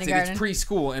read in That's it. It's kindergarten.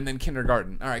 preschool and then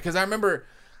kindergarten. All right, because I remember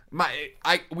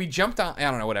we jumped on. I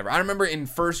don't know, whatever. I remember in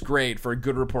first grade for a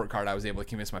good report card, I was able to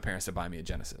convince my parents to buy me a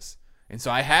Genesis, and so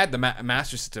I had the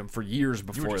Master System for years You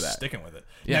before were just that. sticking with it.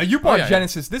 Yeah. Now you bought yeah.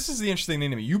 Genesis. This is the interesting thing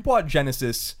to me. You bought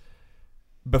Genesis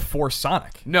before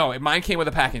Sonic. No, mine came with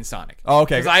a pack in Sonic. Oh,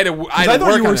 okay. Because I had to I had to thought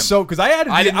work you on were him. so because I had.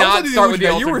 I did was not under the start with the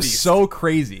illusion that you Altered were Beast. so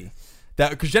crazy that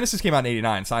because Genesis came out in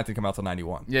 '89, Sonic didn't come out till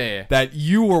 '91. Yeah. That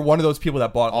you were one of those people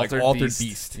that bought like Altered Beast.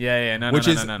 Beast. Yeah. No, which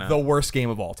is no. the worst game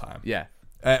of all time. Yeah.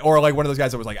 Or like one of those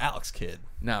guys that was like Alex Kidd.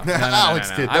 No. Alex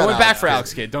Kidd, I not went back Alex for Kidd.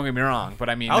 Alex Kidd. Don't get me wrong, but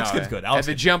I mean, Alex no, Kidd's good. At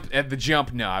the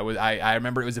jump, no. I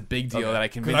remember it was a big deal Okay. that I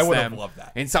 'Cause convinced I would have them. loved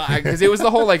that. And so because it was the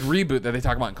whole like reboot that they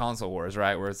talk about in Console Wars,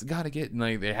 right? Where it's gotta get, and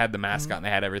like they had the mascot and they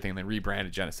had everything, and they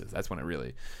rebranded Genesis. That's when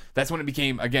it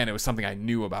became, again, it was something I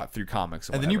knew about through comics.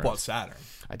 Or And then you whatever. bought Saturn.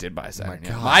 I did buy a Saturn. God.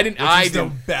 Yeah. I didn't. Which I is the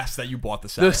didn't. best that you bought the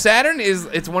Saturn. The Saturn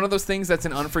it's one of those things that's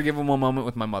an unforgivable moment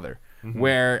with my mother,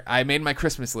 where I made my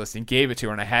Christmas list and gave it to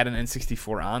her, and I had an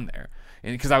N64 on there.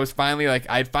 And because I was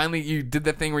finally you did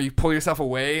that thing where you pull yourself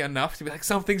away enough to be like,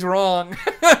 something's wrong.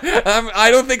 I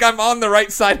don't think I'm on the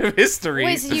right side of history.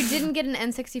 Wait, so you didn't get an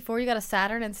N64? You got a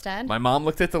Saturn instead? My mom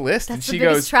looked at the list That's and the she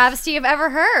biggest goes, travesty I've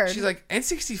ever heard. she's like,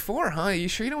 N64, huh? You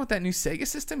sure you don't want that new Sega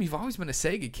system? You've always been a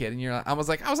Sega kid. And I was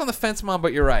like, I was on the fence, Mom,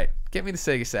 but you're right. Get me the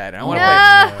Sega Saturn. I want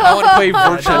to play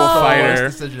Virtual That's the Fighter.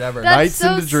 worst decision ever. That's Nights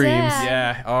so into dreams. sad.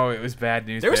 Yeah. Oh, it was bad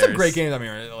news. There were some bears. great games. I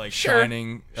mean, like Sure.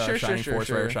 Shining, Shining Force,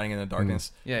 sure. right? Shining in the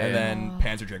Darkness, Yeah, and yeah. then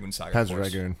Panzer Dragoon Saga. Panzer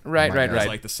Force. Dragoon. Right, Oh my right, God. That was right.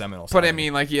 like the seminal. But I saga.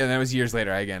 mean, like, yeah, that was years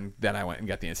later. Then I went and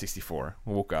got the N64.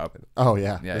 Woke up. Oh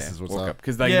yeah, Yeah, this is what's woke up.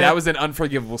 Because like Yeah. that was an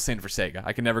unforgivable sin for Sega.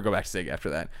 I could never go back to Sega after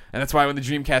that. And that's why when the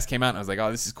Dreamcast came out, I was like,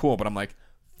 oh, this is cool. But I'm like,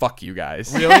 fuck you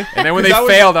guys. Really? And then when 'Cause they that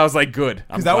was- failed, I was like, good.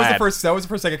 I'm because that was glad. the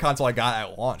first Sega console I got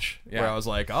at launch, where Yeah. I was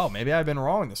like, oh, maybe I've been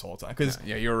wrong this whole time. Because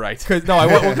Yeah, you were right.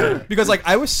 because like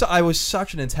I was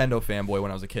such a Nintendo fanboy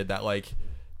when I was a kid that like.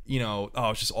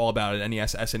 It's just all about it,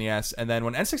 NES, SNES. And then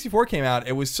when N64 came out,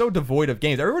 it was so devoid of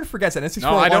games. Everyone forgets that N64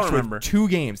 No, I don't launched remember. with 2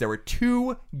 games. There were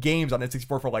 2 games on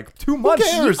N64 for like 2 months.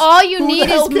 cares? All you Who the need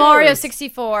hell is Mario cares?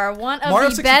 64, one of Mario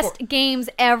the 64 best games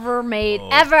ever made, Oh,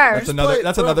 ever. That's play another. it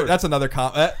That's forever. another. That's another.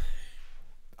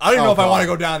 I don't even Oh, know if I God. want to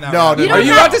go down that. No, route. no, You Are don't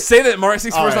you know. about to say that Mario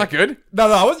 64 is All not good?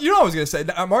 No, I was going to say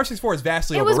Mario 64 is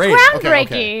vastly It was overrated.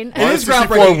 groundbreaking. It Mario is 64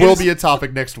 groundbreaking. will It is- be a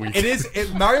topic next week. It is.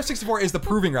 Mario 64 is the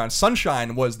proving ground.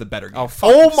 Sunshine was the better game. Oh,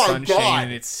 fuck Oh my Sunshane God.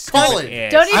 and its Call stupid it.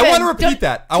 ass. Don't even, I want to repeat don't-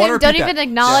 that. I want to Tim, repeat don't that. even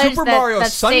acknowledge Super that Mario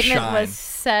that statement Sunshine was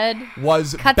said.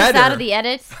 was Cut better this out of the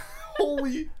edit.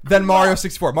 Holy than Mario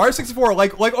 64. Mario 64,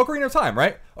 like Ocarina of Time,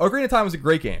 right? Ocarina of Time was a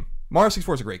great game. Mario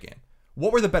 64 is a great game.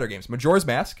 What were the better games? Majora's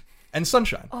Mask and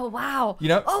Sunshine. Oh wow. You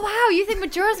know- Oh wow. You think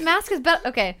Majora's Mask is better?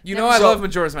 Okay. You never know I mind. love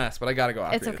Majora's Mask, but I gotta go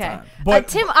It's Ocarina okay. of Time. But-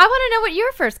 Tim, I want to know what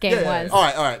your first game Yeah. was. All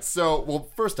right. So, well,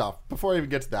 first off, before I even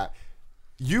get to that,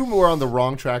 you were on the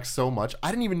wrong track so much.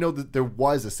 I didn't even know that there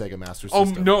was a Sega Master Oh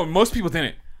System. no, most people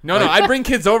didn't. No, I'd bring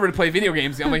kids over to play video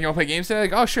games. I'm like, you want to play games today?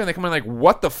 Like, oh sure. And they come in like,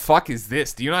 what the fuck is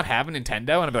this? Do you not have a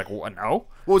Nintendo? And I'd be like, what? No.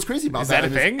 What was crazy about Is that a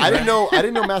is thing? I Is didn't know. I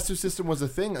didn't know Master System was a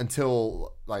thing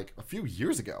until like a few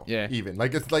years ago. Yeah. Even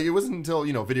like it's like it wasn't until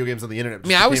video games on the internet. I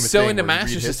mean, I was so into Master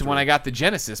Master System when I got the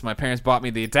Genesis. My parents bought me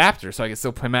the adapter so I could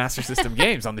still play Master System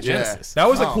games on the Yeah. Genesis. That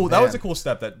was a Oh, cool. That man. was a cool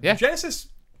step. That Yeah. Genesis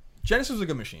was a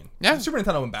good machine. Yeah. Super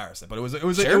Nintendo embarrassed it, but it was Sure.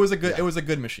 it was a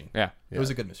good machine. Yeah. It was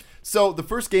a good machine. So the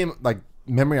first game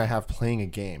memory I have playing a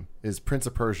game is Prince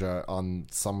of Persia on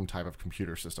some type of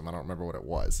computer system. I don't remember what it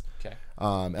was. Okay.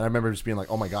 And I remember just being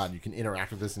like, oh my God, you can interact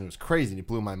with this. And it was crazy. And it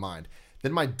blew my mind.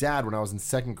 Then my dad, when I was in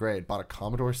second grade, bought a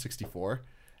Commodore 64.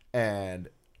 And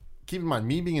keep in mind,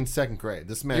 me being in second grade,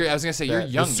 this meant I was gonna say, that you're the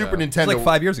young, Super though. It was Nintendo, like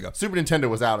 5 years ago. Super Nintendo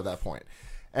was out at that point.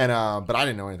 And but I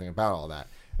didn't know anything about all that.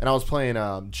 And I was playing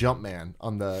Jumpman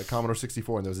on the Commodore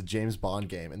 64, and there was a James Bond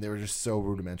game, and they were just so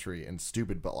rudimentary and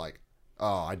stupid, but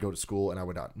I'd go to school and I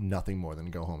would nothing more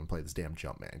than go home and play this damn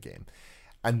Jumpman game.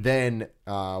 And then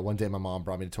one day my mom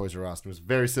brought me to Toys R Us, and it was a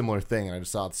very similar thing, and I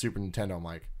just saw the Super Nintendo. I'm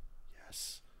like,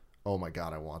 yes, oh my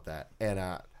God, I want that. And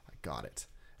got it.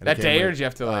 And That it day, came or did you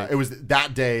have to like? it was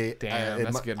that day. Damn,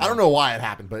 that's good. I don't know why it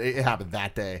happened, but it happened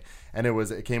that day, and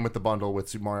it came with the bundle with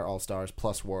Super Mario All Stars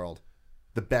plus World,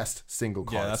 the best single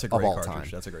cards that's a of great all cartridge. time.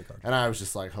 That's a great cartridge. And I was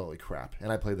just like, holy crap!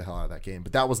 And I played the hell out of that game.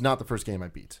 But that was not the first game I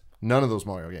beat. None of those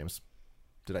Mario games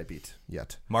did I beat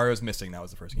yet. Mario's Missing. That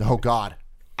was the first game. Oh God,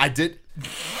 I did.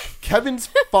 Kevin's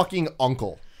fucking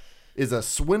uncle is a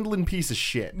swindling piece of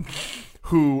shit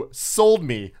who sold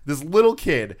me this little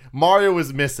kid. Mario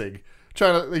is Missing.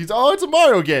 It's a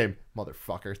Mario game.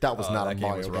 Motherfucker. That was not a that game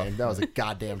Mario was rough. game. That was a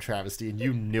goddamn travesty, and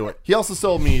you knew it. He also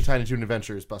sold me Tiny Toon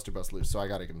Adventures Buster Bust Loose, so I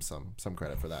gotta give him some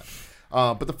credit for that.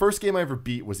 But the first game I ever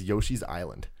beat was Yoshi's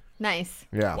Island. Nice.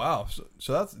 Yeah. Wow.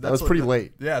 So that's That was pretty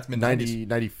late. Yeah, it's mid 90,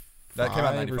 95 That came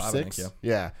out in or 95, I think, 6.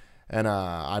 Yeah. And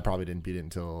I probably didn't beat it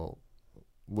until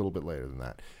a little bit later than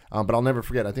that. But I'll never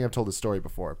forget. I think I've told this story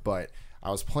before, but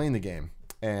I was playing the game,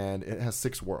 and it has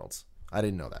 6 worlds. I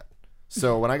didn't know that.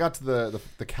 So when I got to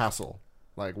the castle,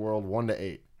 like world 1 to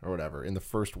 8 or whatever, in the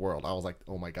first world, I was like,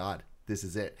 oh my God, this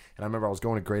is it. And I remember I was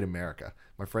going to Great America.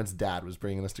 My friend's dad was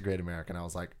bringing us to Great America, and I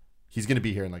was like, he's going to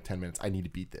be here in like 10 minutes. I need to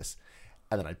beat this.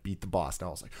 And then I beat the boss, and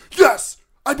I was like, yes,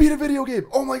 I beat a video game.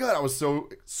 Oh my God. I was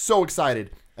so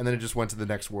excited. And then it just went to the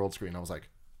next world screen. I was like,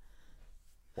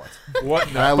 what? What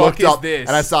And the I fuck looked is up, this?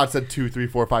 and I saw it said 2, 3,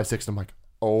 4, 5, 6. And I'm like,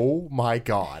 oh my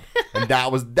God. And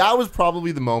that was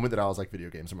probably the moment that I was like, video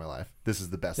games are my life. This is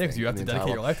the best Yeah, thing. because you have in to the entire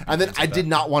dedicate your world. life to And then games I like did that.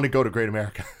 not want to go to Great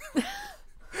America.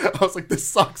 I was like, this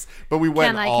sucks. But we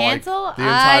went Can I all cancel? like, the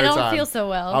entire I don't time. feel so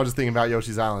well. I was just thinking about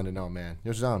Yoshi's Island, and oh man,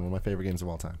 Yoshi's Island, one of my favorite games of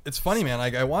all time. It's funny, man.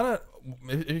 Like I want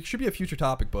to. It should be a future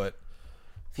topic, but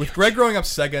with Greg growing up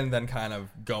Sega and then kind of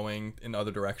going in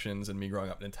other directions, and me growing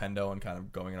up Nintendo and kind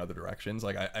of going in other directions,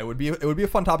 like it would be a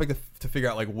fun topic to figure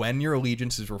out like when your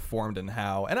allegiances were formed and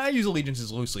how. And I use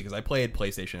allegiances loosely because I played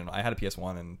PlayStation. I had a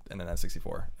PS1 and an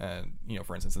N64, and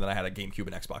for instance, and then I had a GameCube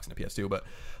and Xbox and a PS2. But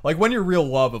like when your real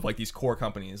love of like these core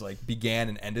companies like began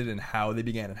and ended, and how they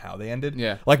began and how they ended.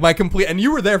 Yeah. Like my complete, and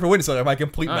you were there for witness. Like my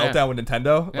complete Oh, meltdown yeah. with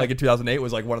Nintendo, like in 2008,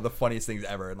 was like one of the funniest things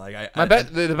ever. And like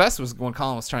The best was when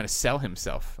Colin was trying to sell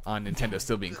himself on Nintendo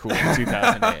still being cool in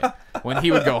 2008. When he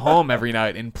would go home every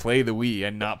night and play the Wii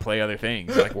and not play other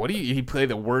things. Like, he played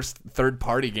the worst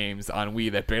third-party games on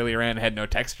Wii that barely ran and had no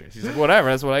textures. He's like, whatever,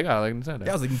 that's what I got. I like Nintendo.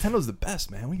 Yeah, I was like, Nintendo's the best,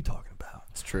 man. What are you talking about?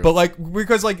 It's true. But like,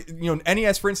 because like,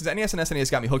 NES, for instance, NES and SNES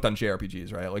got me hooked on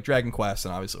JRPGs, right? Like Dragon Quest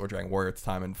and obviously, or Dragon Warrior at the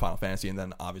time, and Final Fantasy, and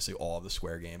then obviously all of the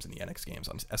Square games and the NX games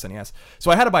on SNES.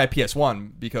 So I had to buy a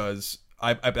PS1 because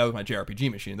that was my JRPG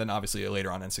machine. And then obviously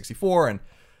later on N64, and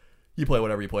you play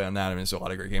whatever you play on that. I mean, there's a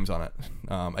lot of great games on it.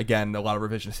 Again, a lot of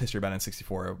revisionist history about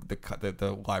N64.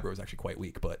 The library was actually quite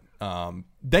weak. But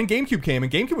then GameCube came,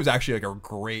 and GameCube was actually like a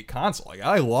great console. Like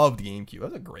I loved GameCube. It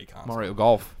was a great console. Mario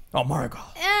Golf. Oh, Mario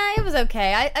Golf. It was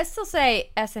okay. I still say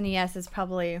SNES is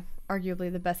probably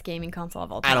arguably the best gaming console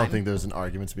of all time. I don't think there's an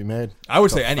argument to be made. I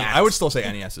would say I would still say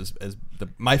NES is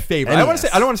my favorite. I NES.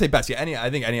 don't want to say best. Yeah, I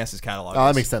think NES's catalog.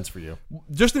 That is- makes sense for you.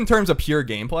 just in terms of pure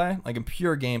gameplay, like in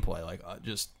pure gameplay, like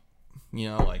just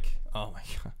like oh my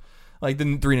God, like the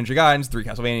 3 Ninja Gaidens, 3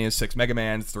 Castlevanias, 6 Mega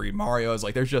Mans, 3 Marios.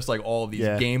 Like there's just like all of these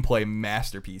gameplay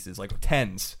masterpieces, like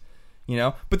 10s.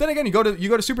 But then again, you go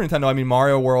to Super Nintendo. I mean,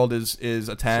 Mario World is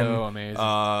a 10. So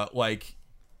amazing.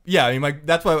 Yeah, I mean, like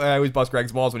that's why I always bust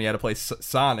Greg's balls when he had to play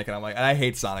Sonic, and I'm like, and I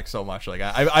hate Sonic so much. Like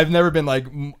I've never been like,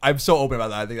 I'm so open about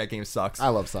that. I think that game sucks. I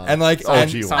love Sonic. And like, OG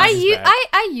and- one. Sonic is bad.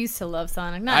 I used to love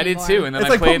Sonic. Not I did anymore. too, and then It's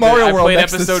I like put played Mario World I played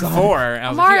next to episode Sonic. 4. And I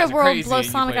was Mario like, you guys are World crazy, blows and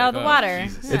you Sonic played out of the those. water.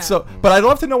 Jesus. Yeah. It's so, but I'd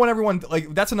love to know when everyone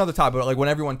like that's another topic. But like when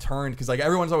everyone turned, because like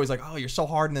everyone's always like, "Oh, you're so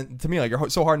hard." To me, like you're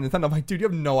so hard in Nintendo. I'm like, dude, you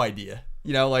have no idea.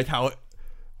 Like how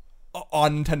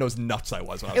on Nintendo's nuts I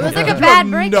was. When I It was young. like a You bad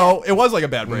have breakup. No, it was like a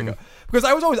bad breakup because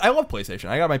I love PlayStation.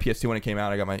 I got my PS2 when it came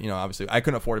out. I got my obviously I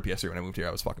couldn't afford a PS3 when I moved here.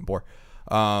 I was fucking poor.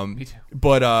 Me too.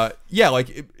 But yeah,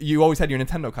 like you always had your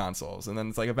Nintendo consoles, and then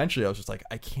it's like eventually I was just like,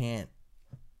 I can't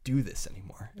do this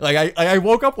anymore. Like I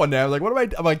woke up one day, I was like, what am I?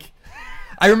 I'm like,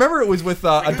 I remember it was with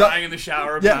Lying in the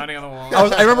shower, Yeah. pounding on the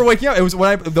wall. I remember waking up. It was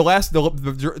when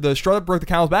the straw that broke the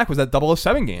camel's back was that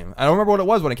 007 game. I don't remember what it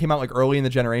was when it came out like early in the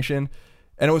generation,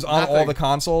 and it was on all the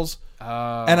consoles.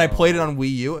 And I played it on Wii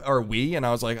U or Wii, and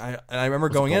I was like, I remember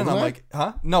going in, and I'm GoldenEye? like,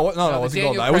 huh? No, it wasn't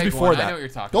Daniel GoldenEye. It was Craig before one. that. I know what you're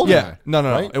talking Goldeneye. about. Yeah, no,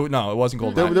 Right? It wasn't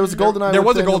GoldenEye. There was a GoldenEye. There with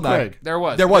was a Daniel GoldenEye. Craig. There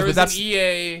was. There was, There but that's- an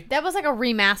EA. That was like a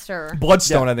remaster.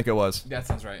 Bloodstone, Yeah. I think it was. That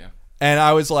sounds right, yeah. And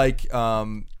I was like,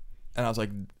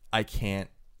 I can't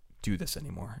do this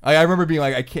anymore. I remember being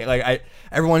like, I can't. Like,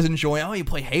 everyone's enjoying. Oh, you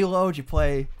play Halo? Did you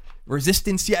play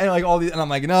Resistance? Yeah, like all these. And I'm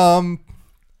like, no, I'm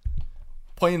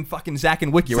playing fucking Zack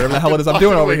and Wiki, whatever the hell it is I'm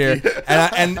doing over here.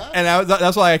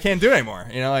 That's why I can't do it anymore.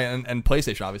 And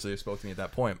PlayStation obviously spoke to me at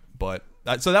that point. But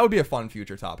so that would be a fun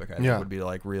future topic. I think would be to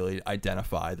like really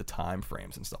identify the time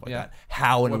frames and stuff like that.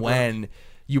 How and when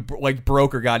you like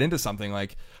broke or got into something,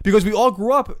 like, because we all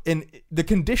grew up and the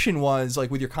condition was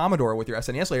like with your Commodore, with your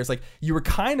SNES layers, like you were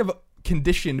kind of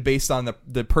conditioned based on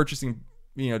the purchasing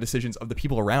decisions of the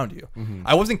people around you.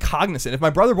 I wasn't cognizant. If my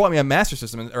brother bought me a Master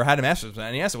System or had a Master System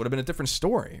and NES, it would have been a different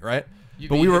story, right? You'd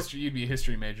be a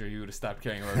history major. You would have stopped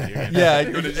caring about video games. Yeah,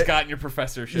 you would have just gotten your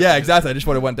professorship. Yeah, exactly. I just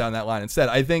would have went down that line instead.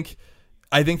 I think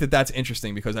that's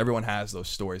interesting because everyone has those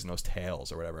stories and those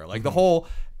tales or whatever. Like the whole,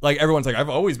 like everyone's like, I've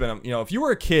always been, if you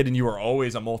were a kid and you were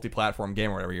always a multi-platform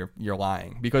gamer or whatever, you're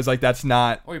lying, because like that's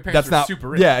not. Well, your parents were super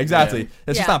rich. Yeah, exactly. Yeah.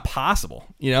 It's just not possible.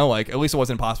 Like at least it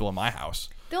wasn't possible in my house.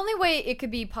 The only way it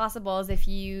could be possible is if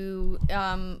you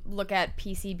look at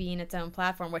PC being its own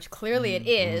platform, which clearly it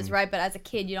is, right? But as a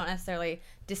kid, you don't necessarily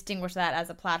distinguish that as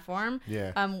a platform.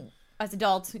 Yeah. As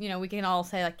adults, we can all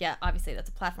say like, yeah, obviously that's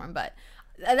a platform, but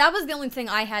that was the only thing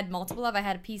I had multiple of. I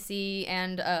had a PC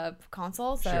and a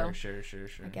console, so sure.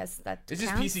 I guess that it's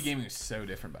counts. just PC gaming was so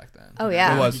different back then. Oh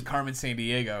yeah, it was. Carmen San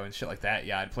Diego and shit like that.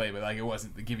 Yeah, I'd play, but like it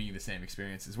wasn't giving you the same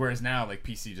experiences. Whereas now, like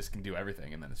PC just can do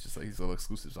everything, and then it's just like these little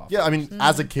exclusives off. Yeah, I mean,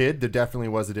 as a kid, there definitely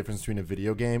was a difference between a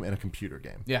video game and a computer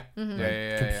game. Yeah,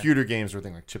 Computer games were a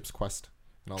thing like Chips Quest.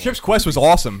 Chips Quest was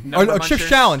awesome. Chips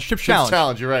Challenge. Chips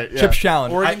Challenge, you're right. Yeah. Chips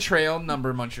Challenge. Oregon Trail,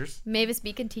 Number Munchers. Mavis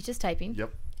Beacon teaches typing.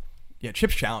 Yep. Yeah,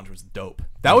 Chips Challenge was dope.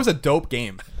 That was a dope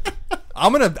game.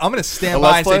 I'm gonna stand A by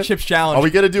Let's and Play? say Chips Challenge. Are we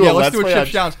gonna do a let's Let's do a Play?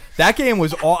 Chips Challenge. That game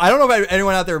was all. I don't know if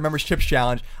anyone out there remembers Chips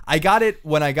Challenge. I got it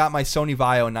when I got my Sony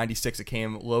Vaio in '96. It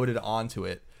came loaded onto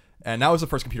it, and that was the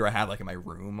first computer I had like in my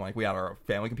room. Like we had our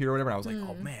family computer or whatever. And I was like,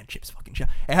 oh man, Chips fucking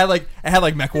Challenge. It had like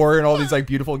MechWarrior and all these like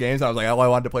beautiful games. And I was like, all I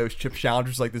wanted to play was Chips Challenge,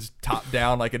 which is like this top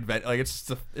down like advent. Like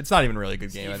it's not even really a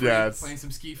good game. Yeah, it's- Playing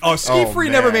some Ski Free. Oh, Ski Free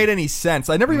man. never made any sense.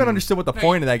 I never even understood what the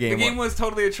point of that game The game was. was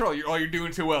totally a troll. You're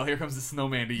doing too well. Here comes the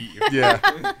snowman to eat you.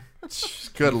 Yeah.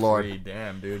 Good lord. Free,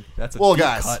 damn, dude. That's a Well, deep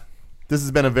guys, cut. this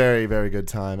has been a very, very good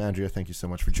time. Andrea, thank you so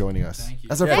much for joining us. Thank you.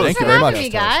 As our Yeah, first thank you for very having much. me,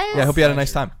 guys. Yeah, I hope you had a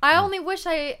nice time. I only wish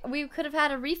we could have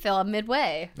had a refill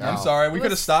midway. I'm sorry, we It could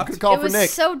have was- stopped. Could call It for was Nick.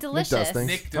 so Nick delicious. does things.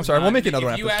 Nick does I'm sorry, we'll not- make another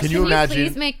if one you after. ask Can you me, Can you imagine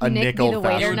please make a Nick Nick be the old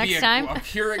fashioned? it waiter would next be time? a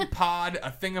Keurig pod,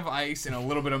 a thing of ice, and a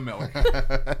little bit of milk.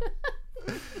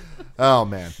 Oh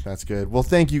man, that's good. Well,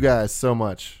 thank you guys so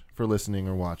much for listening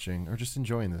or watching or just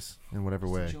enjoying this in whatever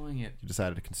way Enjoying it you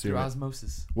decided to consume through it.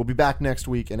 osmosis. We'll be back next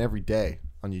week and every day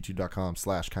on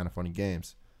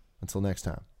youtube.com/kindoffunnygames. Until next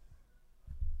time.